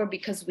bit longer,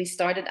 because we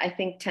started, I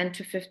think, 10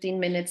 to 15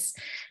 minutes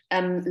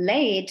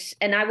late,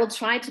 and I will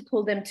try to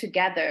pull them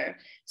together.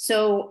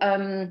 So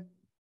a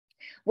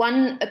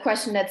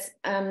question that's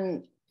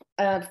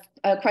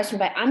a question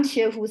by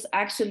Antje, who's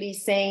actually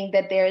saying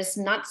that there's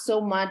not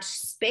so much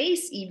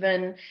space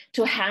even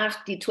to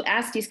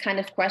ask these kind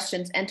of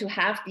questions and to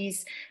have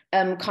these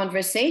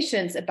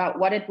conversations about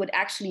what it would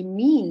actually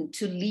mean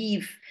to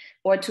leave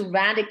or to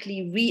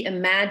radically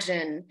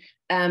reimagine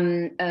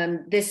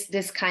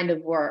this kind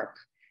of work.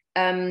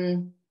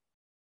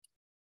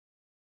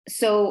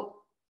 So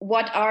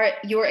what are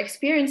your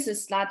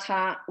experiences,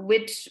 Zlata,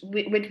 with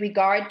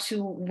regard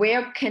to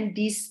where can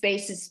these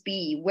spaces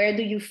be? Where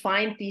do you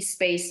find these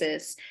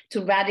spaces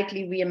to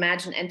radically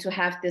reimagine and to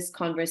have this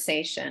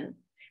conversation?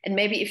 And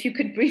maybe if you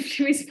could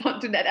briefly respond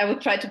to that, I will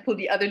try to pull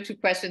the other two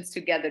questions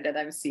together that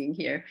I'm seeing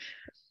here.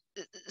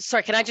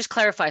 Sorry, can I just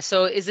clarify?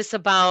 So is this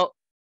about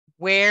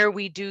where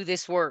we do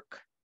this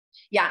work?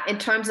 Yeah, in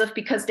terms of,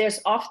 because there's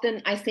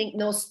often, I think,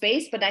 no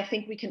space, but I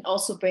think we can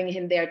also bring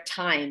in their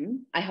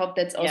time. I hope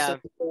that's also,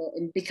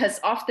 because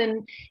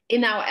often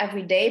in our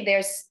everyday,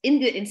 there's in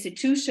the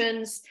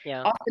institutions,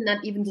 often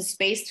not even the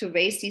space to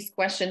raise these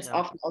questions,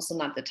 often also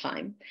not the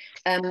time.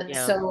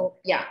 So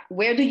yeah,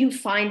 where do you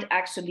find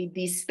actually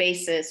these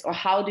spaces, or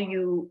how do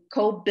you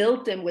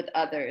co-build them with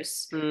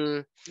others?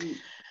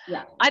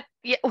 Yeah,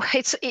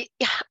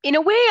 in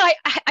a way,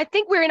 I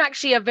think we're in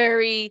actually a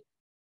very,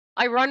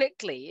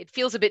 ironically, it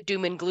feels a bit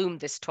doom and gloom,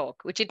 this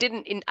talk, which it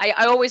didn't.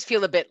 I always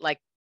feel a bit like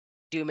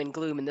doom and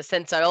gloom, in the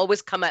sense I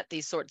always come at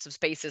these sorts of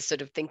spaces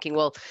sort of thinking,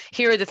 well,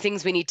 here are the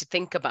things we need to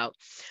think about.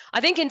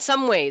 I think in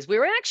some ways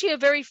we're actually a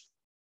very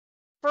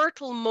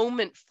fertile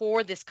moment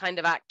for this kind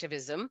of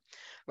activism,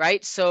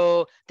 right?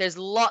 So there's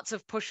lots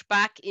of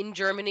pushback in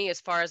Germany, as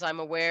far as I'm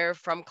aware,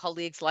 from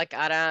colleagues like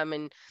Aram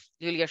and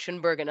Julia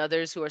Schönberg and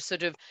others who are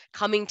sort of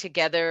coming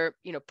together,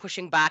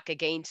 pushing back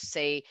against,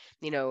 say,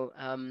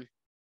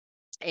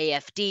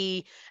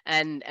 AFD,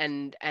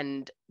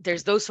 and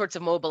there's those sorts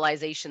of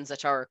mobilizations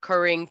that are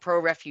occurring,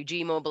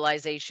 pro-refugee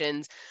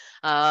mobilizations.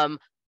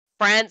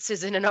 France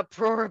is in an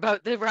uproar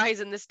about the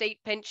rise in the state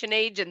pension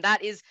age, and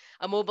that is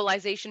a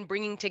mobilization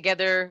bringing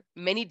together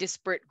many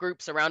disparate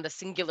groups around a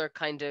singular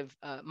kind of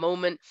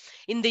moment.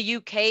 In the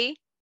UK,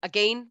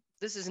 again,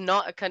 this is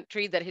not a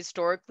country that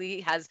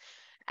historically has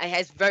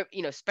very,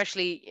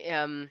 especially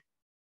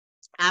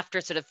after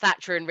sort of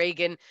Thatcher and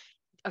Reagan,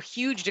 a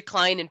huge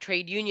decline in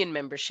trade union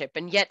membership,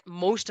 and yet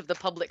most of the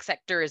public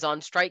sector is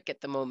on strike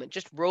at the moment,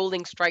 just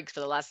rolling strikes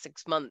for the last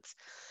 6 months.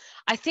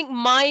 I think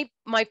my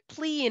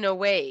plea, in a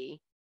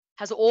way,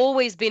 has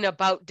always been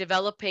about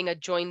developing a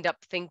joined up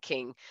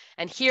thinking.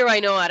 And here I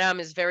know Aram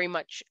is very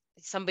much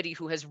somebody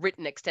who has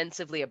written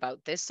extensively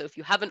about this. So if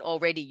you haven't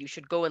already, you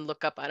should go and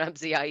look up Aram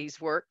Ziai's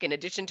work in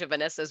addition to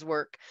Vanessa's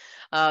work.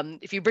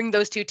 If you bring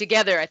those two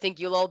together, I think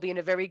you'll all be in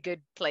a very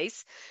good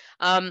place.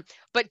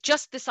 But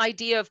just this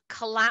idea of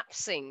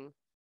collapsing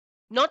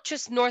not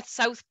just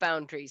north-south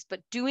boundaries,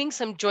 but doing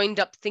some joined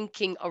up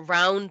thinking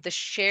around the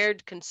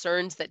shared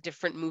concerns that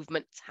different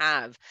movements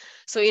have.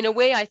 So in a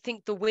way, I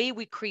think the way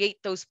we create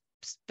those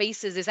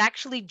spaces is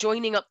actually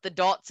joining up the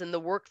dots in the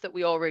work that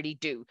we already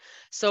do.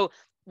 So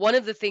one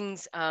of the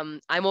things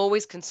I'm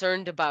always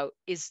concerned about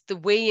is the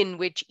way in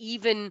which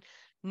even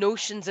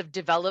notions of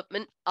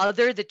development,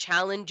 the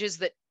challenges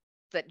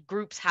that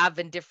groups have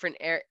in different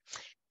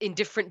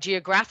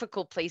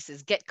geographical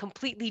places, get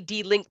completely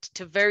delinked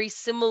to very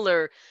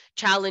similar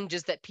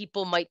challenges that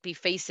people might be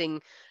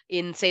facing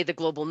in, say, the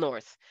global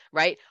north,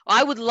 right?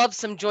 I would love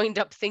some joined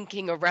up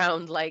thinking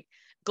around like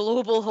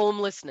global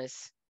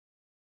homelessness.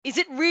 Is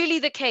it really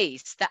the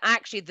case that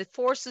actually the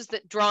forces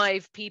that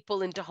drive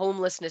people into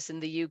homelessness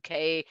in the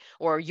UK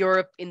or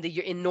Europe,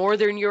 in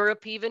Northern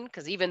Europe even,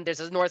 because even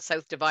there's a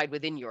north-south divide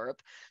within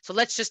Europe. So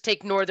let's just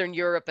take Northern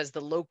Europe as the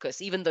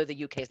locus, even though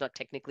the UK is not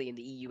technically in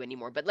the EU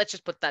anymore, but let's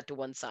just put that to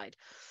one side.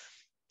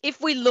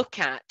 If we look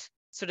at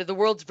sort of the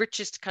world's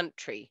richest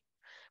country,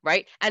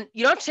 right? And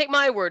you don't have to take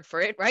my word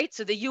for it, right?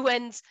 So the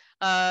UN's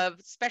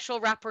special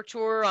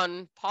rapporteur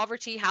on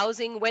poverty,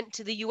 housing went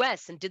to the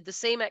US and did the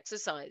same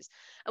exercise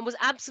and was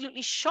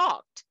absolutely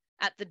shocked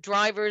at the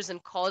drivers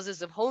and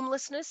causes of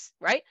homelessness,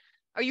 right?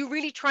 Are you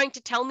really trying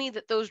to tell me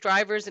that those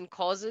drivers and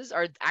causes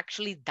are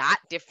actually that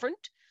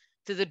different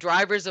to the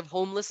drivers of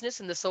homelessness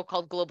in the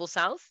so-called global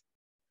South?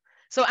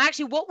 So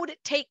actually, what would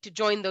it take to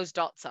join those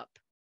dots up?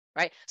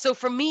 Right. So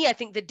for me, I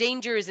think the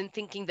danger is in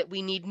thinking that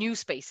we need new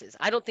spaces.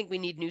 I don't think we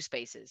need new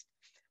spaces.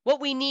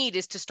 What we need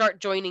is to start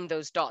joining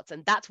those dots.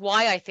 And that's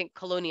why I think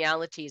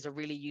coloniality is a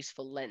really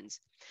useful lens,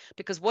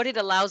 because what it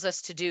allows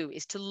us to do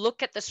is to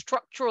look at the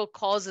structural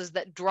causes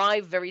that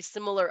drive very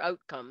similar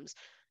outcomes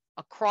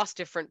across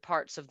different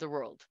parts of the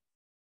world.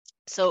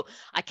 So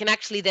I can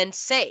actually then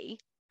say,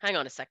 hang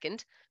on a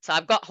second. So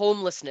I've got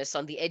homelessness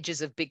on the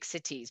edges of big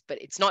cities,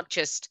 but it's not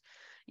just,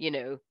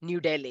 New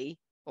Delhi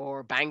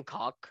or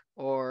Bangkok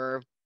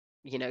or,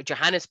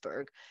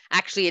 Johannesburg.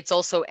 Actually, it's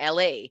also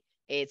LA,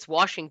 it's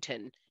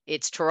Washington,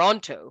 it's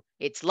Toronto,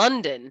 it's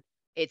London,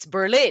 it's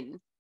Berlin.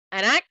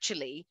 And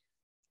actually,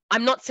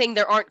 I'm not saying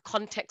there aren't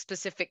context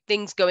specific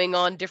things going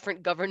on,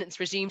 different governance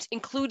regimes,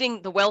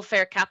 including the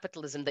welfare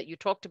capitalism that you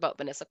talked about,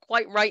 Vanessa,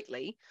 quite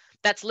rightly.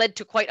 That's led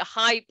to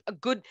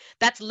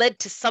that's led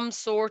to some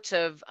sort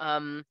of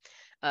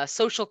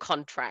social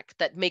contract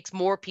that makes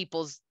more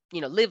people's,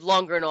 live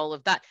longer and all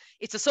of that.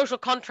 It's a social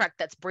contract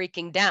that's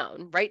breaking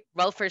down, right?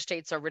 Welfare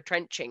states are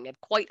retrenching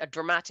at quite a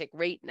dramatic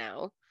rate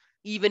now,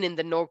 even in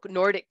the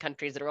Nordic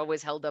countries that are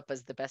always held up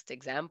as the best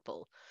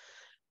example.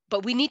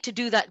 But we need to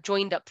do that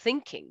joined up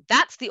thinking.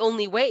 That's the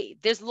only way.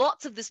 There's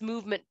lots of this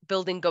movement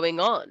building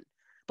going on.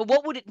 But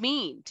what would it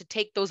mean to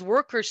take those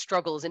workers'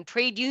 struggles and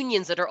trade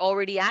unions that are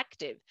already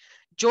active,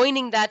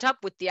 joining that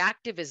up with the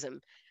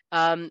activism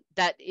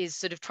that is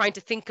sort of trying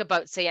to think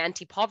about, say,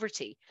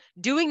 anti-poverty,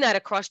 doing that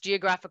across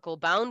geographical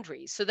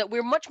boundaries so that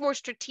we're much more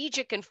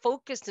strategic and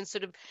focused and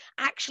sort of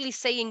actually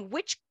saying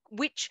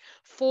which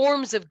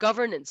forms of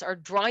governance are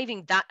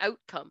driving that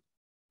outcome.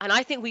 And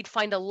I think we'd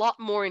find a lot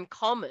more in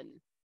common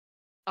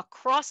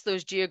across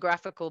those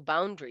geographical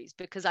boundaries,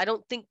 because I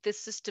don't think this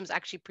system's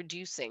actually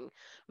producing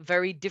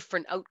very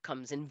different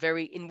outcomes in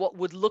what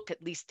would look,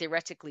 at least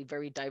theoretically,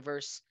 very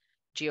diverse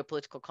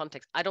geopolitical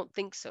context. I don't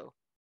think so,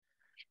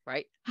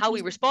 right? How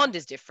we respond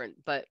is different,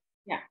 but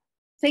yeah.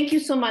 Thank you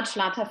so much,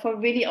 Lata, for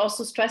really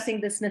also stressing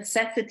this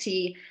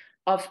necessity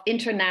of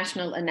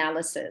international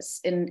analysis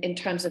in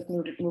terms of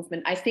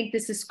movement. I think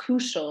this is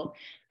crucial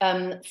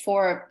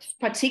for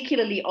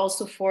particularly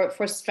also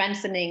for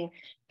strengthening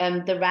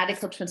the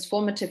radical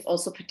transformative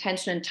also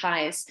potential and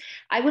ties.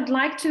 I would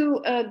like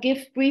to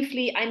give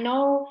briefly, I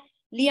know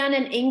Lian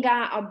and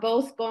Inga are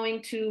both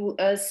going to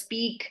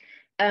speak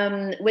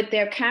with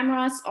their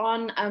cameras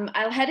on.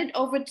 I'll head it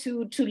over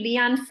to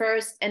Lian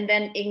first, and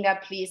then Inga,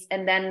 please,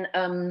 and then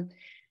and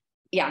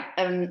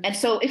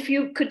so if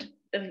you could,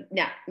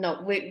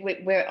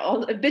 we're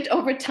all a bit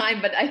over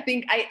time, but I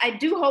think I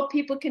do hope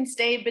people can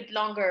stay a bit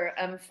longer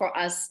for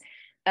us.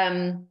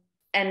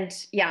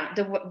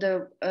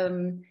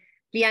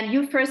 Lian,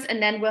 you first,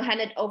 and then we'll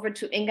hand it over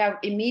to Inga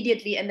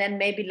immediately, and then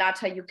maybe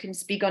Lata, you can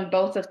speak on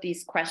both of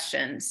these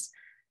questions.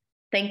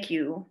 Thank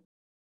you.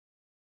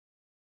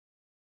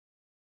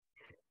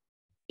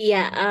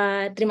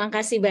 Iya, terima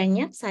kasih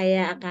banyak.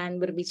 Saya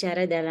akan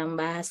berbicara dalam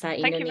bahasa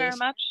Indonesia. Thank you very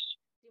much.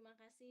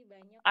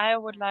 I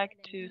would like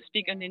to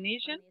speak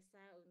Indonesian.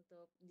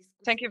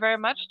 Thank you very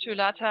much to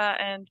Lata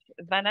and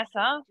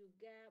Vanessa.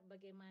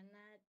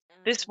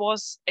 This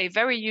was a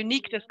very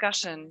unique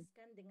discussion.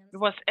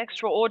 It was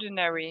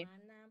extraordinary.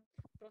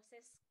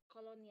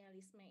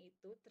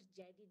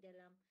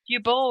 You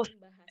both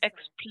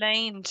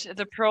explained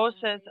the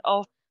process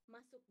of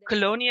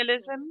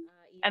colonialism,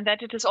 and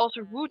that it is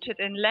also rooted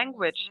in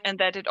language, and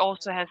that it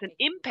also has an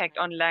impact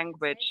on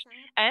language,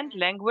 and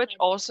language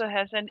also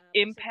has an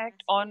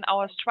impact on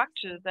our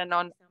structures and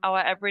on our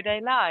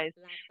everyday lives.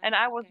 And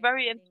I was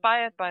very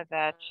inspired by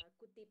that.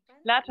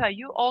 Lata,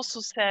 you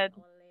also said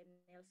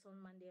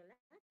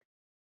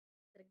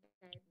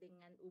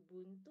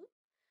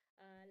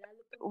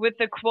with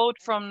the quote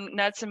from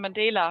Nelson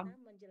Mandela,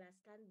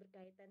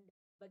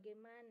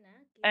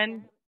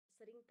 and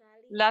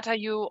Lata,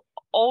 you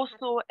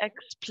also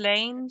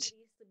explained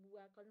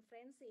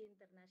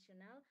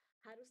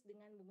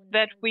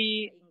that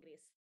we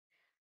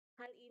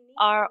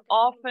are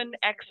often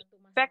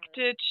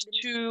expected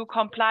to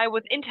comply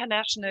with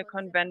international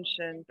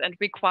conventions and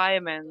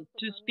requirements,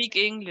 to speak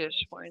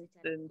English, for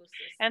instance.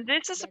 And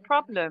this is a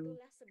problem.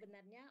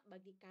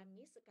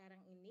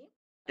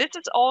 This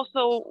is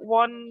also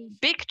one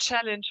big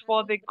challenge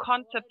for the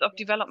concept of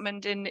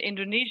development in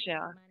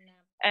Indonesia.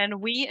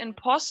 And we in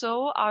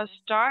POSO are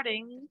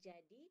starting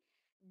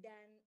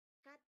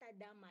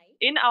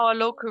in our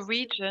local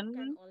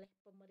region,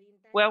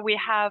 where we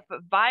have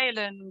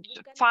violent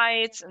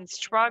fights and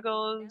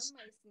struggles.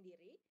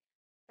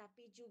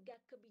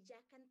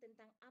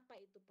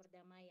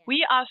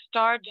 We are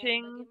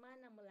starting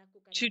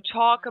to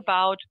talk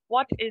about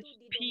what is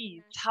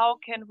peace, how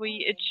can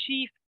we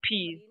achieve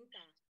peace,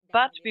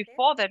 But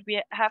before that,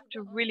 we have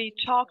to really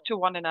talk to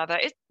one another.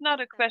 It's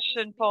not a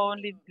question for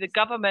only the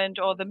government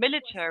or the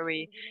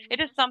military.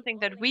 It is something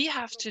that we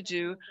have to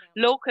do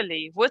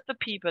locally with the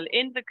people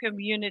in the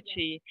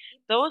community.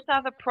 Those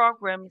are the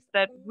programs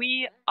that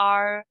we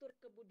are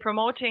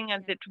promoting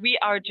and that we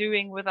are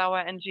doing with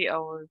our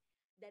NGOs.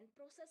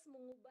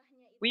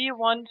 We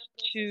want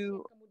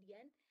to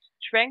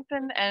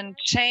strengthen and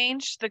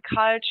change the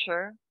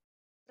culture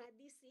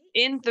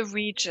in the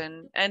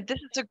region, and this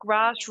is a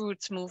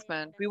grassroots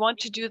movement. We want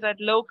to do that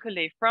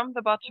locally from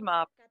the bottom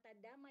up,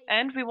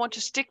 and we want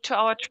to stick to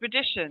our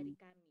tradition.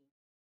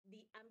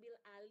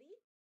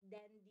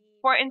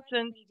 For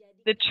instance,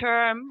 the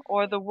term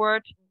or the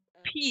word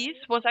peace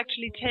was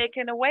actually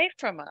taken away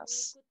from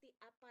us,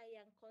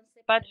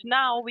 but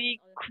now we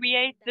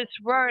create this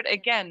word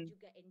again.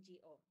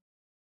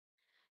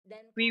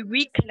 We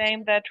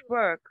reclaim that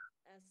work.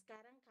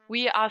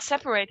 We are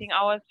separating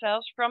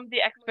ourselves from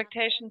the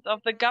expectations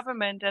of the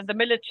government and the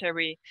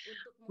military.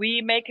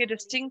 We make a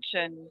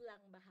distinction.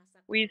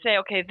 We say,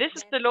 okay, this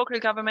is the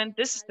local government,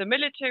 this is the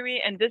military,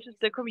 and this is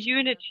the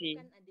community.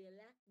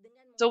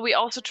 So we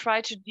also try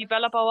to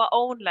develop our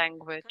own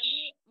language.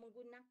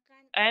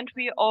 And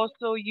we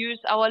also use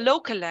our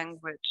local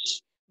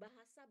language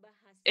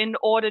in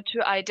order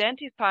to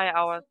identify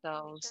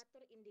ourselves.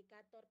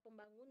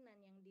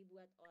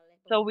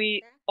 So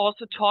we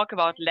also talk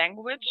about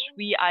language,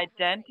 we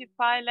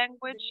identify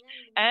language,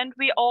 and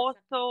we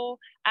also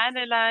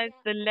analyze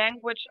the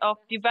language of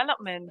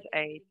development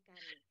aid.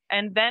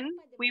 And then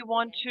we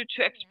want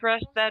to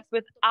express that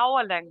with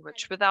our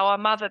language, with our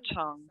mother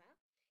tongue,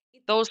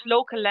 those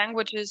local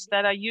languages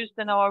that are used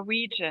in our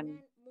region.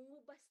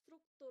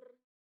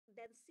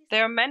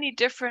 There are many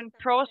different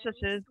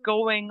processes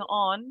going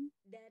on,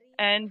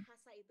 and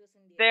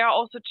they are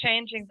also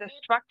changing the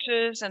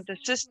structures and the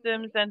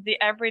systems and the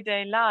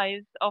everyday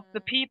lives of the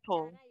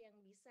people.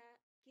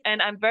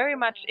 And I'm very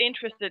much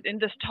interested in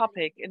this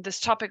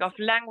topic of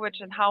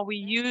language and how we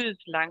use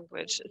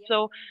language.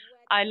 So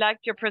I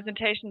liked your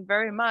presentation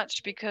very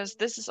much because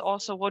this is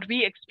also what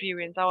we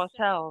experience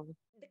ourselves.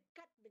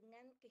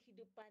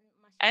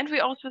 And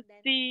we also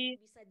see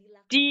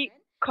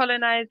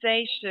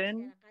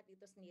decolonization,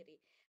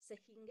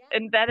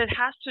 and that it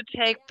has to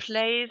take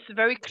place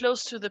very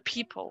close to the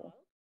people.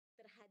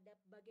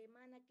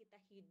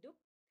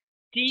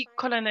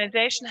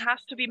 Decolonization has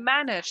to be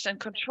managed and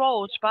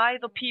controlled by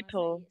the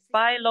people,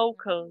 by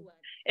locals.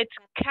 It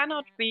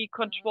cannot be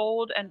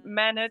controlled and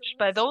managed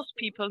by those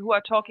people who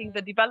are talking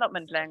the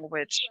development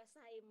language.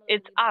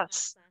 It's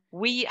us.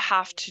 We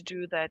have to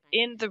do that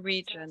in the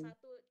region.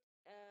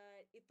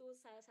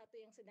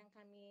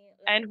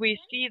 And we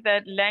see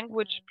that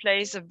language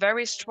plays a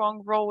very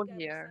strong role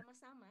here.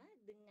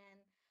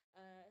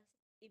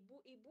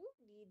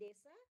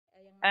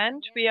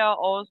 And we are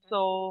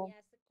also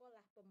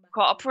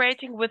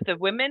cooperating with the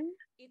women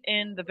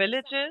in the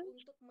villages.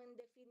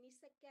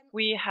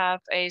 We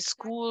have a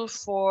school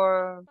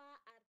for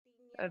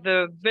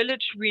the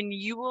village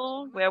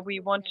renewal where we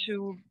want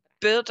to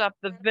build up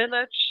the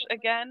village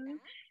again.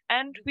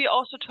 And we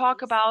also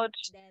talk about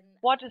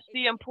what is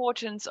the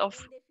importance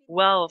of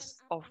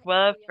wealth, of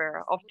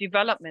welfare, of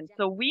development.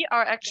 So we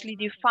are actually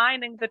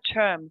defining the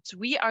terms.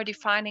 We are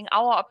defining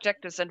our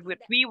objectives and what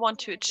we want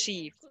to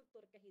achieve.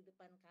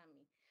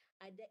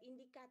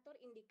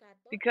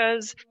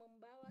 Because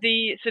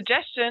the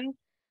suggestions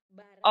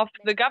of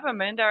the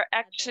government are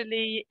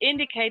actually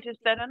indicators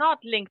that are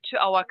not linked to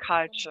our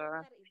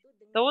culture.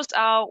 Those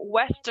are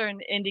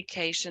Western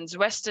indications,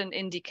 Western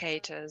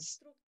indicators.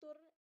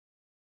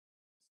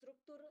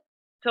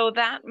 So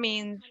that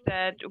means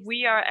that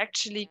we are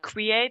actually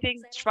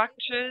creating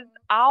structures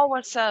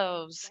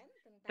ourselves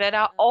that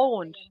are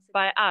owned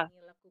by us.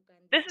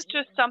 This is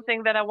just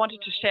something that I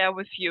wanted to share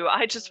with you.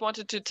 I just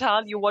wanted to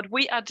tell you what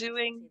we are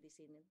doing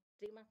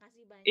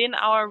in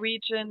our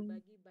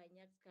region,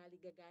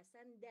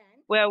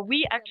 where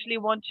we actually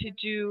want to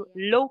do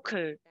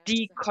local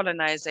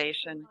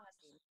decolonization.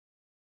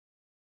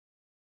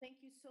 Thank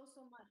you so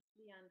much,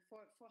 Lian,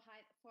 for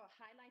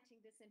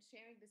highlighting this and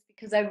sharing this,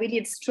 because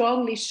it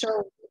strongly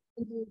shows.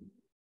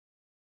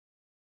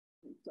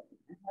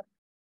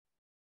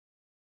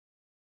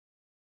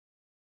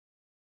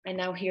 I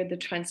now hear the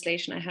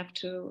translation. I have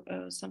to,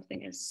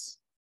 something is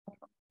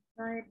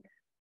right.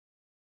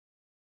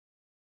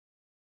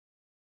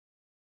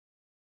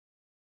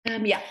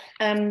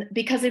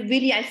 Because it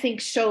really, I think,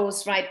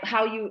 shows, right,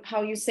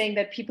 how you're saying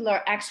that people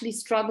are actually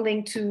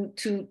struggling to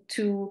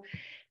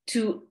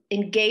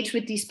engage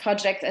with these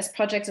projects as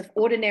projects of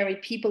ordinary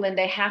people, and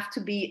they have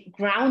to be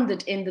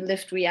grounded in the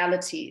lived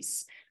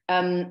realities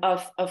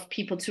of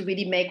people to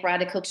really make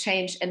radical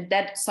change. And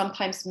that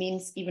sometimes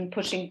means even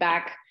pushing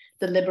back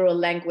the liberal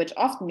language,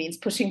 often means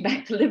pushing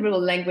back the liberal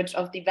language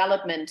of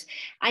development.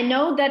 I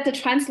know that the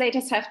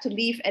translators have to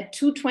leave at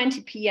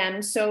 2:20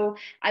 p.m. So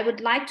I would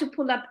like to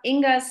pull up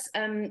Inga's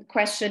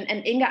question.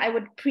 And Inga, I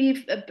would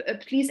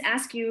please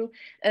ask you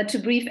to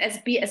be as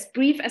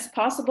brief as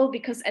possible,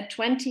 because at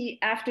 20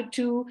 after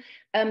 2,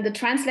 the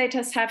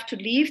translators have to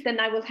leave. Then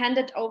I will hand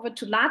it over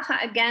to Lata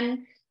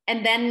again.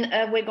 And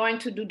then we're going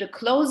to do the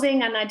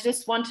closing. And I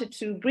just wanted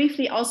to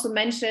briefly also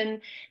mention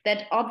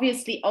that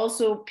obviously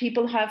also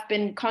people have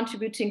been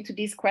contributing to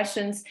these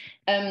questions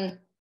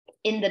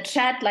in the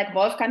chat, like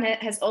Wolfgang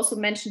has also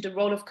mentioned the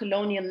role of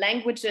colonial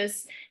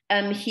languages.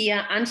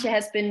 Here, Antje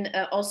has been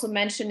also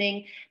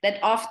mentioning that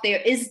often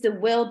there is the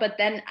will, but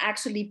then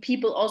actually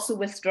people also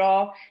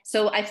withdraw.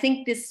 So I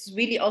think this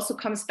really also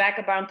comes back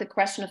about the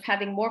question of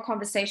having more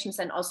conversations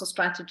and also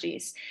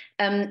strategies.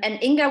 And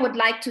Inga would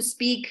like to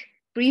speak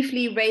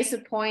briefly, raise a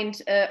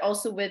point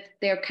also with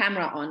their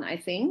camera on, I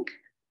think,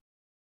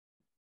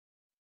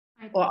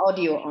 or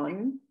audio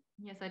on.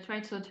 Yes, I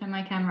tried to turn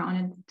my camera on.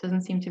 It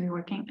doesn't seem to be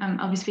working.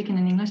 I'll be speaking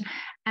in English.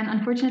 And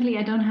unfortunately,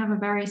 I don't have a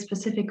very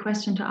specific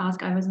question to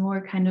ask. I was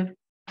more kind of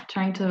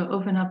trying to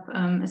open up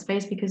a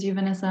space because you,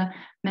 Vanessa,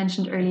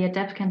 mentioned earlier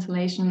debt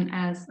cancellation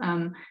as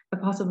a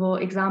possible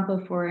example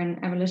for an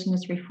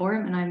abolitionist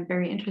reform. And I'm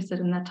very interested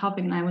in that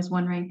topic. And I was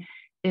wondering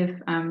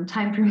if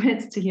time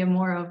permits to hear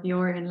more of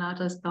your and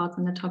Lata's thoughts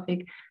on the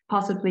topic,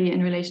 possibly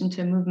in relation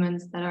to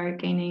movements that are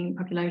gaining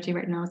popularity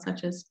right now,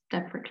 such as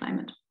Debt for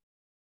Climate.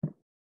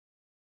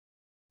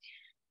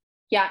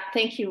 Yeah,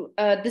 thank you.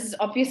 This is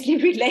obviously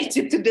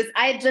related to this.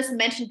 I just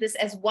mentioned this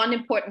as one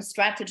important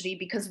strategy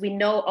because we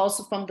know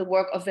also from the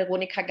work of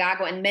Veronica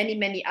Gago and many,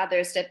 many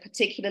others that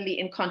particularly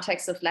in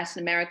context of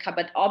Latin America,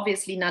 but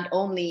obviously not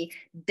only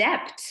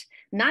debt,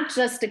 not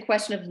just the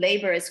question of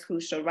labor is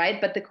crucial,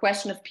 right? But the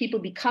question of people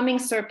becoming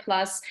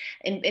surplus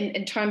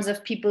in terms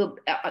of people,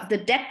 the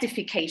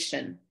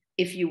debtification,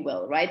 if you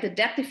will, right? The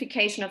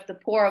debtification of the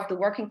poor, of the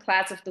working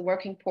class, of the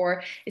working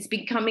poor is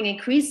becoming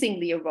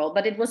increasingly a role.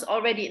 But it was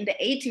already in the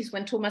 80s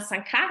when Thomas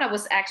Sankara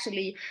was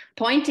actually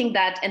pointing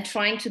that and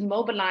trying to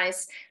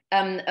mobilize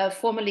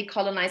formerly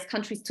colonized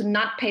countries to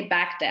not pay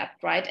back debt,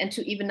 right? And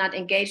to even not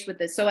engage with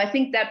this. So I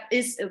think that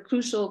is a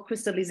crucial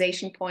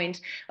crystallization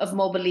point of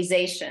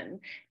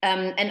mobilization.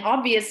 And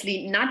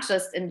obviously not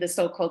just in the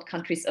so-called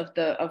countries of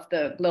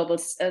the global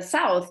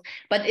South,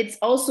 but it's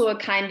also a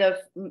kind of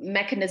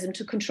mechanism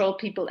to control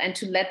people and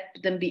to let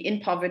them be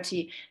in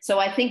poverty. So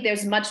I think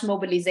there's much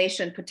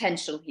mobilization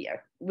potential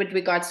here with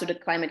regards to the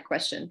climate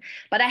question.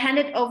 But I hand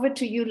it over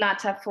to you,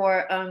 Lata,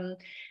 for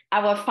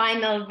our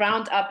final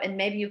roundup, and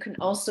maybe you can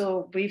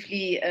also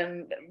briefly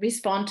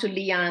respond to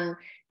Lian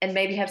and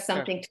maybe have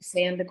something to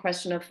say on the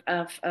question of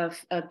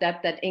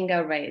debt that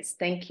Inga raised.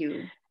 Thank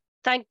you.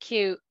 Thank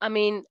you. I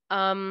mean,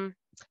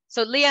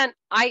 so Lian,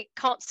 I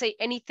can't say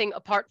anything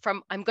apart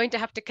from I'm going to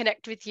have to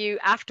connect with you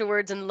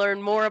afterwards and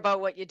learn more about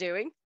what you're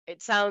doing.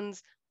 It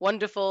sounds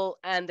wonderful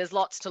and there's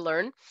lots to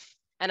learn.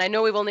 And I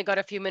know we've only got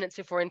a few minutes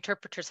before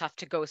interpreters have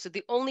to go. So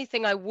the only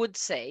thing I would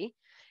say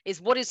is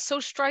what is so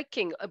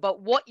striking about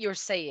what you're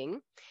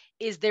saying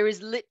is there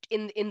is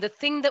in the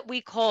thing that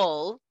we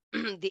call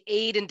the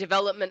aid and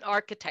development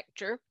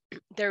architecture,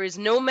 there is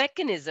no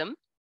mechanism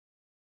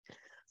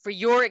for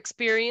your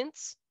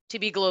experience to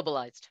be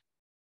globalized.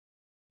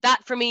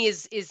 That for me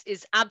is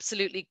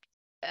absolutely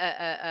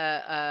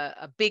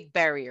a big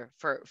barrier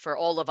for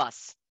all of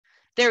us.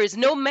 There is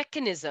no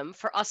mechanism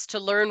for us to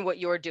learn what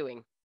you're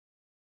doing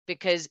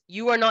because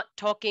you are not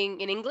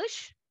talking in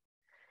English.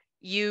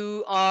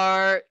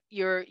 You're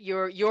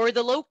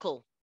the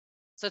local.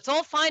 So it's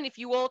all fine if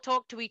you all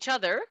talk to each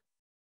other,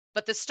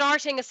 but the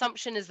starting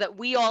assumption is that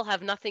we all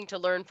have nothing to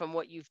learn from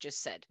what you've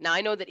just said. Now, I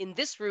know that in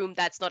this room,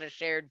 that's not a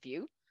shared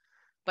view,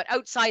 but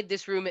outside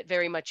this room, it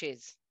very much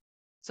is.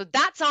 So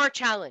that's our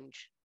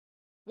challenge.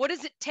 What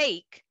does it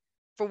take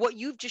for what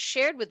you've just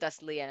shared with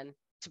us, Lian,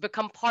 to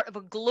become part of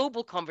a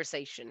global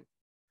conversation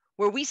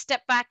where we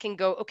step back and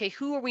go, okay,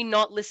 who are we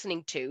not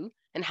listening to?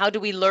 And how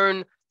do we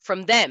learn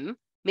from them?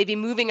 Maybe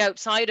moving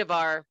outside of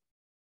our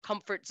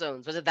comfort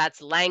zones, whether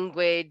that's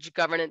language,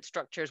 governance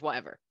structures,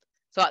 whatever.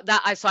 So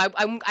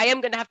I am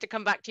going to have to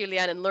come back to you,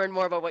 Lian, and learn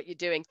more about what you're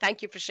doing.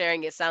 Thank you for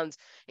sharing. It sounds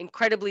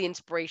incredibly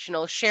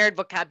inspirational. Shared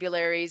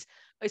vocabularies.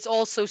 It's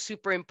also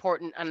super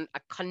important, and I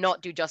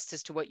cannot do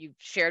justice to what you've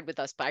shared with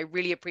us, but I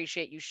really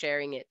appreciate you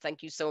sharing it.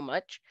 Thank you so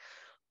much.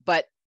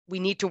 But we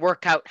need to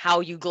work out how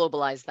you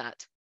globalize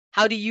that.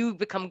 How do you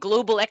become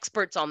global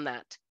experts on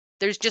that?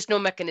 There's just no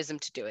mechanism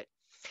to do it.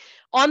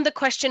 On the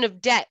question of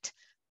debt,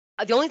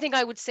 the only thing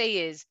I would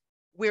say is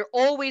we're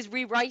always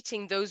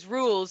rewriting those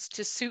rules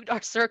to suit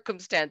our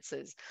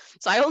circumstances.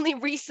 So I only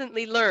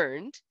recently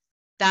learned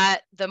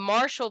that the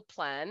Marshall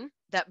Plan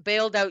that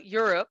bailed out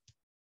Europe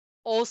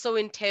also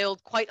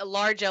entailed quite a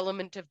large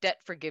element of debt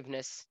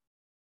forgiveness.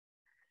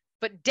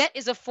 But debt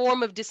is a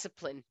form of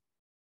discipline.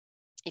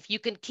 If you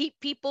can keep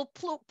people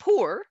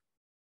poor,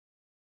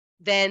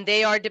 then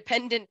they are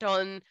dependent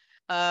on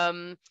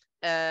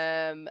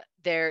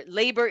their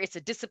labor. It's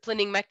a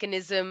disciplining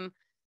mechanism.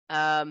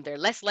 They're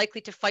less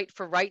likely to fight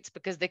for rights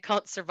because they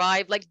can't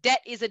survive. Like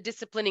debt is a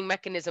disciplining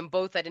mechanism,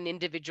 both at an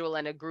individual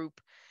and a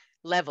group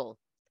level.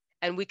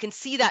 And we can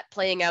see that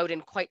playing out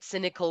in quite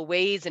cynical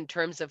ways in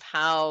terms of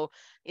how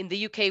in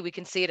the UK, we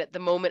can see it at the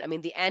moment. I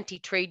mean, the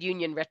anti-trade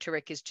union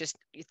rhetoric is just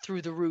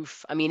through the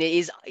roof. I mean,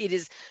 it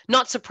is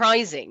not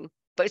surprising,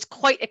 but it's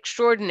quite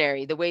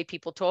extraordinary the way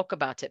people talk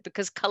about it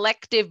because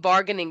collective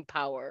bargaining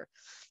power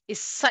is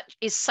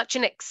such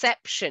an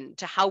exception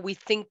to how we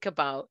think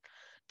about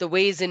the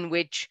ways in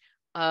which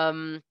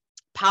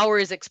power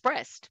is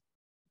expressed.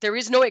 There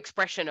is no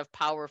expression of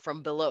power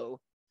from below.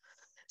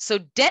 So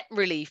debt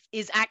relief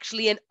is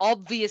actually an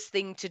obvious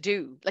thing to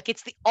do. Like,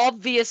 it's the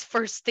obvious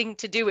first thing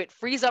to do. It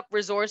frees up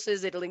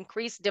resources, it'll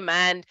increase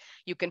demand,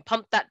 you can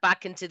pump that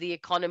back into the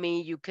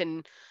economy, you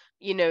can,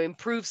 you know,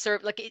 improve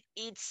like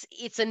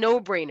it's a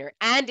no-brainer,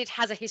 and it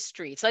has a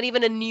history. It's not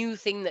even a new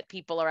thing that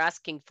people are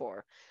asking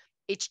for.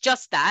 It's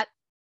just that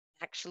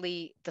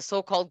actually the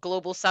so-called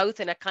global south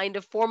in a kind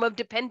of form of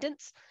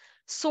dependence,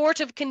 sort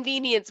of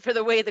convenient for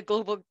the way the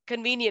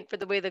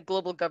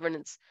global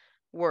governance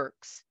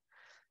works.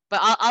 But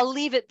I'll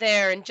leave it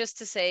there, and just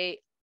to say,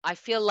 I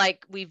feel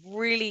like we've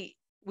really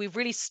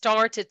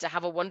started to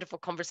have a wonderful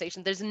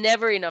conversation. There's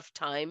never enough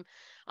time.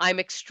 I'm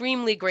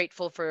extremely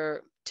grateful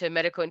to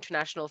Medico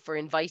International for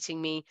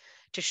inviting me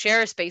to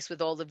share a space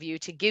with all of you,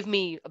 to give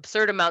me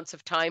absurd amounts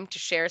of time to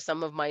share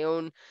some of my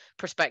own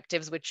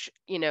perspectives, which,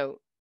 you know,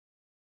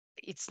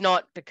 it's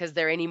not because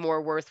they're any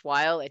more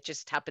worthwhile. It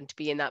just happened to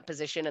be in that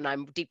position. And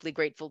I'm deeply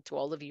grateful to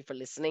all of you for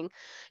listening,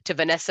 to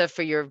Vanessa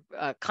for your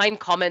kind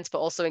comments, but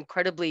also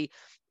incredibly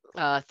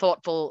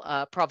thoughtful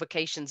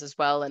provocations as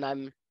well. And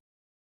I'm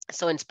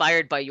so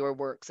inspired by your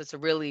work. So it's a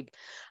really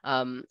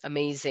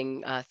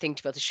amazing thing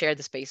to be able to share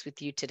the space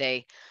with you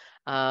today.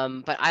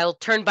 But I'll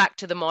turn back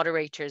to the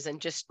moderators and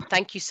just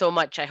thank you so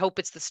much. I hope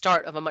it's the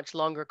start of a much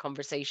longer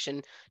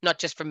conversation, not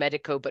just for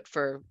Medico, but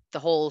for the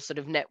whole sort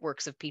of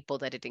networks of people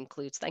that it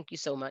includes. Thank you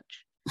so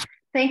much.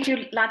 Thank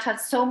you, Lata,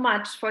 so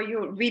much for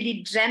your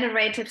really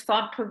generative,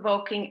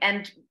 thought-provoking,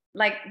 and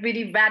like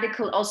really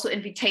radical also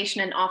invitation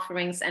and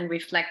offerings and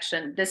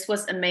reflection. This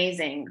was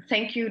amazing.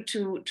 Thank you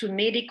to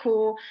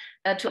Medico,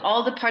 to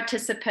all the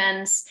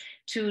participants,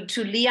 to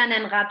Lian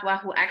and Radwa,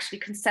 who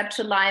actually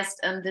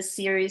conceptualized this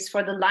series,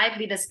 for the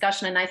lively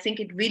discussion. And I think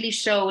it really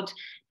showed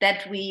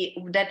that we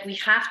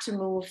have to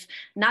move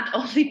not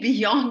only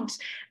beyond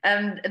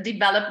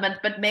development,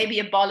 but maybe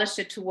abolish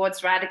it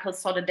towards radical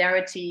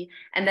solidarity,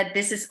 and that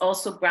this is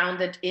also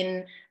grounded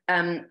in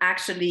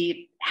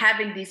actually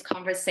having these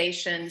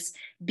conversations,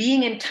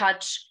 being in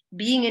touch,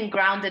 being in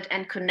grounded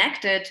and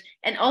connected,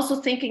 and also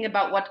thinking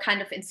about what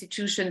kind of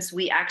institutions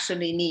we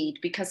actually need,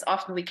 because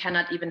often we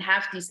cannot even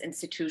have these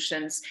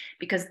institutions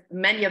because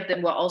many of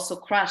them were also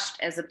crushed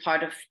as a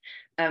part of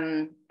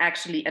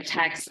actually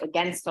attacks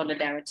against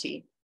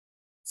solidarity.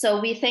 So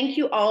we thank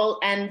you all,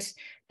 and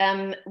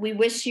we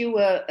wish you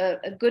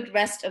a good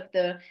rest of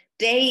the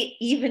day,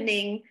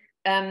 evening,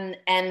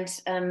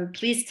 and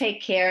please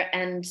take care.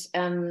 And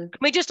can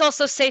we just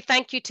also say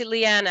thank you to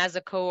Lian as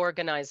a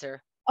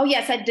co-organizer? Oh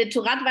yes, I did,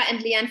 to Radwa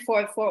and Lian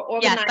for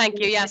organizing. Yes, thank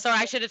you. Yeah, sorry,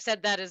 I should have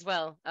said that as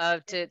well,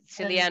 to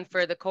Lian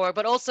for the core.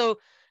 But also,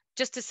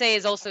 just to say,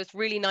 it's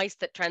really nice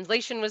that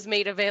translation was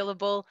made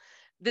available.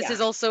 This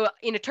is also,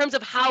 in terms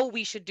of how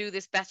we should do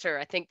this better,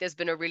 I think there's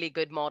been a really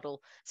good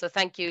model. So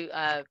thank you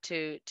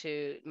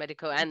to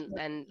Medico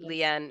and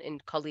Lian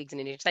and colleagues in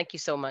India. Thank you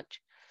so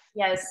much.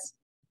 Yes.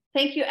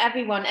 Thank you,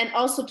 everyone, and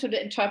also to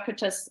the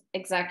interpreters,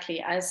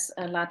 exactly as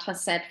Lata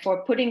said,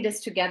 for putting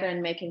this together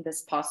and making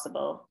this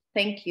possible.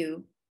 Thank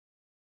you.